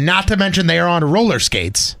 and not to mention they are on roller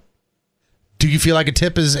skates, do you feel like a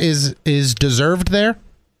tip is deserved there?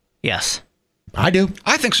 Yes. I do.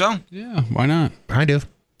 I think so. Yeah, why not? I do.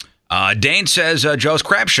 Dane says Joe's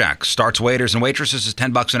Crab Shack starts waiters and waitresses at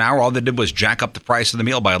 $10 an hour. All they did was jack up the price of the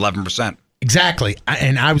meal by 11%. Exactly.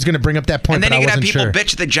 And I was going to bring up that point, and then but you I can have wasn't people sure.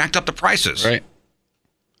 bitch that they jacked up the prices. Right.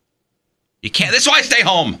 You can't. That's why I stay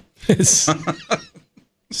home.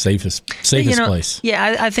 Safest place.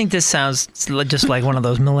 Yeah, I think this sounds just like one of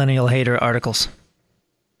those millennial hater articles.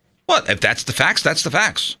 Well, if that's the facts, that's the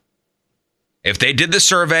facts. If they did the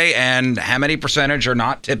survey and how many percentage are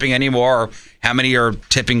not tipping anymore, or how many are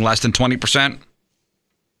tipping less than 20%,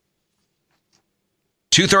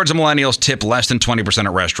 2/3 of millennials tip less than 20%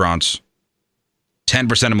 at restaurants.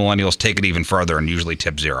 10% of millennials take it even further and usually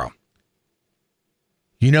tip 0.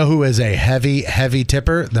 You know who is a heavy, heavy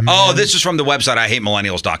tipper? The man, this is from the website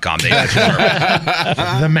IHateMillennials.com.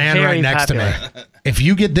 The man Very right next popular. to me. If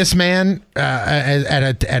you get this man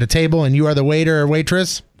at a table and you are the waiter or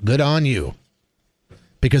waitress, good on you.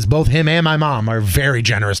 Because both him and my mom are very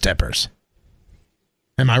generous tippers.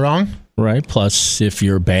 Am I wrong? Right. Plus, if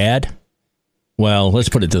you're bad, well, let's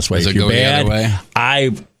put it this way. Does if it you're go the bad, other way?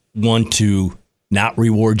 I want to not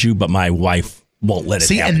reward you, but my wife won't let it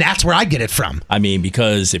See, happen. and that's where I get it from. I mean,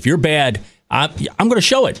 because if you're bad, I'm going to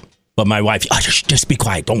show it. But my wife, just be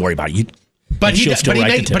quiet. Don't worry about it. But he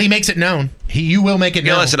makes it known. You will make it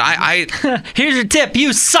known. Listen, I here's your tip.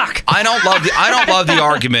 You suck. I don't love the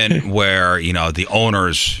argument where the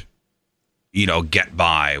owners get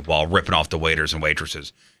by while ripping off the waiters and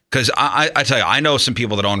waitresses. Because I tell you, I know some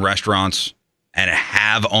people that own restaurants and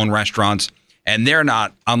have owned restaurants, and they're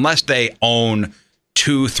not, unless they own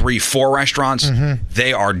 2, 3, 4 restaurants,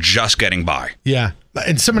 they are just getting by. Yeah.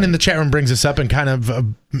 And someone in the chat room brings this up and kind of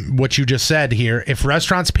what you just said here. If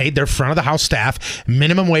restaurants paid their front of the house staff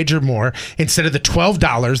minimum wage or more, instead of the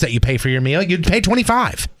 $12 that you pay for your meal, you'd pay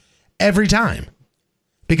 $25 every time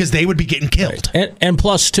because they would be getting killed. Right. And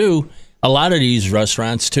plus, too, a lot of these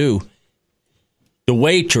restaurants, too, the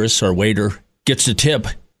waitress or waiter gets the tip,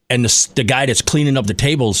 and the guy that's cleaning up the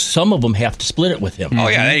tables, some of them have to split it with him. Oh,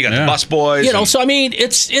 yeah. Then you got the bus boys. You know, so I mean,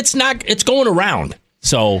 it's going around.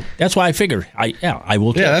 So that's why I figure I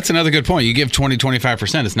will tip. Yeah, that's another good point. You give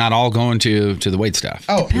 20-25%. It's not all going to the wait staff.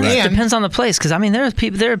 Oh, it depends on the place, because I mean there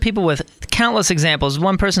are people with countless examples.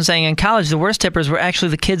 One person saying in college the worst tippers were actually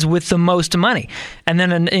the kids with the most money, and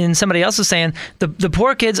then in somebody else is saying the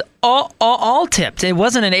poor kids all tipped. It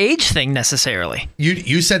wasn't an age thing necessarily.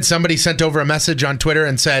 You said somebody sent over a message on Twitter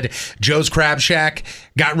and said Joe's Crab Shack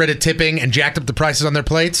got rid of tipping and jacked up the prices on their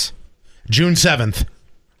plates. June 7th.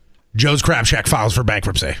 Joe's Crab Shack files for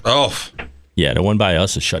bankruptcy. Oh. Yeah, the one by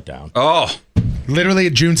us is shut down. Oh. Literally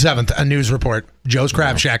June 7th, a news report. Joe's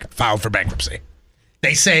Crab Shack filed for bankruptcy.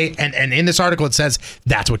 They say, and in this article it says,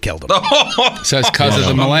 that's what killed them. It says because of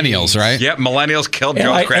the millennials, right? Yep, millennials killed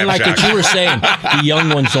Joe's Crab Shack. And like what you were saying, the young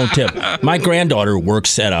ones don't tip. My granddaughter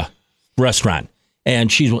works at a restaurant, and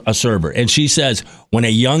she's a server. And she says when a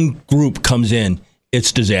young group comes in,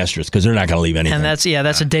 it's disastrous because they're not going to leave anything. And that's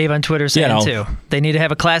what Dave on Twitter saying too. They need to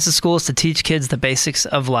have a class at schools to teach kids the basics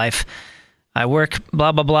of life. I work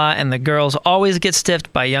blah blah blah, and the girls always get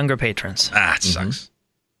stiffed by younger patrons. It sucks.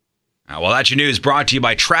 Well, that's your news brought to you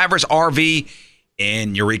by Travers RV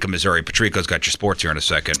in Eureka, Missouri. Patrico's got your sports here in a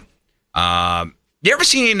second. You ever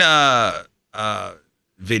seen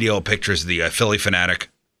video pictures of the Philly Fanatic,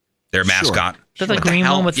 their mascot? Is that the green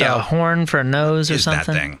one with the horn for a nose or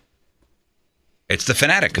something? That thing? It's the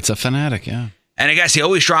Fanatic. It's a Fanatic, yeah. And I guess he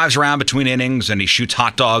always drives around between innings and he shoots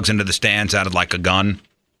hot dogs into the stands out of like a gun.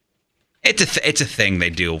 It's a thing they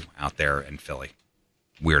do out there in Philly.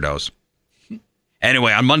 Weirdos.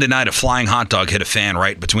 Anyway, on Monday night, a flying hot dog hit a fan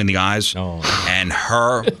right between the eyes. Oh. And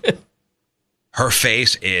her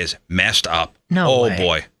face is messed up. No way.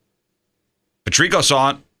 Boy. Patrico saw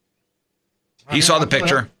it. He saw the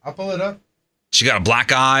picture. I'll pull it up. She got a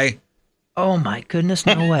black eye. Oh, my goodness,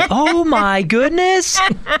 no way. Oh, my goodness.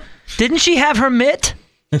 Didn't she have her mitt?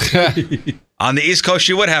 On the East Coast,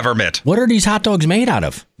 she would have her mitt. What are these hot dogs made out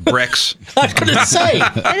of? Bricks. I was going to say.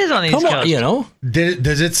 It is on the East Coast. Come on, you know.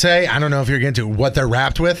 Does it say, I don't know if you're getting to what they're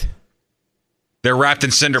wrapped with? They're wrapped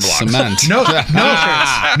in cinder blocks. Cement.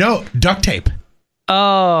 No, duct tape.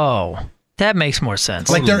 Oh, that makes more sense.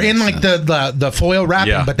 Like they're in like the foil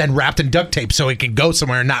wrapping, but then wrapped in duct tape so it can go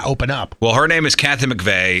somewhere and not open up. Well, her name is Kathy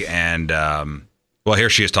McVeigh, and well, here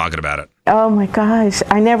she is talking about it. Oh my gosh,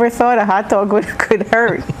 I never thought a hot dog could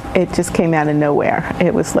hurt. It just came out of nowhere.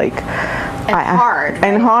 It was like hard. Right?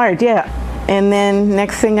 And hard, yeah. And then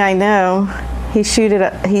next thing I know, he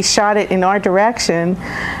shot it in our direction,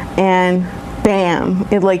 and bam!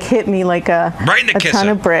 It like hit me like a ton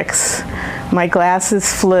of bricks. My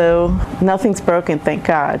glasses flew. Nothing's broken, thank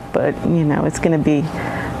God. But you know, it's going to be.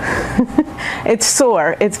 It's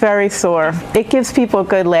sore. It's very sore. It gives people a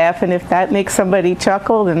good laugh, and if that makes somebody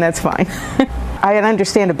chuckle, then that's fine. I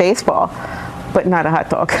understand a baseball, but not a hot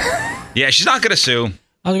dog. Yeah, she's not going to sue.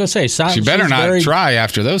 I was going to say, she better not try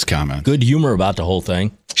after those comments. Good humor about the whole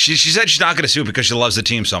thing. She said she's not going to sue because she loves the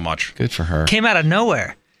team so much. Good for her. Came out of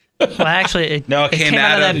nowhere. Well, actually, it came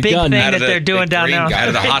out of that big gun. thing that they're doing down there. Out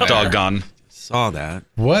of the hot dog gun. Saw that.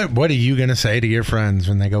 What are you going to say to your friends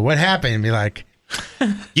when they go, what happened? And be like,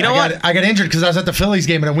 you know what? I got injured because I was at the Phillies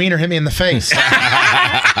game and a wiener hit me in the face. Big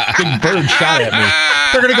bird shot at me.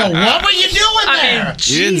 They're going to go, what were you doing there?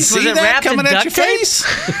 You didn't see that coming at your face?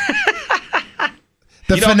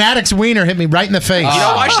 The Fanatic's wiener hit me right in the face. You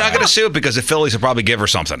know why she's not going to sue? Because the Phillies will probably give her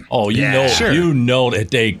something. Oh, you know that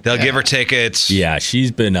they'll give her tickets. Yeah,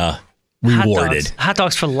 she's been rewarded. Hot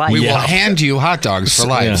dogs for life. We will hand you hot dogs for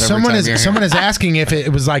life. Yeah. Someone is asking if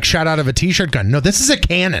it was like shot out of a t-shirt gun. No, this is a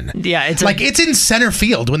cannon. Yeah, it's it's in center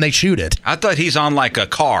field when they shoot it. I thought he's on like a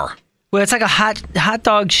car. Well, it's like a hot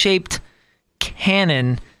dog shaped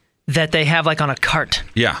cannon that they have like on a cart.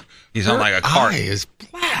 Yeah, he's on like a cart. Eye is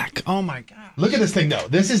black. Oh my god! Look at this thing though.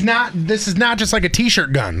 This is not just like a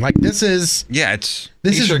t-shirt gun. Like this is this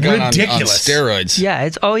is ridiculous. On steroids. Yeah,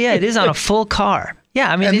 it is on a full car. Yeah,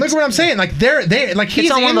 I mean, and look what I'm saying. Like they're like he's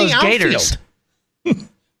on one of those outfield. gators.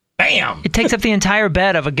 Bam! It takes up the entire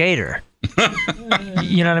bed of a gator.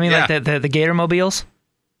 You know what I mean? Yeah. Like the gator mobiles.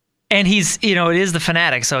 And he's, it is the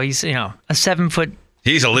Fanatic, so he's, a 7 foot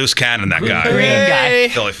He's a loose cannon, that guy. Green guy.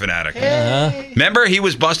 Philly fanatic. Remember, he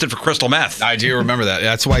was busted for crystal meth. I do remember that.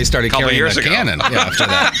 That's why he started carrying the cannon. Yeah, after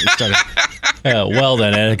that. He started. Well,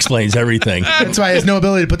 then that explains everything. That's why he has no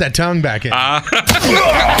ability to put that tongue back in. The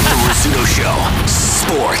Rizzuto Show.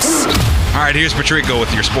 Sports. All right, here's Patrico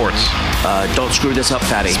with your sports. Don't screw this up,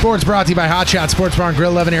 fatty. Sports brought to you by Hot Shot Sports Bar and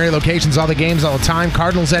Grill, 11 area locations, all the games, all the time.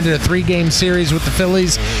 Cardinals ended a 3-game series with the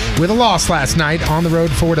Phillies with a loss last night on the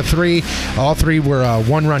road 4-3. All 3 were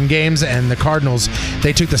one-run games, and the Cardinals,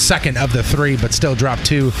 they took the second of the 3, but still dropped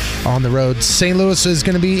 2 on the road. St. Louis is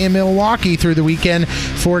going to be in Milwaukee through the weekend.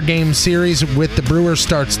 4-game series with the Brewers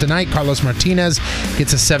starts tonight. Carlos Martinez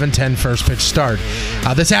gets a 7:10 first pitch start.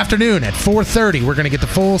 This afternoon at 4:30, we're going to get the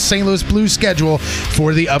full St. Louis Blues schedule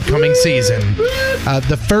for the upcoming season.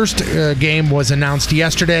 The first game was announced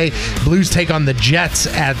yesterday. Blues take on the Jets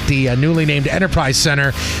at the newly named Enterprise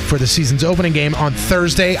Center for the season's opening game on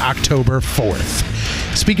Thursday, October 4th.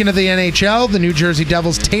 Speaking of the NHL, the New Jersey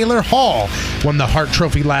Devils' Taylor Hall won the Hart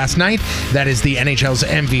Trophy last night. That is the NHL's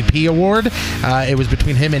MVP award. It was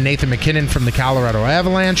between him and Nathan McKinnon from the Colorado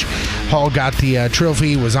Avalanche. Hall got the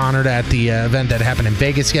trophy, was honored at the event that happened in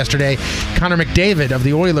Vegas yesterday. Connor McDavid of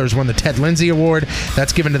the Oilers won the Ted Lindsay Award.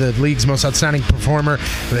 That's given to the league's most outstanding performer.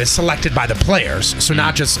 It's selected by the players, so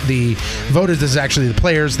not just the voters. This is actually the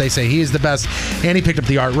players. They say he is the best. And he picked up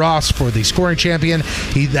the Art Ross for the scoring champion.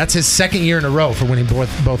 That's his second year in a row for winning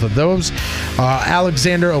both of those.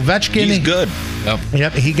 Alexander Ovechkin. He's good.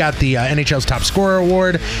 Yep, he got the NHL's top scorer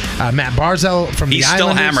award. Matt Barzal from the Islanders. He's still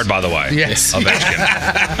hammered, by the way. Yes.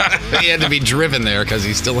 Ovechkin. He had to be driven there because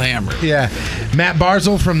he's still hammered. Yeah. Matt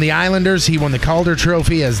Barzal from the Islanders. He won the Calder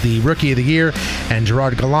Trophy as the Rookie of the Year. And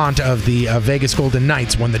Gerard Gallant of the Vegas Golden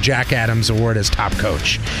Knights won the Jack Adams Award as top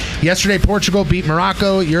coach. Yesterday, Portugal beat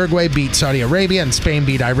Morocco. Uruguay beat Saudi Arabia. And Spain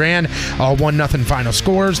beat Iran. All 1-0 final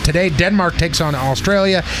scores. Today, Denmark takes on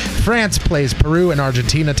Australia. France plays Peru. And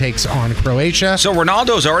Argentina takes on Croatia. So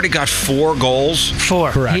Ronaldo's already got 4 goals.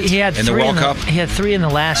 4. Correct. He had in the 3 World Cup. He had 3 in the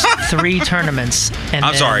last 3 tournaments. And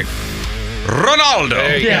I'm sorry. Ronaldo.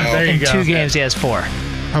 There you in go. 2 games, he has 4.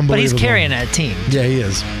 Unbelievable. But he's carrying that team. Yeah, he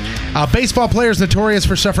is. Baseball players notorious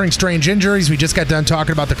for suffering strange injuries. We just got done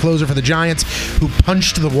talking about the closer for the Giants who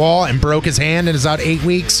punched the wall and broke his hand and is out 8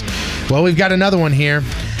 weeks. Well, we've got another one here.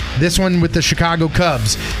 This one with the Chicago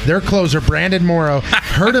Cubs. Their closer, Brandon Morrow,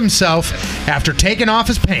 hurt himself after taking off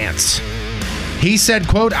his pants. He said,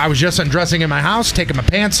 quote, "I was just undressing in my house, taking my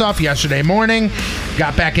pants off yesterday morning.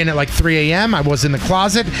 Got back in at like 3 a.m. I was in the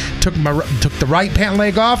closet, took the right pant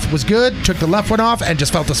leg off, was good, took the left one off, and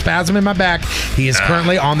just felt a spasm in my back. He is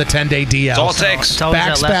currently on the 10-day DL. That's all it takes.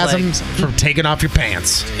 Back spasms from taking off your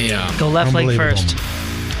pants. Yeah. Go left leg first.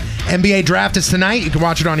 NBA draft is tonight. You can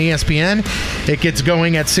watch it on ESPN. It gets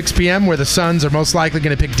going at 6 p.m. where the Suns are most likely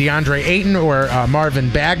going to pick DeAndre Ayton or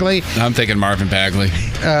Marvin Bagley. I'm thinking Marvin Bagley.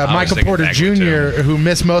 Michael Porter Jr., who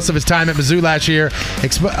missed most of his time at Mizzou last year,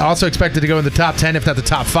 also expected to go in the top 10, if not the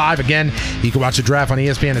top 5. Again, you can watch the draft on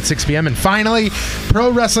ESPN at 6 p.m. And finally,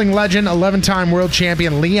 pro wrestling legend, 11-time world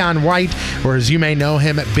champion Leon White, or as you may know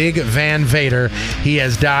him, Big Van Vader. He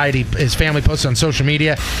has died. His family posted on social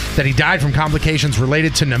media that he died from complications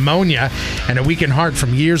related to pneumonia and a weakened heart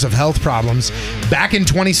from years of health problems. Back in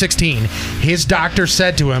 2016, his doctor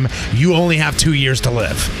said to him, "You only have 2 years to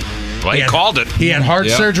live." Well, he called it. He had heart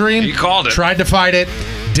surgery. He called it. Tried to fight it.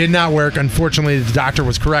 Did not work. Unfortunately, the doctor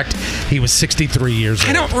was correct. He was 63 years old.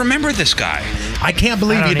 I don't remember this guy. I can't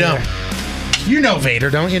believe you don't. You know Vader,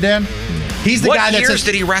 don't you, Dad? He's the what guy that's... What years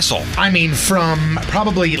did he wrestle? I mean, from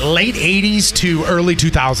probably late 80s to early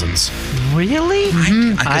 2000s. Really?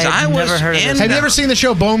 I've never heard of this. Have you ever seen the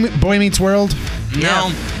show Boy Meets World?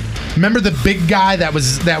 No. Remember the big guy that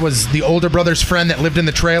was the older brother's friend that lived in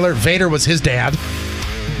the trailer? Vader was his dad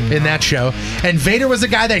in that show. And Vader was the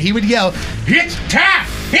guy that he would yell, "It's time!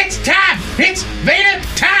 It's time! It's Vader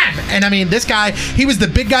time!" And I mean, this guy, he was the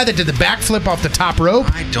big guy that did the backflip off the top rope.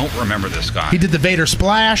 I don't remember this guy. He did the Vader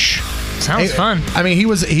splash. Sounds fun. I mean, he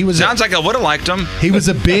was. Sounds like I would have liked him. He was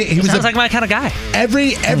a big. Sounds like my kind of guy.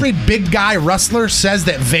 Every big guy wrestler says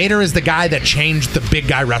that Vader is the guy that changed the big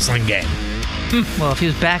guy wrestling game. Well, if he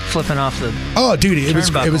was backflipping off the dude,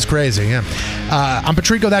 it was crazy. Yeah. I'm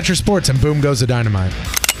Patrico. That's your sports, and boom goes the dynamite.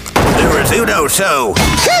 The Rizzuto Show.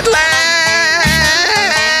 Headline!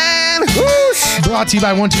 Whoosh! Brought to you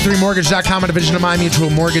by 123mortgage.com, a division of My Mutual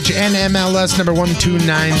Mortgage, NMLS number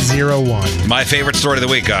 12901. My favorite story of the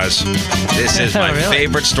week, guys. This is my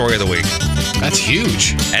favorite story of the week. That's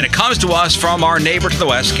huge. And it comes to us from our neighbor to the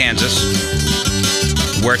west, Kansas,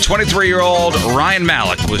 where 23-year-old Ryan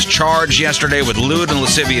Malik was charged yesterday with lewd and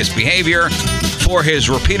lascivious behavior, for his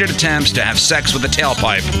repeated attempts to have sex with the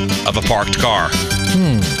tailpipe of a parked car.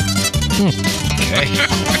 Okay.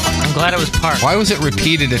 I'm glad it was parked. Why was it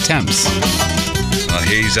repeated attempts?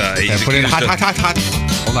 He's put it hot.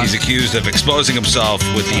 Hold on. He's accused of exposing himself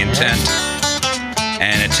with the intent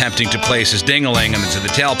and attempting to place his ding-a-ling into the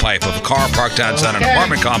tailpipe of a car parked outside an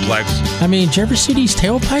apartment complex. I mean, did you ever see these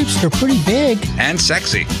tailpipes? They're pretty big. And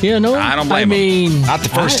sexy. Yeah, no? I don't blame him. Not the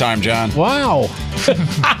first time, John. Wow.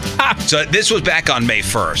 So this was back on May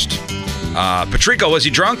 1st. Patrico, was he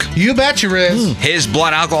drunk? You bet you, Riz. His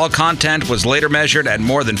blood alcohol content was later measured at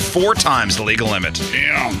more than 4 times the legal limit.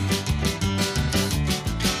 Damn.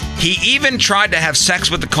 He even tried to have sex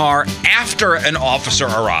with the car after an officer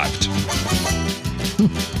arrived.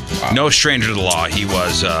 Wow. No stranger to the law. He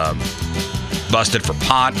was busted for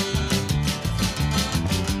pot,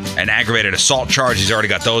 an aggravated assault charge. He's already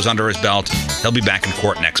got those under his belt. He'll be back in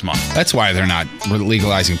court next month. That's why they're not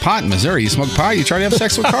legalizing pot in Missouri. You smoke pot, you try to have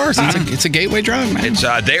sex with cars. It's a gateway drug, man. It's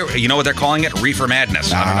you know what they're calling it? Reefer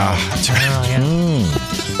madness. I don't know. That's right.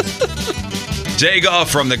 There you go,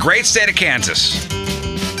 from the great state of Kansas.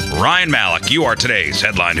 Ryan Malik, you are today's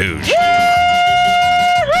Headline Hooge.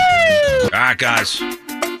 All right, guys.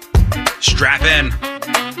 Strap in.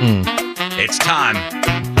 It's time.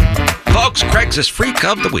 Folks, Craigslist Freak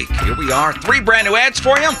of the Week. Here we are. 3 brand new ads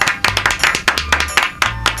for you.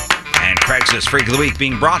 And Craigslist Freak of the Week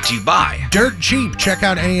being brought to you by Dirt Cheap. Check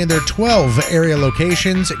out any of their 12 area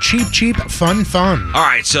locations. Cheap, fun. All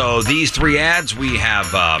right, so these 3 ads we have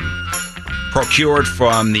procured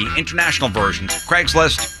from the international versions of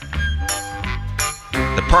Craigslist.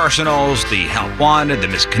 The personals, the help wanted, the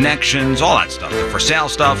misconnections, all that stuff, the for sale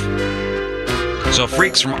stuff. So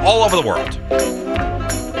freaks from all over the world.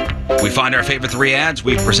 We find our favorite 3 ads,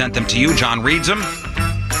 we present them to you, John reads them,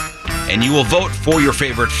 and you will vote for your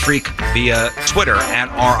favorite freak via Twitter at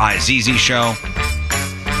RIZZ Show.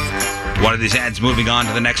 One of these ads moving on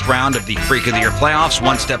to the next round of the Freak of the Year playoffs,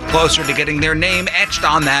 one step closer to getting their name etched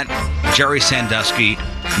on that Jerry Sandusky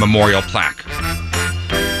memorial plaque.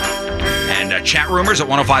 And chat rumors at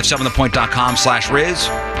 1057thepoint.com/Riz.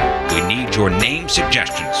 We need your name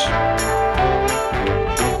suggestions.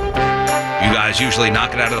 You guys usually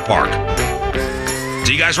knock it out of the park.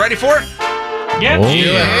 So you guys ready for it? Yep. Oh,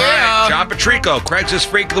 Yeah. All right. John Patrico, Craigslist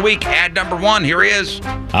Freak of the Week, ad number 1. Here he is.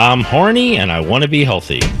 I'm horny and I want to be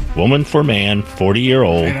healthy. Woman for man,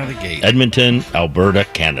 40-year-old, Right out of the gate. Edmonton, Alberta,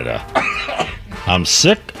 Canada. I'm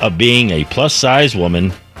sick of being a plus-size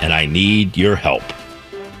woman and I need your help.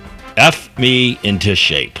 F me into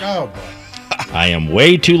shape. Oh, boy. I am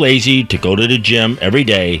way too lazy to go to the gym every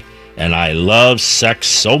day, and I love sex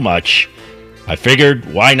so much. I figured,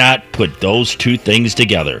 why not put those 2 things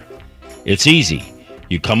together? It's easy.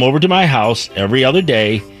 You come over to my house every other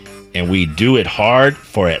day, and we do it hard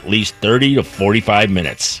for at least 30 to 45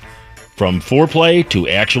 minutes. From foreplay to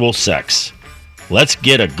actual sex. Let's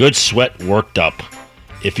get a good sweat worked up.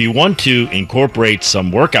 If you want to incorporate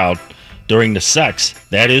some workout during the sex,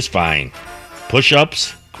 that is fine.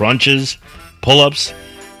 Push-ups, crunches, pull-ups,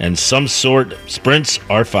 and some sort of sprints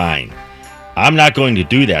are fine. I'm not going to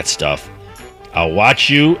do that stuff. I'll watch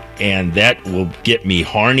you, and that will get me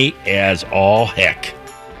horny as all heck.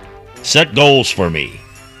 Set goals for me.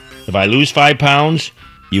 If I lose 5 pounds,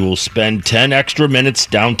 you will spend 10 extra minutes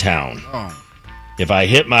downtown. If I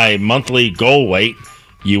hit my monthly goal weight,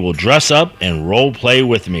 you will dress up and role play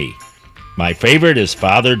with me. My favorite is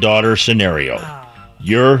father-daughter scenario.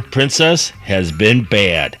 Your princess has been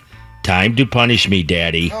bad. Time to punish me,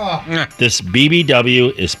 Daddy. This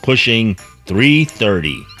BBW is pushing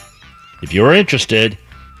 330. If you're interested,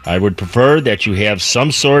 I would prefer that you have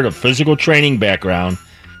some sort of physical training background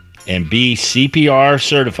and be CPR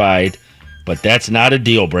certified, but that's not a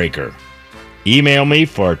deal breaker. Email me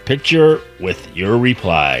for a picture with your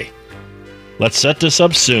reply. Let's set this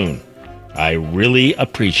up soon. I really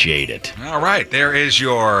appreciate it. All right, there is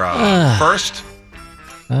your first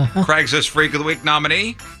Craigslist Freak of the Week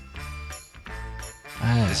nominee.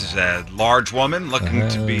 This is a large woman looking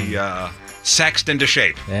to be sexed into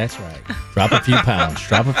shape. That's right. Drop a few pounds.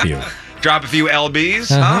 Drop a few. Drop a few LBs,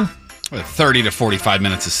 huh? With 30 to 45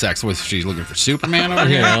 minutes of sex. Was she looking for Superman over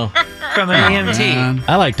You here? know. From an EMT.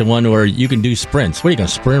 I like the one where you can do sprints. What are you going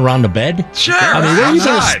to sprint around the bed? Sure. I mean, where are you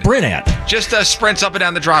going to outside. sprint at? Just sprints up and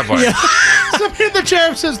down the driveway. Somebody in the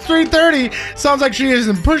chair says 3:30. Sounds like she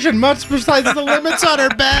isn't pushing much besides the limits on her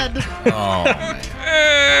bed. Oh,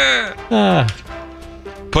 man.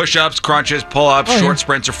 Push-ups, crunches, pull-ups, short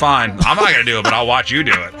sprints are fine. I'm not going to do it, but I'll watch you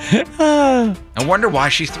do it. I wonder why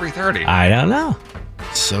she's 3:30. I don't know.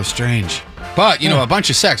 So strange. But, you know, a bunch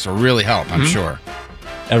of sex will really help, I'm sure.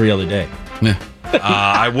 Every other day. Yeah.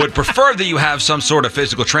 I would prefer that you have some sort of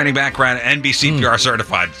physical training background and be CPR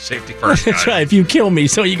certified. Safety first, guys. That's right. If you kill me,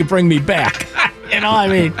 so you can bring me back. I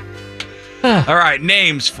mean. All right,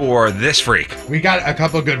 names for this freak. We got a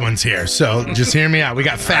couple good ones here, so just hear me out. We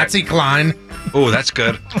got Fatsy Klein. Oh, that's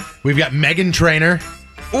good. We've got Meghan Trainor.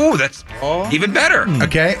 Oh, that's even better.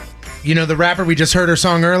 Okay. You know the rapper we just heard her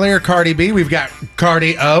song earlier, Cardi B. We've got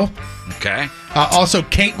Cardi O. Okay. Also,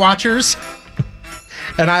 Kate Watchers.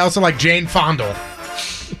 And I also like Jane Fondle.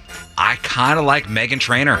 I kind of like Meghan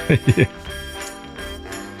Trainor.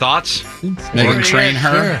 Thoughts? Meghan Train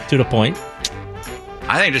her. Sure. To the point.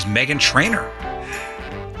 I think just Meghan Trainor.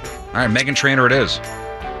 All right, Meghan Trainor it is.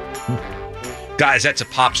 Guys, that's a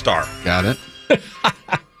pop star. Got it. All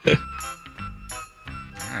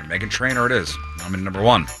right, Meghan Trainor it is. Nominee number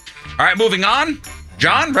 1. All right, moving on.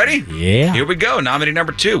 John, ready? Yeah. Here we go. Nominee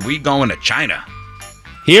number 2. We going to China.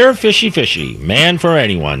 Here, fishy, man for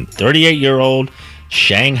anyone, 38-year-old,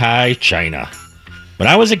 Shanghai, China. When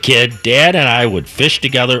I was a kid, Dad and I would fish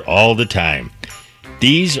together all the time.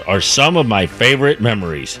 These are some of my favorite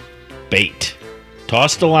memories. Bait.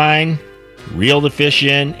 Toss the line, reel the fish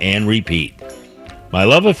in, and repeat. My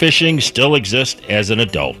love of fishing still exists as an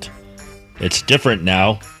adult. It's different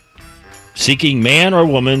now. Seeking man or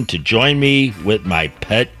woman to join me with my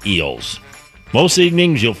pet eels. Most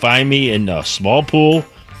evenings you'll find me in a small pool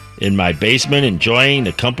in my basement enjoying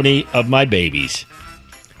the company of my babies.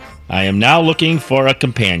 I am now looking for a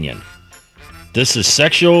companion. This is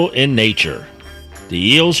sexual in nature.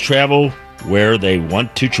 The eels travel where they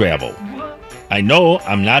want to travel. I know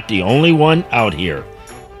I'm not the only one out here.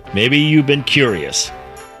 Maybe you've been curious.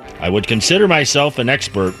 I would consider myself an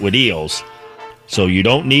expert with eels, so you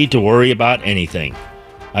don't need to worry about anything.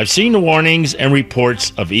 I've seen the warnings and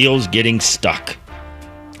reports of eels getting stuck.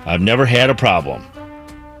 I've never had a problem.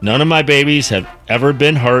 None of my babies have ever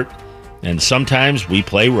been hurt, and sometimes we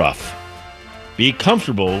play rough. Be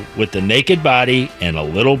comfortable with the naked body and a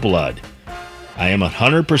little blood. I am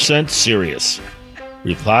 100% serious.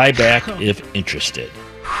 Reply back if interested.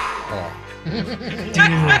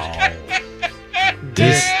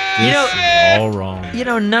 This is all wrong.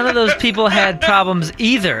 None of those people had problems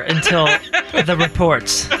either until the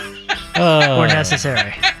reports were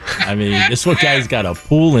necessary. I mean, this one guy's got a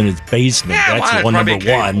pool in his basement. That's one number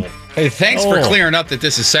one. Hey, thanks for clearing up that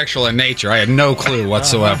this is sexual in nature. I had no clue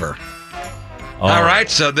whatsoever. All right,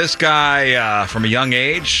 so this guy from a young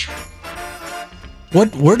age. Where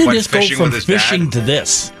did this go fishing from with his fishing dad? to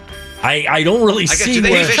this? I don't really see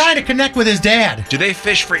where. He's trying to connect with his dad. Do they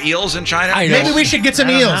fish for eels in China? Maybe we should get some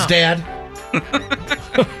eels, Dad.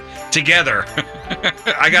 Together.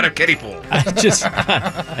 I got a kiddie pool. I just, You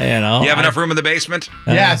have enough room in the basement?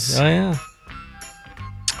 Yes. Oh, yeah.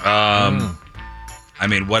 I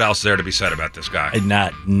mean, what else is there to be said about this guy?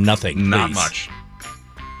 Nothing. Not please. much.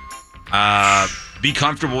 Be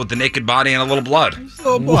comfortable with the naked body and a little blood.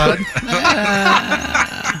 little blood.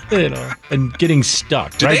 And getting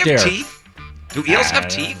stuck Do right they have there. teeth? Do eels have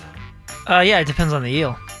teeth? Yeah, it depends on the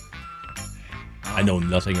eel. I know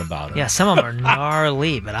nothing about it. Yeah, some of them are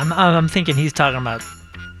gnarly, but I'm thinking he's talking about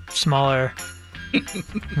smaller,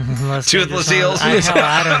 toothless eels.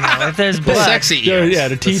 I don't know if there's blood. The sexy eels. Yeah,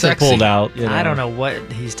 the teeth are pulled out. I don't know what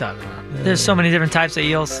he's talking about. There's so many different types of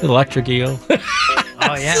eels. Electric eel.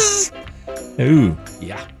 Oh yeah. Ooh,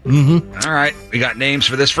 yeah. Mm-hmm. All right, we got names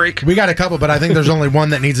for this freak. We got a couple, but I think there's only one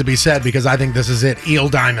that needs to be said because I think this is it. Eel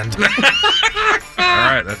Diamond. All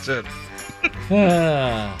right, that's it.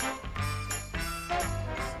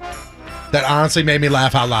 That honestly made me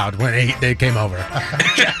laugh out loud when they came over.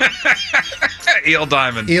 Eel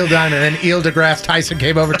Diamond. Eel Diamond. And Eel deGrasse Tyson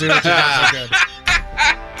came over too. Which is also good.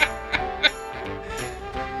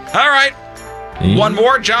 All right. One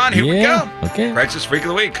more, John. Here we go. Okay. Craigslist Freak of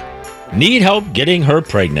the Week. Need help getting her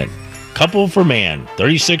pregnant. Couple for man,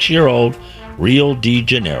 36-year-old, Rio de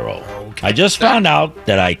Janeiro. I just found out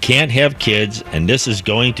that I can't have kids, and this is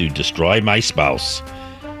going to destroy my spouse.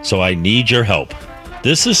 So I need your help.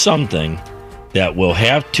 This is something that we'll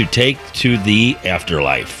have to take to the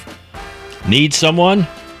afterlife. Need someone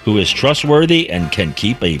who is trustworthy and can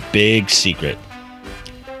keep a big secret.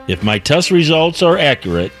 If my test results are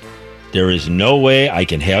accurate, there is no way I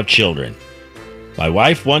can have children. My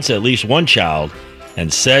wife wants at least one child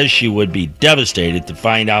and says she would be devastated to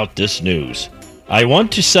find out this news. I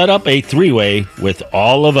want to set up a three-way with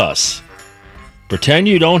all of us. Pretend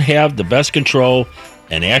you don't have the best control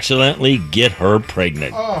and accidentally get her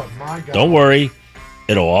pregnant. Oh, my God. Don't worry,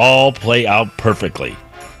 it'll all play out perfectly.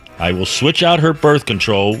 I will switch out her birth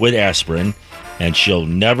control with aspirin, and she'll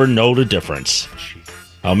never know the difference.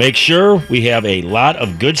 I'll make sure we have a lot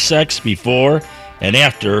of good sex before and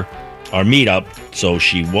after our meetup so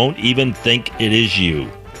she won't even think it is you.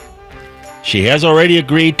 She has already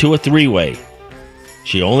agreed to a 3-way.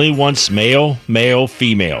 She only wants male, male,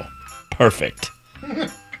 female. Perfect.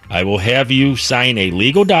 I will have you sign a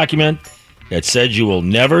legal document that says you will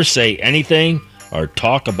never say anything or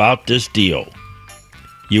talk about this deal.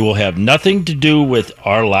 You will have nothing to do with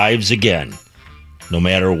our lives again, no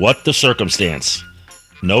matter what the circumstance.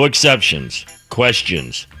 No exceptions,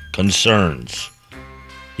 questions, concerns.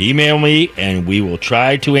 Email me and we will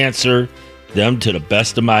try to answer them to the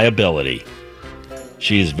best of my ability.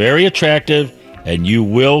 She is very attractive and you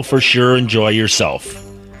will for sure enjoy yourself.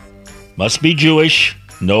 Must be Jewish,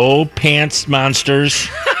 no pants monsters.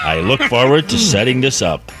 I look forward to setting this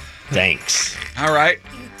up. Thanks. All right.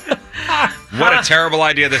 What a terrible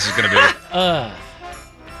idea this is going to be.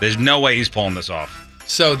 There's no way he's pulling this off.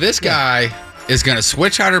 So this guy is going to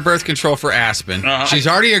switch out her birth control for Aspen. She's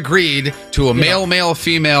already agreed to a male, male,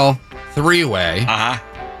 female 3-way.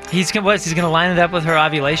 He's going to line it up with her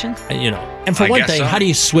ovulation? And for one thing, how do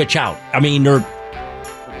you switch out? I mean,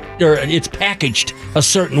 it's packaged a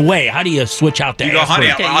certain way. How do you switch out that? You go, honey,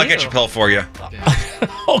 I'll get your pill for you.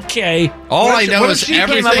 Okay. All I know is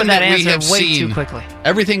everything that we have way seen. Too quickly.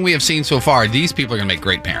 Everything we have seen so far, these people are going to make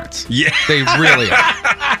great parents. Yeah, they really are.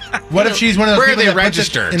 What if she's one of those Where are people they that puts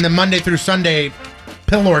it registered? in the Monday through Sunday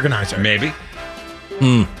pill organizer? Maybe.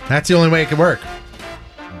 That's the only way it could work.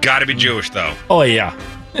 Got to be Jewish, though. Oh, yeah.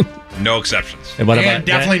 No exceptions. And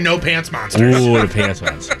definitely no pants monsters. Ooh, the pants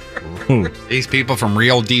monsters. These people from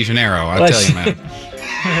Rio de Janeiro, I tell you, man.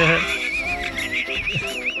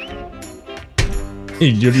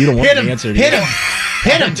 You don't want Hit the him, answer. hit him.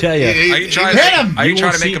 Hit him. I tell you. Are you trying Hit him. Are you You trying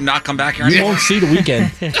won't to make see- him not come back here? You won't see the weekend.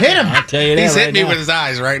 Hit him. I'll tell you that He's right hitting me now. with his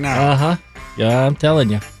eyes right now. Yeah, I'm telling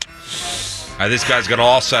you. This guy's got it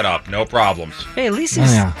all set up. No problems. Hey, at least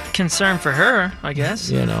he's concerned for her, I guess.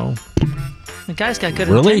 You know. The guy's got good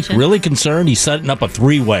Really? intention. Really concerned? He's setting up a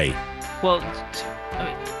 3-way. Well,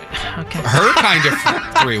 okay. Her kind of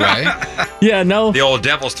 3-way. Yeah, no. The old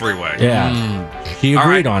devil's 3-way. Yeah. He All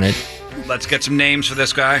agreed right. on it. Let's get some names for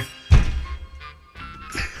this guy.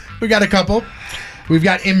 We got a couple. We've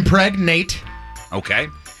got Impregnate. Okay.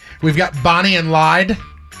 We've got Bonnie and Lied.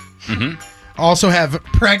 Also have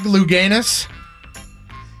Preg Luganus.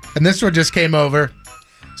 And this one just came over.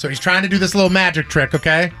 So he's trying to do this little magic trick,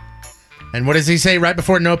 okay? And what does he say right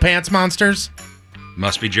before No Pants Monsters?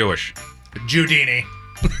 Must be Jewish. Judini.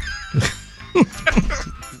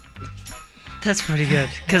 That's pretty good.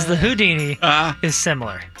 Because the Houdini is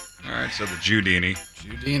similar. All right, so the Judini.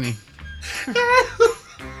 Judini.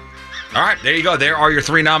 All right, there you go. There are your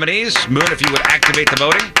 3 nominees. Moon, if you would activate the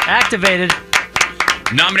voting. Activated.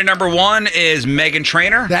 Nominee number 1 is Megan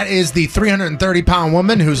Trainor. That is the 330-pound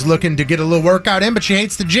woman who's looking to get a little workout in, but she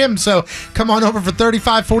hates the gym. So come on over for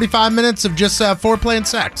 35, 45 minutes of just foreplay and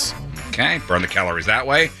sex. Okay, burn the calories that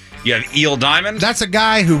way. You have Eel Diamond. That's a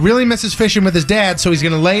guy who really misses fishing with his dad, so he's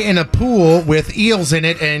going to lay in a pool with eels in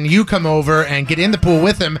it, and you come over and get in the pool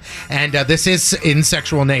with him, and this is in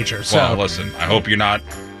sexual nature. So Well, listen, I hope you're not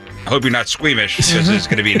squeamish, because it's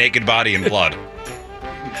going to be naked body and blood.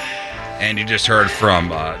 And you just heard from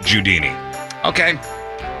Judini. Okay.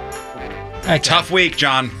 Tough week,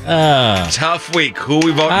 John. Tough week. Who are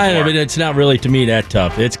we voting for? But it's not really, to me, that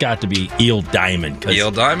tough. It's got to be Eel Diamond.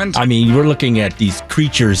 Eel Diamond? I mean, we're looking at these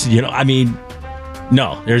creatures, I mean,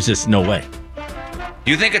 no, there's just no way.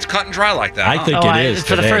 You think it's cut and dry like that? I think it is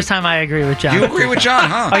For the today. first time, I agree with John. You agree with John,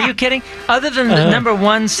 huh? Are you kidding? Other than the number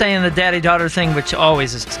 1 saying the daddy-daughter thing, which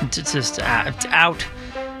always is just out.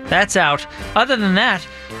 That's out. Other than that,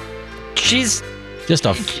 she's just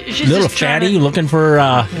a she's little just trying fatty to- looking for.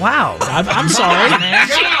 Wow. I'm sorry.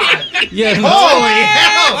 Yeah. Holy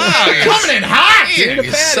hell! Coming in hot! Your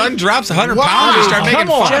son drops 100 Wow. pounds and start making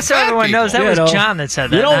fun. Just so everyone knows, that You was know, John that said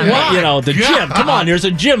that. You don't not want, me. the gym. Come on, there's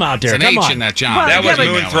a gym out there. It's an Come H on. in that, John. Well, That was yeah,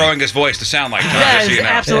 Moon but- throwing his voice to sound like John. That just so is you know.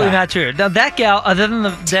 absolutely not true. Now, that gal, other than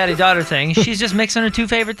the daddy-daughter thing, she's just mixing her 2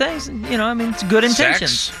 favorite things. It's good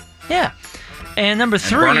intentions. Sex Yeah. And number and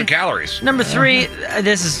 3. burning calories. Number 3,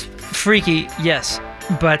 this is freaky, yes.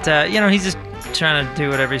 But, he's just trying to do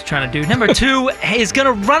whatever he's trying to do. Number 2 is going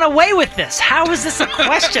to run away with this. How is this a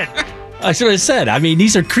question? That's what I said. I mean,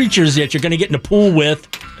 these are creatures that you're going to get in the pool with,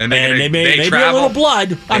 And they may be a travel. little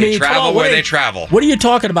blood. I They mean, come travel on, where what are they you- travel. What are you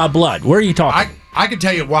talking about, blood? Where are you talking? I can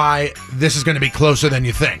tell you why this is going to be closer than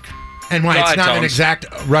you think, and why Go it's ahead, not an Tones. exact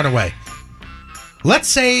runaway. Let's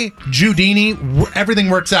say Judini, everything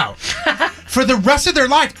works out. For the rest of their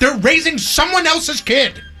life, they're raising someone else's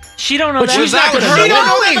kid. She don't know But that. she's not gonna She know don't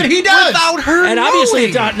know it. that, but he does. Without She don't know that, but he does. Without her And obviously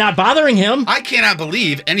it's knowing. not bothering him. I cannot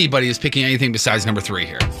believe anybody is picking anything besides number 3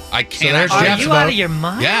 here. I cannot. there's Are Jeff's you vote. out of your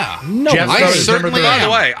mind? Yeah. No, Jeff's I vote is certainly number 3. By the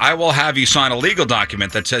am. way, I will have you sign a legal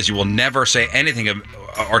document that says you will never say anything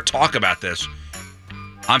or talk about this.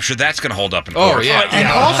 I'm sure that's going to hold up in court. Oh yeah. And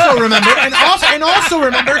also remember,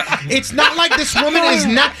 it's not like this woman is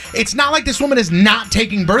not. It's not like this woman is not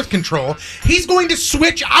taking birth control. He's going to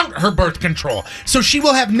switch out her birth control, so she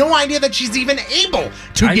will have no idea that she's even able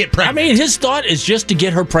to get pregnant. I mean, his thought is just to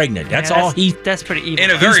get her pregnant. That's all he. That's pretty evil.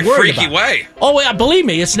 In a very he's worried freaky about. way. Oh yeah, believe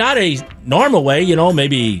me, it's not a normal way.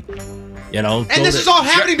 Maybe. And this is all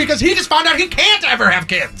happening because he just found out he can't ever have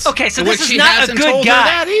kids. Okay, so Which this is she not a hasn't good told her guy.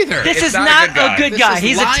 that either. This It's is not a not good guy. a good This guy. is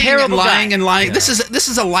He's a lying terrible and lying guy. and lying. This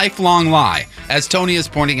is a lifelong lie, as Tony is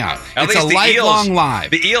pointing out. At It's least a the lifelong eels, lie.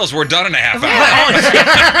 The eels were done in a half hour.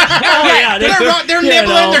 Oh yeah, They're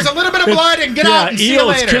nibbling. There's a little bit of blood, and get out and see you eels,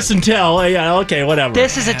 later. kiss and tell. Oh, yeah, okay, whatever.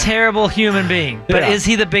 This is a terrible human being, but Yeah. is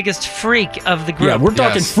he the biggest freak of the group? Yeah, we're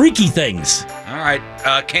talking Yes. freaky things. All right,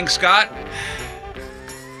 King Scott.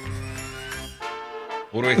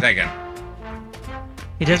 What are we thinking?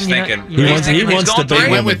 He doesn't. He's you know- thinking. you know- He wants he's the going big He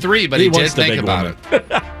three. went with 3, but he did wants the think big about woman.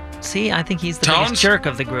 it. See, I think he's the Tones? biggest jerk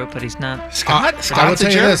of the group, but he's not. Scott, I will Scott's a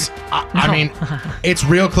tell you jerk. this. I mean, it's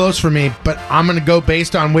real close for me, but I'm going to go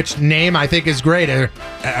based on which name I think is greater,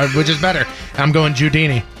 which is better. I'm going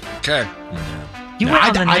Giudini. Okay. You went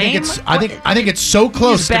on the I name? think it's so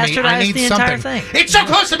close to me. I bastardized need the entire something. thing. It's so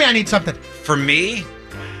close to me. I need something. For me,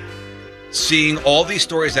 seeing all these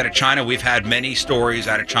stories out of China, we've had many stories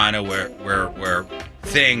out of China where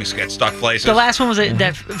things get stuck places. The last one was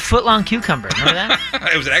that foot-long cucumber. Remember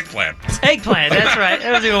that? It was an eggplant. Eggplant. That's right.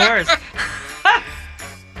 That was even worse.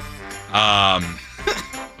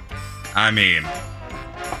 I mean,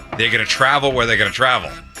 they're going to travel where they're going to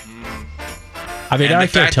travel. I mean, And I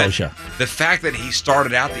the feel fact that- Tosha. The fact that he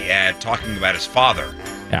started out the ad talking about his father.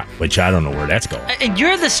 Yeah, which I don't know where that's going. And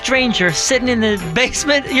you're the stranger sitting in the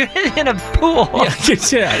basement. You're in a pool.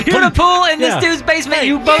 Yeah, You're in a pool in this Yeah. dude's basement.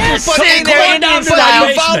 You both are But sitting there Indian but style.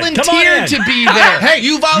 you volunteered to be there. Hey,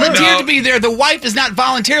 you volunteered no. to be there. The wife is not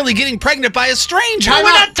voluntarily getting pregnant by a stranger. Time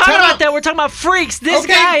We're out, not talking time about out. that. We're talking about freaks. This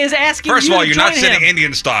Okay. guy is asking First you of all, to you're join not sitting him.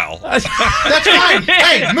 Indian style. That's fine.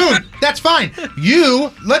 Hey, Moon, that's fine.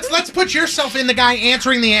 Let's put yourself in the guy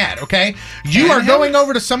answering the ad, okay? You are going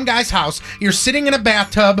over to some guy's house. You're sitting in a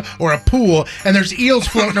bathtub or a pool, and there's eels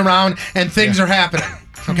floating around, and things are happening.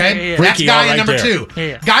 Okay, Yeah. that's Freaky, guy all right number there. 2.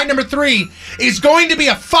 Yeah. Guy number 3 is going to be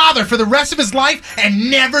a father for the rest of his life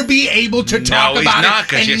and never be able to talk he's about not, it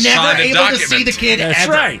 'cause you and never signed a able to see the document. kid That's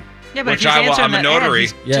ever. right. Yeah, but Which if he's answering I'm a that notary.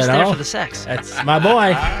 ad, he's just there for the sex. That's my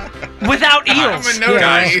boy. Without eels.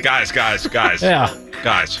 Guys. Yeah.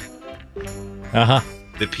 Guys, Uh-huh.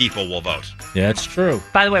 the people will vote. Yeah, it's true.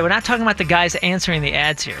 By the way, we're not talking about the guys answering the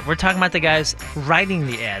ads here. We're talking about the guys writing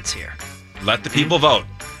the ads here. Let the people vote.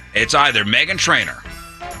 It's either Megan Trainor,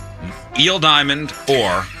 Eel Diamond,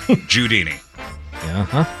 or Giudini.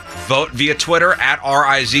 Uh-huh. Vote via Twitter at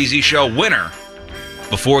RIZZ Show winner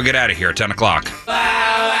before we get out of here at 10 o'clock.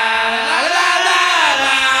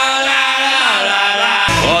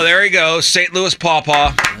 Well, there he goes. St. Louis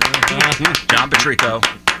Pawpaw. John Petrico.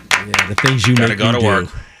 Yeah, the things you Gotta make go me to work.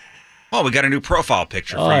 do. Well, we got a new profile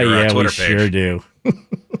picture Oh, for your yeah, Twitter we page. sure do.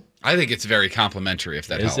 I think it's very complimentary if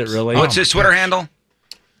that Is helps. it really? What's his Twitter handle?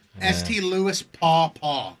 St. Louis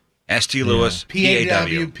Paw. ST Lewis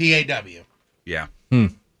PAW. PAW. Yeah. Hmm.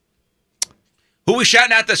 Who we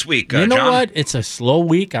shouting out this week, You know John? what? It's a slow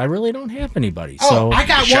week. I really don't have anybody. Oh, So I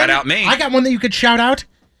got one. Shout out me. I got one that you could shout out.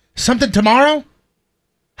 Something tomorrow?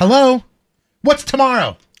 Hello? What's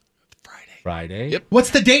tomorrow? Friday. Yep. What's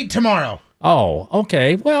the date tomorrow? Oh,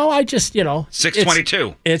 okay. Well, I just,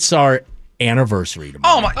 6/22. It's our anniversary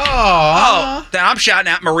tomorrow. Oh my! Oh, then I'm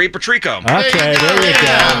shouting out Marie Patrico. Okay, there you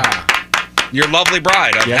go. Your lovely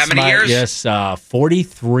bride of how many years? Yes,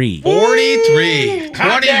 43. 43.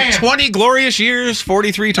 Hot damn. 20 glorious years,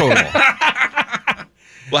 43 total.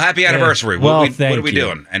 Well, happy anniversary. Well, what are thank we you.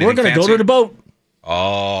 doing? We're Anything going to go fancy? to the boat.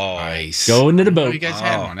 Oh, Nice. Going to the Oh, boat. you guys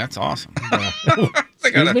had one. That's awesome.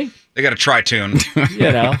 Excuse me? They got a try-tune. Going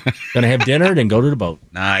to have dinner, then go to the boat.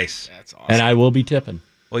 Nice. That's awesome. And I will be tipping.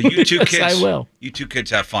 Well, you two Yes, kids. I will. You two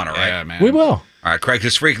kids have fun, all right? Yeah, man. We will. All right, Craig,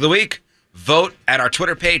 this Freak of the Week. Vote at our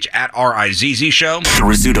Twitter page at RIZZ Show. The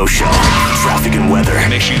Rizzuto Show. Traffic and weather.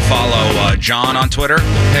 Make sure you follow John on Twitter.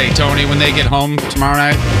 Hey, Tony, when they get home tomorrow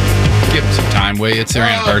night, give them some time, will you? It's their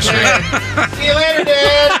anniversary. See you later,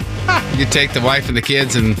 Dad. You take the wife and the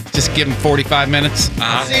kids and just give them 45 minutes. See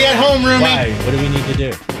you at home, roomie. Why? What do we need to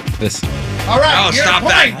do? Listen. All right. Oh, your stop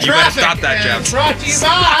point, that. You better traffic stop that, is Jeff. Brought to you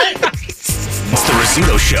by It's the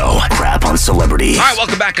Rizzuto Show. Crap on celebrities. All right,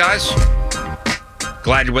 welcome back, guys.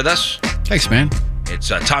 Glad you're with us. Thanks, man. It's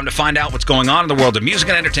time to find out what's going on in the world of music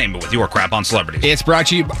and entertainment with your Crap on Celebrities. It's brought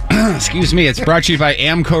to you, it's brought to you by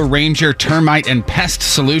Amco Ranger Termite and Pest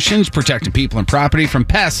Solutions, protecting people and property from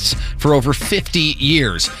pests for over 50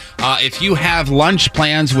 years. If you have lunch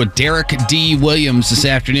plans with Derek D. Williams this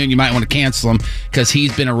afternoon, you might want to cancel them because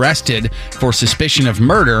he's been arrested for suspicion of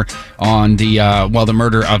murder on the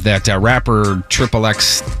murder of that rapper Triple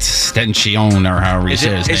Extension, or however he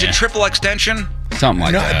says it. Is it Triple Extension? Something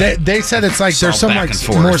like that. They said it's like there's some like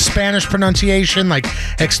more Spanish pronunciation, like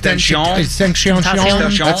extension.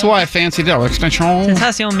 That's why I fancied it. Extension.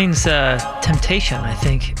 Tentacion means temptation, I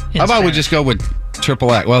think. How about we just go with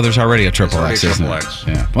Triple X? Well, there's already a Triple X, isn't there?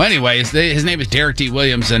 Yeah. Well, anyway, his name is Derek D.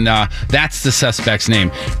 Williams, and that's the suspect's name.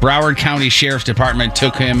 Broward County Sheriff's Department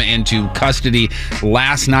took him into custody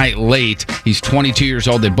last night late. He's 22 years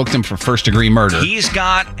old. They booked him for first-degree murder. He's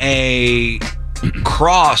got a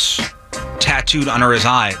cross tattooed under his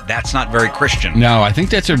eye. That's not very Christian. No, I think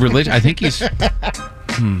that's a religion. I think he's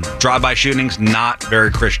drive-by shootings, not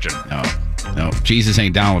very Christian. No, Jesus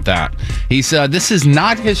ain't down with that. He's this is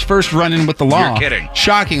not his first run-in with the law. You're kidding.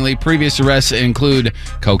 Shockingly, previous arrests include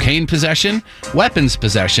cocaine possession, weapons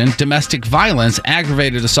possession, domestic violence,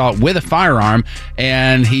 aggravated assault with a firearm,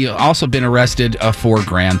 and he also been arrested for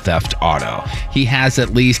grand theft auto. He has at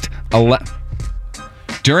least 11.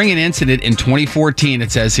 During an incident in 2014,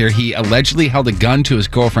 it says here, he allegedly held a gun to his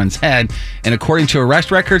girlfriend's head, and according to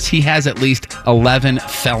arrest records, he has at least 11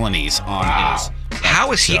 felonies on his.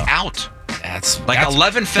 How is he out? That's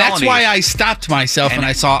 11 felonies. That's why I stopped myself and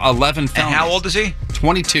I saw 11 felonies. And how old is he?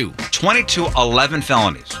 22. 22, 11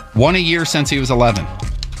 felonies. One a year since he was 11.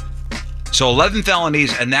 So 11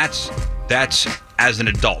 felonies, and that's as an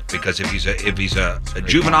adult, because if he's a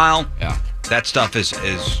juvenile, that stuff is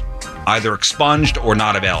either expunged or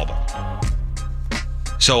not available.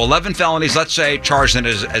 So 11 felonies, let's say, charged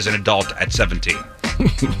as an adult at 17.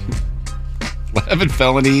 11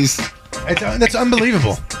 felonies. That's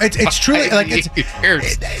unbelievable. It's truly like you have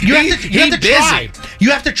to try. You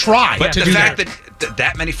have to try. But the fact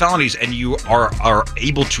that many felonies and you are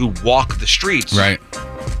able to walk the streets, right?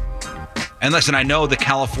 And listen, I know the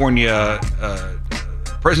California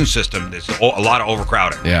prison system. There's a lot of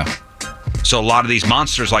overcrowding. Yeah. So a lot of these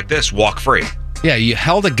monsters like this walk free. Yeah, you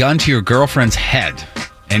held a gun to your girlfriend's head,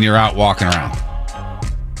 and you're out walking around.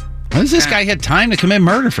 When does this guy had time to commit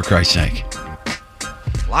murder, for Christ's sake?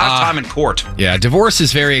 A lot of time in court. Yeah, divorce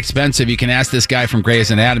is very expensive. You can ask this guy from Grey's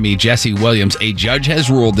Anatomy, Jesse Williams. A judge has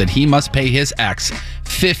ruled that he must pay his ex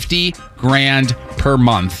 $50,000 per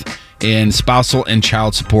month in spousal and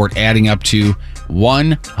child support, adding up to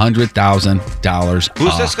 $100,000.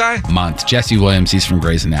 Who's this guy? Month. Jesse Williams. He's from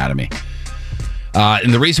Grey's Anatomy.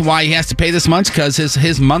 And the reason why he has to pay this much is because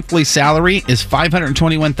his monthly salary is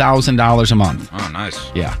 $521,000 a month. Oh,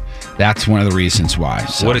 nice. Yeah, that's one of the reasons why.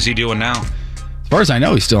 So, what is he doing now? As far as I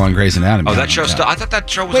know, he's still on Grey's Anatomy. Oh, that show's still. I thought that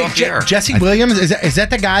show was off the air. Jesse Williams, is that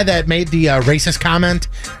the guy that made the racist comment,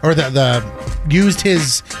 or the used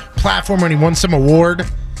his platform when he won some award?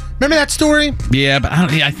 Remember that story? Yeah, but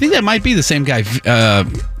I think that might be the same guy.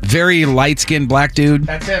 Very light-skinned black dude.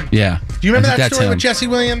 That's him. Yeah. Do you remember that story with Jesse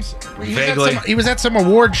Williams? Vaguely. He was at some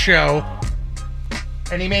award show,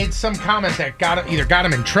 and he made some comment that either got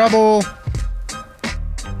him in trouble.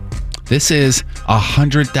 This is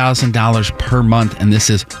 $100,000 per month, and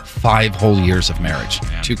this is 5 whole years of marriage.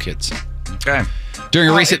 Yeah. 2 kids. Okay. During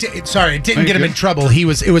a recent, it didn't get him in trouble. It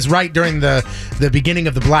was right during the beginning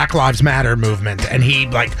of the Black Lives Matter movement, and he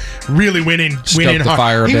really went in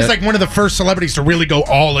hard. He was like one of the first celebrities to really go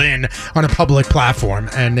all in on a public platform,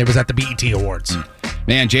 and it was at the BET Awards.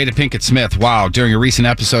 Man, Jada Pinkett Smith, wow, during a recent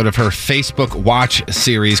episode of her Facebook Watch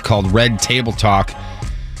series called Red Table Talk,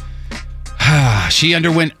 she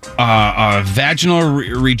underwent a vaginal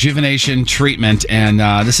rejuvenation treatment, and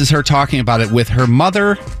this is her talking about it with her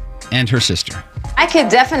mother and her sister. I could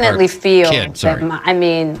definitely feel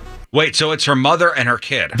that. Wait, so it's her mother and her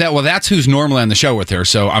kid. That's who's normally on the show with her.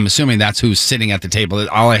 So I'm assuming that's who's sitting at the table.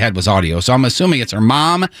 All I had was audio. So I'm assuming it's her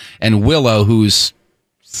mom and Willow, who's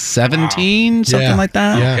 17, something like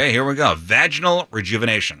that. Yeah. Okay, here we go. Vaginal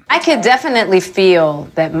rejuvenation. I could definitely feel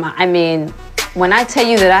that. When I tell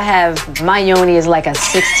you that I have my yoni is like a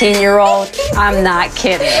 16-year-old, I'm not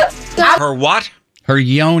kidding. Her what? Her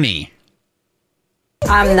yoni.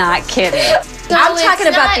 I'm not kidding. I'm talking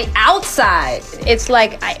about the outside. It's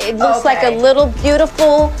like, it looks like a little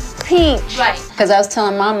beautiful peach. Right. Because I was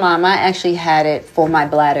telling my mom I actually had it for my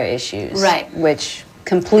bladder issues. Right. Which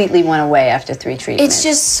completely went away after 3 treatments. It's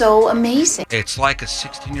just so amazing. It's like a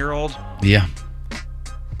 16-year-old? Yeah.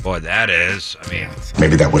 Boy, that is. I mean,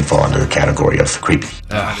 maybe that would fall under the category of creepy.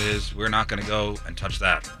 That is. We're not going to go and touch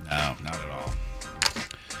that. No, not at all.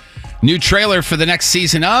 New trailer for the next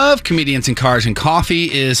season of Comedians in Cars and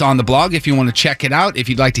Coffee is on the blog if you want to check it out. If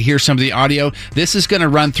you'd like to hear some of the audio, this is going to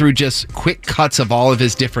run through just quick cuts of all of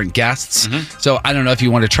his different guests. So I don't know if you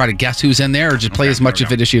want to try to guess who's in there or just play as much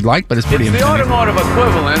of it as you'd like, but it's pretty It's the automotive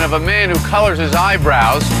equivalent of a man who colors his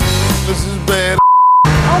eyebrows. This is bad.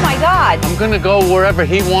 Oh my God. I'm going to go wherever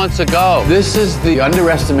he wants to go. This is the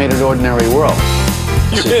underestimated ordinary world.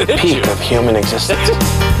 This is the peak of human existence.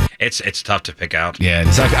 It's tough to pick out. Yeah,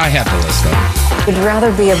 it's like I have the list though. Would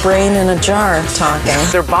rather be a brain in a jar talking.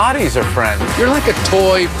 Their bodies are friends. You're like a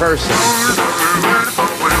toy person.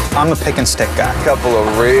 I'm a pick and stick guy. Couple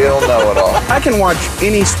of real know-it-all. I can watch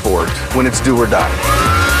any sport when it's do or die.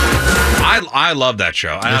 I love that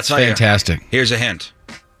show. And It's I'll tell fantastic. You, here's a hint.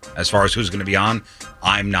 As far as who's going to be on,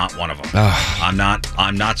 I'm not one of them. I'm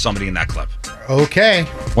not somebody in that clip. Okay.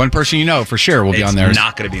 One person you know for sure will be on there. It's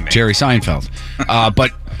not going to be me. Jerry Seinfeld.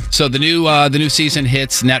 But so the new season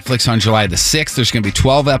hits Netflix on July the 6th. There's going to be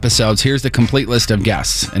 12 episodes. Here's the complete list of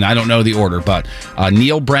guests, and I don't know the order, but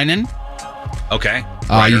Neil Brennan. Okay.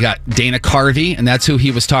 You got Dana Carvey, and that's who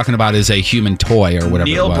he was talking about as a human toy or whatever.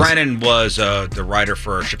 Neil it was. Brennan was the writer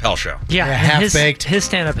for Chappelle's Show. Yeah, Half-Baked. His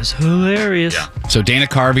stand-up is hilarious. Yeah. So Dana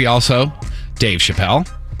Carvey also, Dave Chappelle.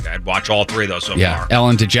 I'd watch all three of those so Yeah, far.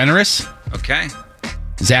 Ellen DeGeneres. Okay.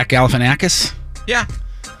 Zach Galifianakis. Yeah.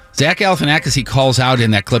 Zach Galifianakis, he calls out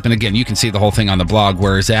in that clip, and again, you can see the whole thing on the blog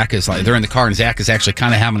where Zach is like, they're in the car, and Zach is actually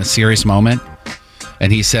kind of having a serious moment.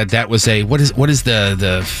 And he said that was a what is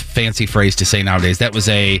the fancy phrase to say nowadays? That was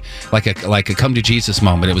a come to Jesus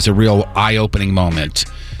moment. It was a real eye-opening moment.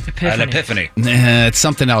 An epiphany. Nah, it's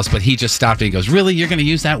something else, but he just stopped and he goes, "Really? You're going to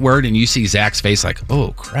use that word?" And you see Zach's face like,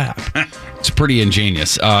 "Oh crap!" It's pretty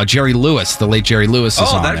ingenious. Jerry Lewis, the late Jerry Lewis,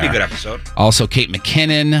 is on there. Oh, that'd be a good episode. Also, Kate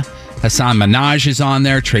McKinnon, Hassan Minaj is on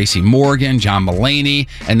there, Tracy Morgan, John Mulaney,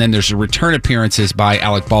 and then there's return appearances by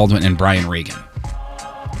Alec Baldwin and Brian Regan.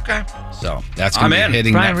 Okay. So that's going to be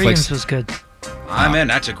hitting Brian Netflix. Regan's was good. I'm in.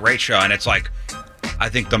 That's a great show, and it's like, I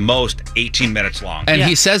think the most 18 minutes long. And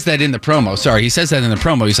he says that in the promo. Sorry, he says that in the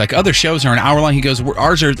promo. He's like, other shows are an hour long. He goes,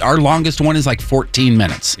 our longest one is like 14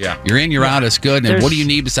 minutes. Yeah. You're in, you're out, it's good. And what do you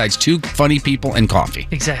need besides two funny people and coffee?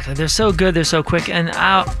 Exactly. They're so good. They're so quick. And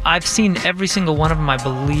I've seen every single one of them, I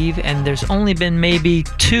believe, and there's only been maybe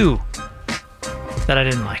two that I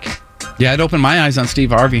didn't like. Yeah, it opened my eyes on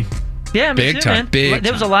Steve Harvey. Yeah, me big too, time, man. big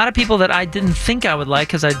There was a lot of people that I didn't think I would like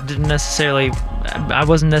because I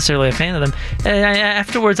wasn't necessarily a fan of them. And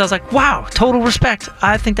afterwards, I was like, wow, total respect.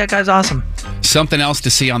 I think that guy's awesome. Something else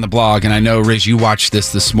to see on the blog, and I know, Riz, you watched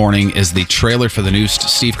this morning, is the trailer for the new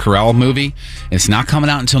Steve Carell movie. It's not coming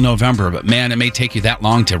out until November, but man, it may take you that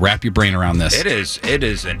long to wrap your brain around this. It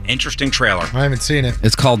is an interesting trailer. I haven't seen it.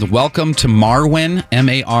 It's called Welcome to Marwen,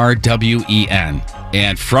 Marwen.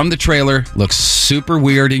 And from the trailer, looks super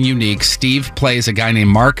weird and unique. Steve plays a guy named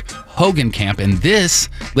Mark Hogenkamp, and this,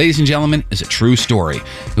 ladies and gentlemen, is a true story.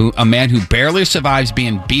 A man who barely survives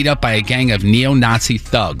being beat up by a gang of neo-Nazi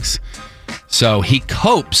thugs. So he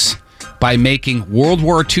copes by making World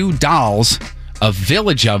War II dolls, a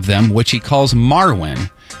village of them, which he calls Marwen,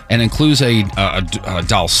 and includes a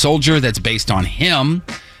doll soldier that's based on him,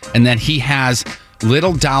 and then he has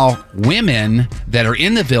little doll women that are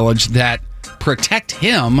in the village that protect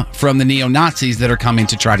him from the neo-Nazis that are coming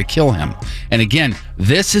to try to kill him. And again,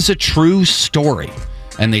 this is a true story.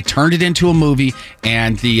 And they turned it into a movie,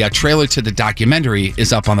 and the trailer to the documentary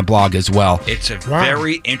is up on the blog as well. It's a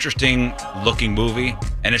very interesting looking movie,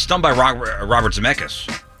 and it's done by Robert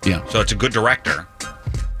Zemeckis. Yeah. So it's a good director.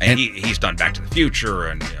 And he's done Back to the Future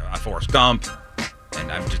and Forrest Gump. And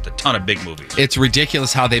I'm just a ton of big movies. It's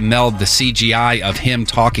ridiculous how they meld the CGI of him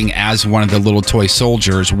talking as one of the little toy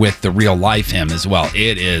soldiers with the real life him as well.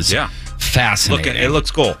 It is fascinating. It looks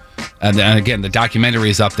cool. And then again, the documentary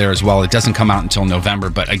is up there as well. It doesn't come out until November,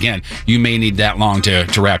 but again, you may need that long to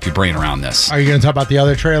wrap your brain around this. Are you going to talk about the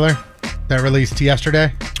other trailer that released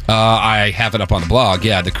yesterday? I have it up on the blog.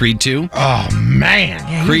 Yeah, the Creed 2. Oh, man.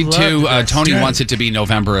 Yeah, Creed 2, Tony wants it to be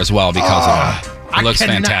November as well because of that. It looks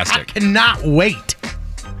fantastic. I cannot wait.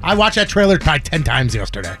 I watched that trailer probably 10 times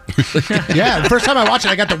yesterday. Yeah, the first time I watched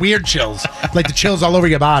it, I got the weird chills, like the chills all over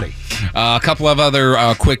your body. A couple of other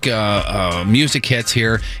quick music hits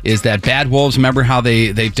here is that Bad Wolves. Remember how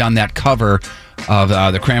they've done that cover of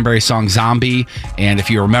the Cranberries song Zombie. And if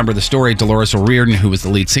you remember the story, Dolores O'Riordan, who was the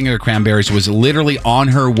lead singer of the Cranberries, was literally on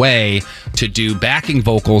her way to do backing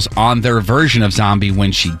vocals on their version of Zombie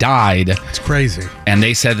when she died. It's crazy. And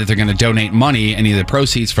they said that they're going to donate money, any of the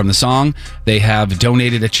proceeds from the song. They have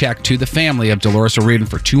donated a check to the family of Dolores O'Riordan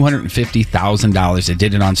for $250,000. They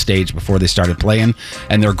did it on stage before they started playing,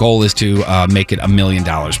 and their goal is to make it $1 million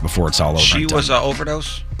before it's all over. She was an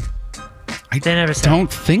overdose? They never said.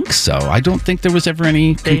 Don't think so. I don't think there was ever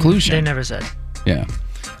any conclusion. They never said. Yeah.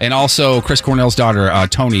 And also Chris Cornell's daughter,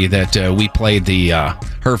 Tony, that we played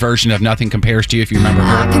her version of Nothing Compares to You, if you remember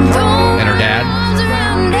her, and her dad.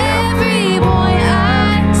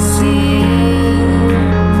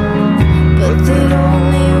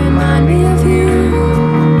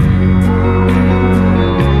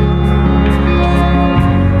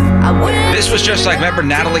 This was just like, remember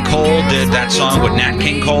Natalie Cole did that song with Nat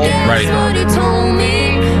King Cole? Right.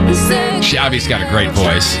 She obviously got a great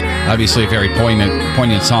voice. Obviously a very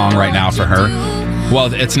poignant song right now for her.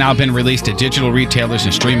 Well, it's now been released to digital retailers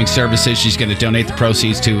and streaming services. She's going to donate the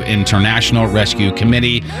proceeds to International Rescue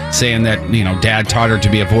Committee, saying that, Dad taught her to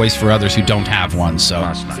be a voice for others who don't have one. So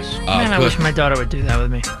that's nice. Man, I wish my daughter would do that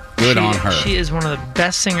with me. Good on her. She is one of the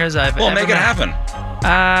best singers I've ever Well, make it happen.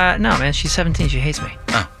 No, man. She's 17. She hates me.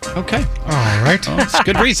 Oh, okay. All right. Well, that's a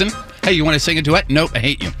good reason. Hey, you want to sing a duet? Nope, I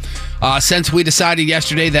hate you. Since we decided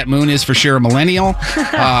yesterday that Moon is for sure a millennial,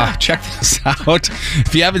 check this out.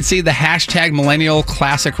 If you haven't seen the hashtag millennial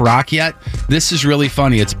classic rock yet, this is really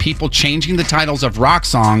funny. It's people changing the titles of rock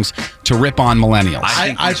songs to rip on millennials. I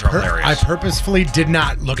think these are hilarious. I purposefully did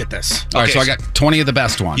not look at this. All right, so I got 20 of the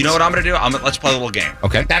best ones. You know what I'm going to do? Let's play a little game.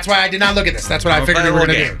 Okay. That's why I did not look at this. That's what I figured we were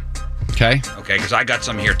going to do. Okay. Okay, because I got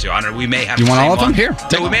some here too. I don't know, we may have. Do you the want same all of them? ones. Here, No,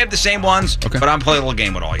 take we one. may have the same ones. Okay. But I'm playing a little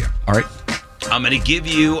game with all you. All right. I'm going to give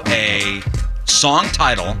you a song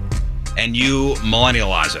title, and you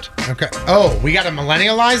millennialize it. Okay. Oh, we got to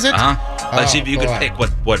millennialize it? Uh-huh. Let's see if you boy. can pick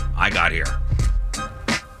what I got here.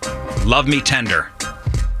 Love Me Tender.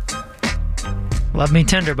 Love Me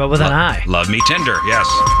Tender, but with an I. Love Me Tender, yes.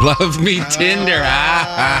 Love Me Tender.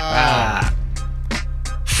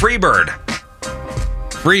 Freebird.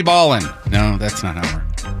 Free ballin'. No, that's not how it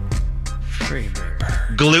works.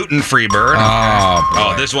 Freebird. Gluten-free bird.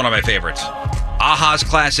 Oh, this is one of my favorites. Aha's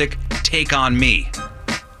classic, Take On Me.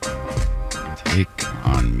 Take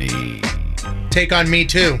On Me. Take On Me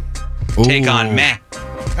Too. Take On Meh.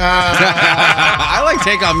 I like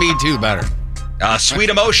Take On Me Too better.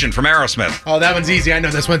 Sweet Emotion from Aerosmith. Oh, that one's easy. I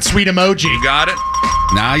know this one. Sweet Emoji. You got it?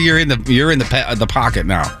 Now you're in the pocket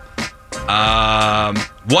now.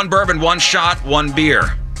 One bourbon, one shot, one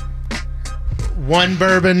beer. One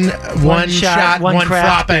bourbon, one shot, one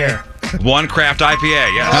craft frappe. One craft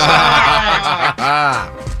IPA, yes.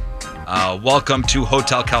 Welcome to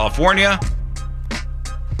Hotel California.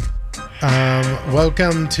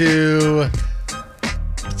 Welcome to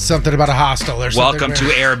something about a hostel or something. Welcome to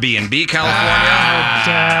Airbnb,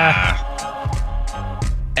 California.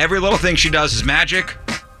 Every little thing she does is magic.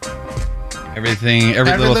 Every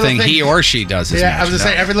little thing he or she does is magic. I was going to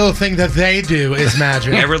say, every little thing that they do is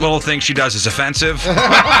magic. Every little thing she does is offensive.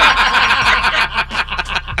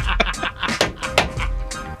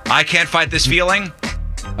 I can't fight this feeling.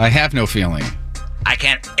 I have no feeling. I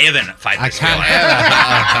can't even fight this feeling.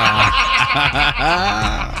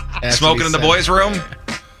 Smoking in the boys' room.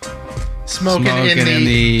 Smoking in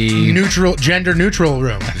the gender neutral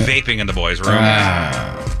room. Vaping in the boys' room.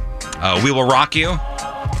 We will rock you.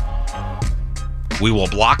 We will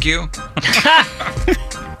block you.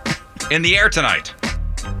 In the air tonight.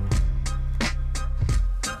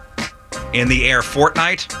 In the air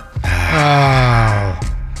Fortnite.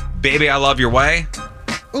 Baby, I love your way.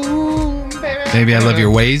 Ooh, baby. Baby, I love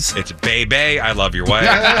your ways. It's baby, I love your way.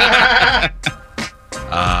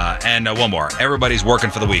 And one more. Everybody's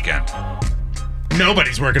working for the weekend.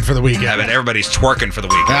 Nobody's working for the weekend. Everybody's twerking for the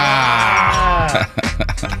weekend.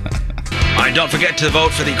 All right, don't forget to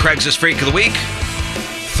vote for the Craigslist Freak of the Week.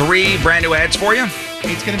 3 brand new ads for you.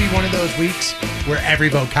 It's going to be one of those weeks where every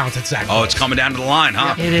vote counts at second. Oh, it's coming down to the line,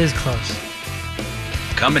 huh? It is close.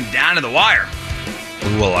 Coming down to the wire.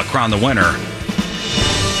 We will crown the winner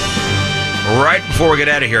right before we get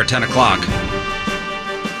out of here at 10 o'clock.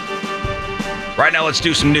 Right now, let's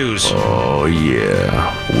do some news. Oh,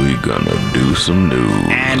 yeah. We gonna do some news.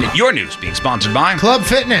 And your news being sponsored by Club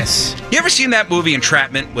Fitness. You ever seen that movie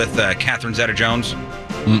Entrapment with Catherine Zeta-Jones?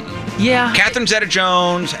 Yeah. Catherine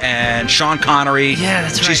Zeta-Jones and Sean Connery. Yeah,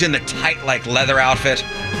 that's right. She's in the tight, leather outfit.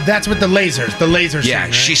 That's with the lasers. The laser scene,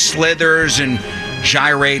 right? She slithers and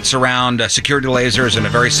gyrates around security lasers in a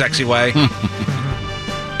very sexy way.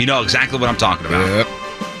 You know exactly what I'm talking about. Yep.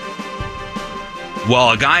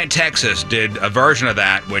 Well, a guy in Texas did a version of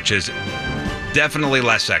that, which is definitely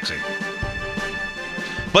less sexy,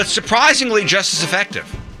 but surprisingly just as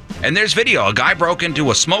effective. And there's video. A guy broke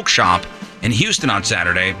into a smoke shop in Houston on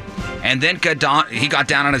Saturday, and then he got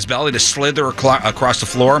down on his belly to slither across the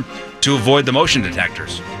floor to avoid the motion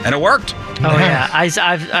detectors, and it worked. Oh yeah, I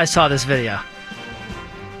saw this video.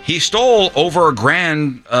 He stole over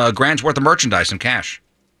 $1,000's worth of merchandise in cash,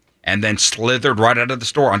 and then slithered right out of the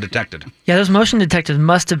store undetected. Yeah, those motion detectors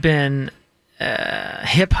must have been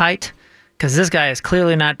hip height, because this guy is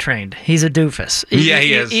clearly not trained. He's a doofus. Yeah,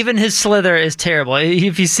 he is. Even his slither is terrible.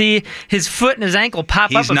 If you see his foot and his ankle pop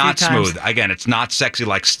up a few times. He's not smooth. Again, it's not sexy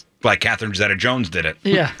like Catherine Zeta-Jones did it.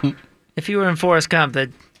 Yeah. If you were in Forrest Gump,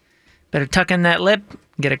 they'd better tuck in that lip and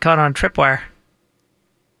get it caught on tripwire.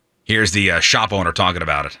 Here's the shop owner talking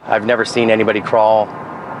about it. I've never seen anybody crawl,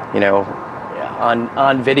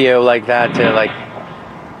 on video like that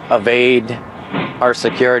to evade our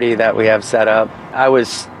security that we have set up. I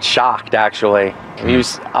was shocked, actually. He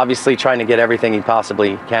was obviously trying to get everything he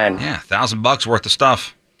possibly can. Yeah, $1,000 worth of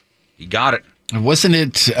stuff. He got it. Wasn't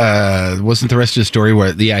the rest of the story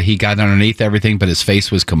where he got underneath everything, but his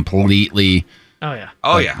face was completely... Oh, yeah.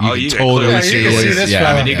 Oh, yeah. You can totally see this.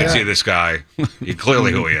 Yeah, I mean, you can see this guy.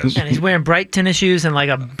 Clearly who he is. And he's wearing bright tennis shoes and like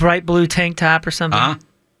a bright blue tank top or something.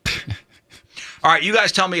 Uh-huh. All right, you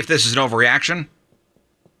guys tell me if this is an overreaction.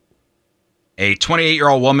 A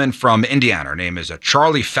 28-year-old woman from Indiana, her name is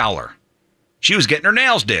Charlie Fowler. She was getting her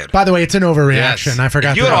nails did. By the way, it's an overreaction. Yes. I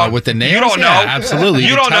forgot that. With the nails? You don't know. Yeah, absolutely.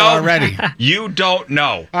 You don't know already. You don't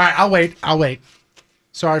know. All right, I'll wait.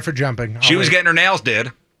 Sorry for jumping. She was getting her nails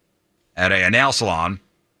did at a nail salon,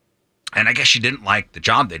 and I guess she didn't like the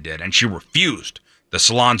job they did, and she refused the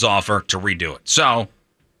salon's offer to redo it. So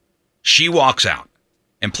she walks out.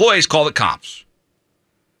 Employees call the cops.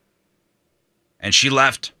 And she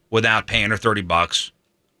left without paying her $30,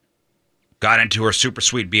 got into her super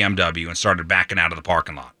sweet BMW and started backing out of the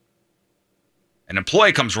parking lot. An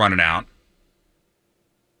employee comes running out.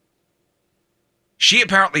 She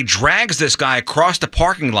apparently drags this guy across the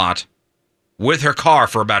parking lot with her car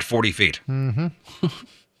for about 40 feet. Mm-hmm.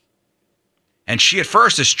 And she at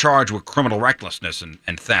first is charged with criminal recklessness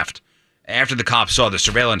and theft. After the cops saw the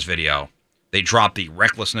surveillance video, they dropped the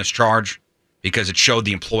recklessness charge because it showed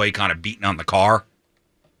the employee kind of beating on the car.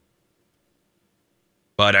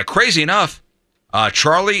 But crazy enough,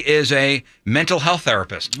 Charlie is a mental health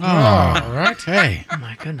therapist. Oh, all right. Hey. Oh,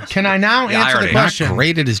 my goodness. Can I now answer the question? Not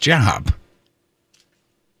great at his job.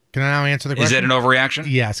 Can I now answer the question? Is it an overreaction?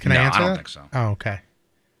 Yes. Can I answer that? I don't think so. Oh, okay.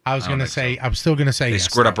 I'm still going to say yes. They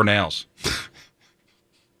screwed up her nails.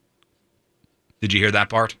 Did you hear that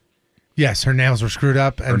part? Yes, her nails were screwed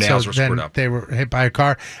up. Her nails were screwed up. They were hit by a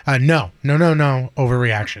car. No.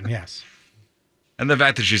 Overreaction, yes. And the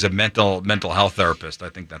fact that she's a mental health therapist, I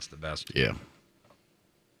think that's the best. Yeah.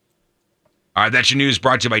 All right, that's your news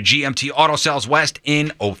brought to you by GMT Auto Sales West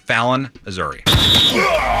in O'Fallon, Missouri.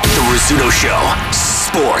 The Rizzuto Show.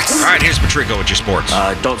 Sports. All right, here's Patrico with your sports.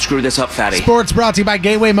 Don't screw this up, fatty. Sports brought to you by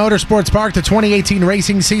Gateway Motorsports Park. The 2018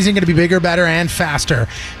 racing season going to be bigger, better, and faster.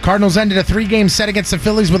 Cardinals ended a 3-game set against the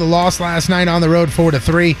Phillies with a loss last night on the road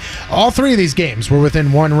 4-3. All 3 of these games were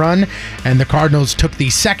within 1 run, and the Cardinals took the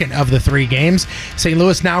second of the 3 games. St.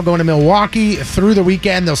 Louis now going to Milwaukee through the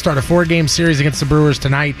weekend. They'll start a 4-game series against the Brewers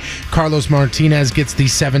tonight. Carlos Martinez gets the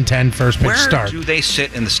 7-10 first pitch start. Where do they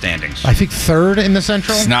sit in the standings? I think 3rd in the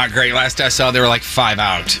Central. It's not great. Last I saw, they were like 5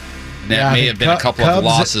 out. That may have been a couple of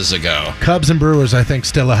losses ago. Cubs and Brewers, I think,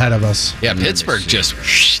 still ahead of us. Yeah, Pittsburgh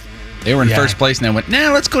they were in first place, and then went,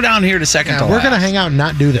 let's go down here to second to last. We're going to hang out and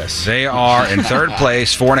not do this. They are in 3rd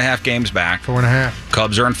place, 4.5 games back. 4.5.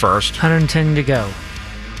 Cubs are in 1st. 110 to go.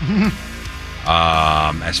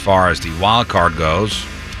 As far as the wild card goes,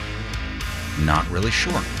 not really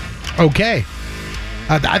sure. Okay.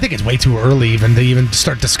 I think it's way too early even to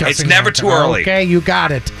start discussing. It's never too early. Okay, you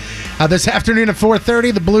got it. This afternoon at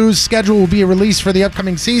 4:30, the Blues' schedule will be released for the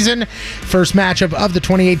upcoming season. First matchup of the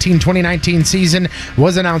 2018-2019 season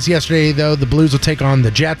was announced yesterday, though. The Blues will take on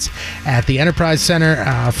the Jets at the Enterprise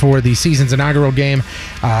Center for the season's inaugural game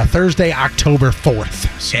Thursday, October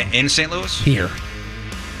 4th. So, in St. Louis? Here.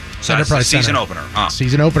 So that's the season opener.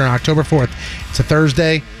 Season opener, October 4th. It's a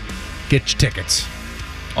Thursday. Get your tickets.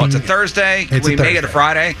 Oh, it's a Thursday? Can we make it a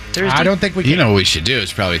Friday? Thursday? I don't think we can. You know what we should do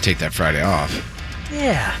is probably take that Friday off.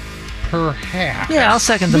 Yeah. Perhaps. Yeah, I'll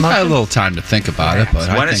second the motion. We've got a little time to think about it.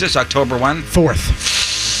 But when is this? October when?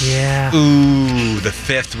 4th. Yeah. Ooh, the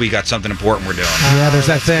 5th, we got something important we're doing. Yeah, there's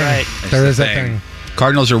that thing. Right. There is that thing.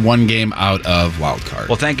 Cardinals are 1 game out of wild card.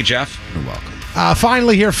 Well, thank you, Jeff. You're welcome.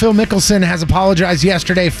 Finally here, Phil Mickelson has apologized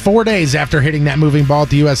yesterday, 4 days after hitting that moving ball at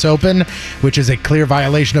the U.S. Open, which is a clear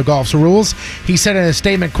violation of golf's rules. He said in a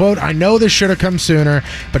statement, quote, "I know this should have come sooner,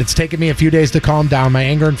 but it's taken me a few days to calm down. My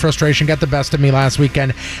anger and frustration got the best of me last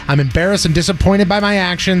weekend. I'm embarrassed and disappointed by my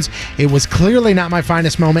actions. It was clearly not my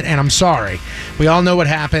finest moment, and I'm sorry." We all know what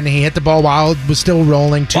happened. He hit the ball while it was still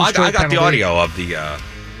rolling. Well, I got the audio of the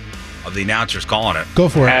announcers calling it. Go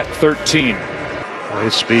for it. At 13.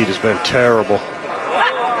 His speed has been terrible.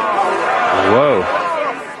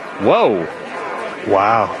 Whoa.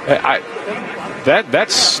 Wow.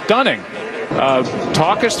 That's stunning.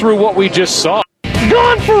 Talk us through what we just saw.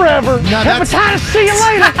 Gone forever. Hepatitis, see you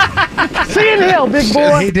later. See you in hell, big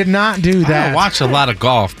boy. He did not do that. I don't watch a lot of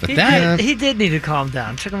golf, but He did need to calm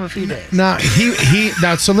down. Took him a few days. No,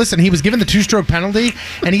 so listen, he was given the 2-stroke penalty,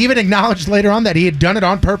 and he even acknowledged later on that he had done it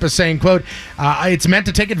on purpose, saying, quote, "It's meant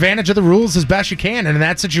to take advantage of the rules as best you can, and in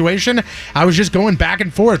that situation, I was just going back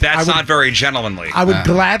and forth." That's not very gentlemanly. I would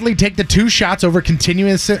gladly take the 2 shots over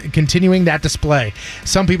continuing that display.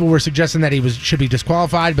 Some people were suggesting that he should be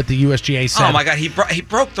disqualified, but the USGA said, "Oh my God, he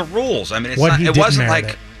broke the rules." I mean, it wasn't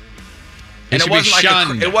like. And it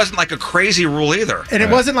wasn't like a crazy rule either. And it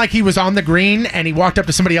wasn't like he was on the green and he walked up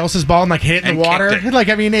to somebody else's ball and like hit it in the water. Like,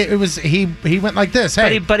 I mean, it was he went like this.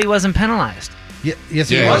 Hey, but he wasn't penalized. Yes,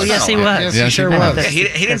 he was. Yes, he was. Yes, he sure was. He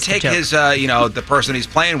didn't take his, the person he's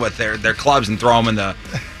playing with their clubs and throw them in the,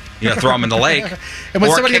 throw them in the lake, and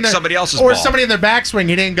when or kick somebody else's or ball. somebody in their backswing.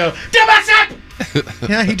 He didn't go, "Do what's up."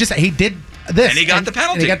 He did this, and he got the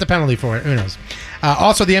penalty. And he got the penalty for it. Who knows?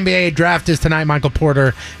 Also, the NBA draft is tonight. Michael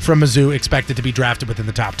Porter from Mizzou expected to be drafted within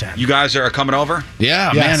the top 10. You guys are coming over?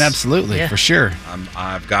 Yeah, Yes. man, absolutely, for sure.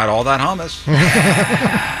 I've got all that hummus.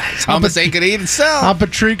 Hummus ain't gonna eat itself. I'm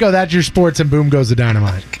Patrico. That's your sports, and boom goes the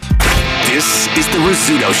dynamite. This is the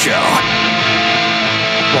Rizzuto Show.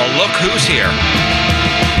 Well, look who's here.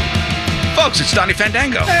 Folks, it's Donnie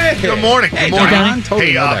Fandango. Hey, good morning. Hey, Good morning.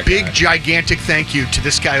 Donnie. Hey, big, gigantic thank you to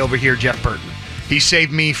this guy over here, Jeff Burton. He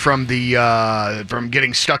saved me from from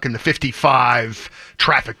getting stuck in the 55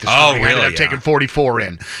 traffic this morning. I ended up taking 44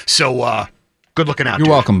 in. So, good looking out. You're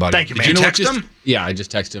welcome, buddy. Thank you, man. Did you text him? Yeah, I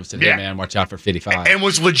just texted him. Said, "Hey, man, watch out for 55." And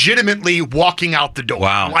was legitimately walking out the door.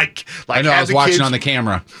 Wow. Like I know. I was watching on the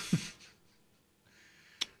camera.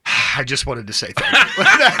 I just wanted to say thank you.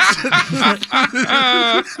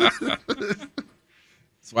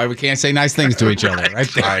 That's why we can't say nice things to each other, right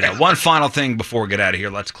there. All right, one final thing before we get out of here.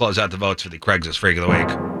 Let's close out the votes for the Craigslist Freak of the Week.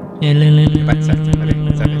 That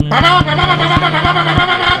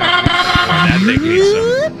thing needs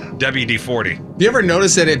some WD-40. You ever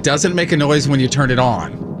notice that it doesn't make a noise when you turn it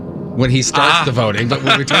on? When he starts the voting, but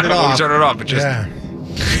when we turn it off.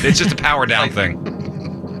 It's just a power down thing.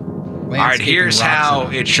 All right, here's how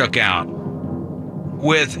it shook out.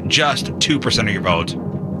 With just 2% of your vote,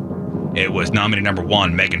 it was nominee number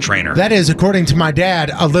 1, Meghan Trainor. That is, according to my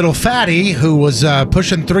dad, a little fatty who was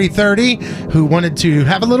pushing 330, who wanted to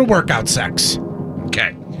have a little workout sex.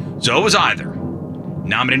 Okay, so it was either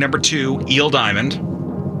nominee number 2, Eel Diamond,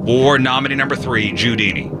 or nominee number 3,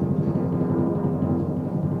 Giudini.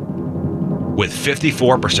 With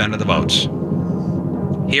 54% of the votes.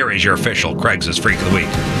 Here is your official Craigslist Freak of the Week.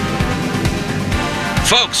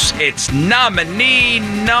 Folks, it's nominee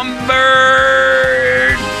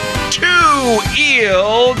number 2,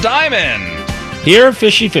 Eel Diamond. Here,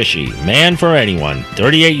 Fishy Fishy, man for anyone,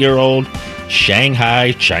 38-year-old,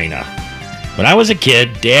 Shanghai, China. When I was a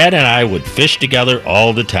kid, Dad and I would fish together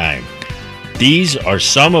all the time. These are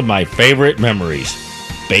some of my favorite memories.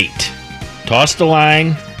 Bait. Toss the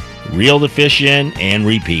line, reel the fish in, and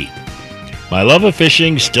repeat. My love of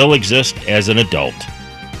fishing still exists as an adult.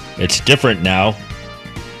 It's different now.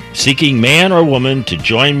 Seeking man or woman to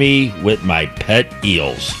join me with my pet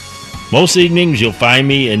eels. Most evenings you'll find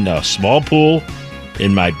me in a small pool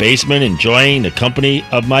in my basement enjoying the company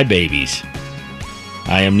of my babies.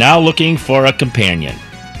 I am now looking for a companion.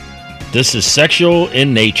 This is sexual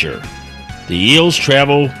in nature. The eels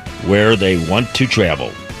travel where they want to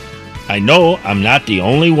travel. I know I'm not the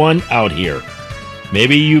only one out here.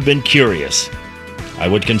 Maybe you've been curious. I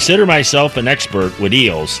would consider myself an expert with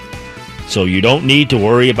eels, so you don't need to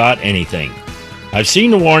worry about anything. I've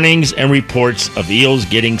seen the warnings and reports of eels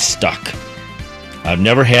getting stuck. I've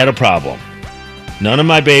never had a problem. None of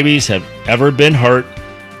my babies have ever been hurt,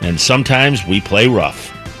 and sometimes we play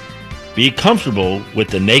rough. Be comfortable with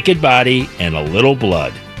the naked body and a little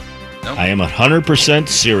blood. Nope. I am 100%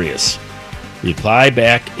 serious. Reply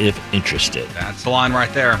back if interested. That's the line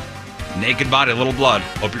right there. Naked body, little blood.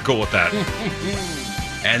 Hope you're cool with that.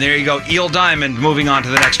 And there you go, Eel Diamond moving on to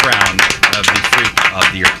the next round of the Freak of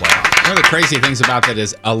the Year playoffs. One of the crazy things about that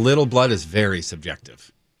is a little blood is very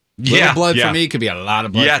subjective. Little blood for me could be a lot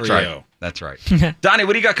of blood for you. That's right. Donnie,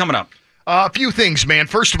 what do you got coming up? A few things, man.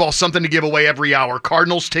 First of all, something to give away every hour.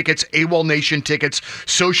 Cardinals tickets, AWOL Nation tickets,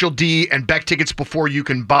 Social D, and Beck tickets before you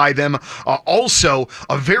can buy them. Also,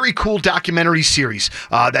 a very cool documentary series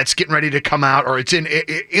that's getting ready to come out, or it's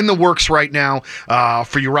in the works right now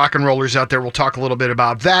for you rock and rollers out there. We'll talk a little bit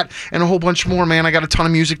about that and a whole bunch more, man. I got a ton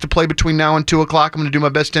of music to play between now and 2 o'clock. I'm going to do my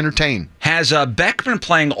best to entertain. Has Beck been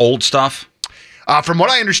playing old stuff? From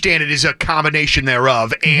what I understand, it is a combination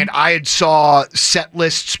thereof, and I had saw set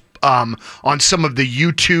lists on some of the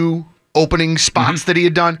U2 opening spots that he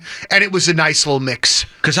had done, and it was a nice little mix.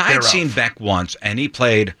 Because I had seen Beck once, and he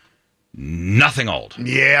played nothing old.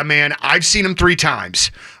 Yeah, man. I've seen him 3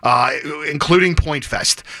 times, including Point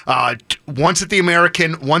Fest. Once at the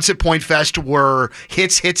American, once at Point Fest were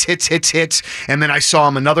hits, and then I saw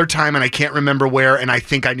him another time, and I can't remember where, and I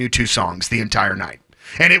think I knew 2 songs the entire night.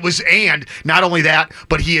 And not only that,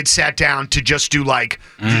 but he had sat down to just do like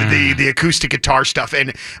the acoustic guitar stuff.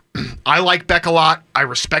 And I like Beck a lot. I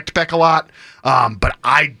respect Beck a lot. But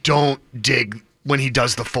I don't dig when he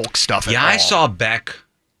does the folk stuff at all. I saw Beck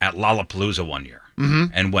at Lollapalooza one year.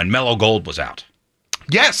 And when Mellow Gold was out.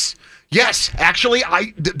 Yes, actually,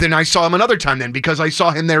 then I saw him another time then because I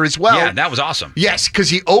saw him there as well. Yeah, that was awesome. Yes, because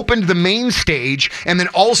he opened the main stage and then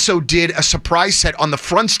also did a surprise set on the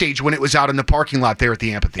front stage when it was out in the parking lot there at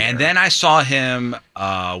the amphitheater. And then I saw him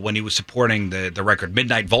when he was supporting the record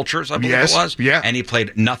Midnight Vultures, I believe it was. Yeah. And he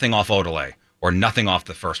played nothing off Odelay or nothing off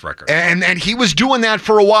the first record. And he was doing that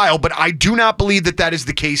for a while, but I do not believe that is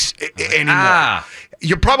the case anymore.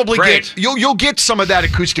 You probably you'll get some of that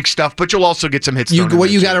acoustic stuff, but you'll also get some hits. What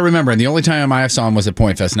you got to remember, and the only time I saw him was at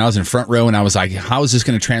Point Fest, and I was in front row, and I was like, "How is this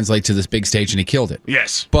going to translate to this big stage?" And he killed it.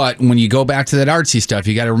 Yes. But when you go back to that artsy stuff,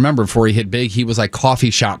 you got to remember before he hit big, he was like coffee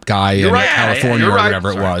shop guy in California or whatever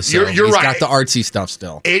it was. So you're he's right. got the artsy stuff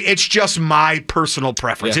still. It's just my personal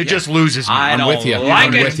preference. It just loses me. I'm with you.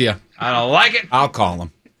 I'm with you. I don't like it. I'll call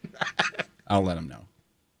him. I'll let him know.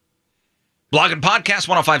 Blog and podcast,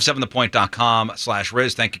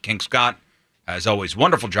 1057thepoint.com/Riz. Thank you, King Scott. As always,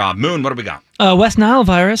 wonderful job. Moon, what do we got? West Nile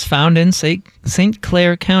virus found in St.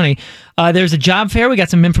 Clair County. There's a job fair. We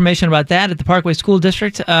got some information about that at the Parkway School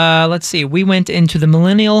District. Let's see. We went into the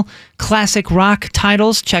Millennial Classic Rock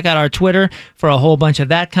titles. Check out our Twitter for a whole bunch of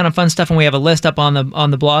that kind of fun stuff, and we have a list up on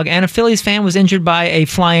the blog. And a Phillies fan was injured by a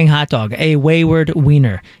flying hot dog, a wayward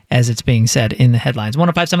wiener, as it's being said in the headlines.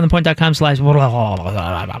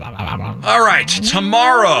 1057thepoint.com/. All right.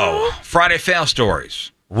 Tomorrow, Friday Fail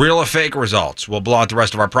Stories. Real or fake results. We'll blow out the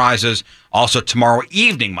rest of our prizes. Also, tomorrow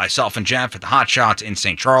evening, myself and Jeff at the Hot Shots in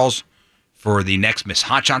St. Charles for the next Miss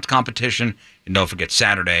Hot Shots competition. And don't forget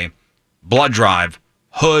Saturday, Blood Drive,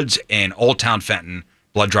 Hoods in Old Town Fenton.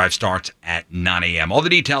 Blood Drive starts at 9 a.m. All the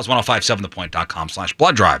details,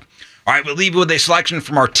 1057thepoint.com/Blood Drive. All right, we'll leave you with a selection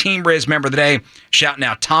from our Team Riz member of the day. Shouting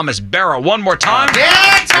out Thomas Barrow one more time.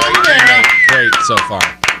 Yeah, Thomas Barrow. Great so far.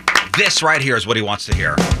 This right here is what he wants to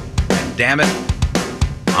hear. Damn it.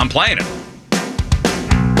 I'm playing it.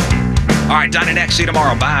 All right, Donnie next. See you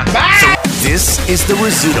tomorrow. Bye. This is the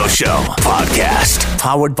Rizzuto Show podcast,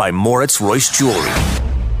 powered by Moritz Royce Jewelry.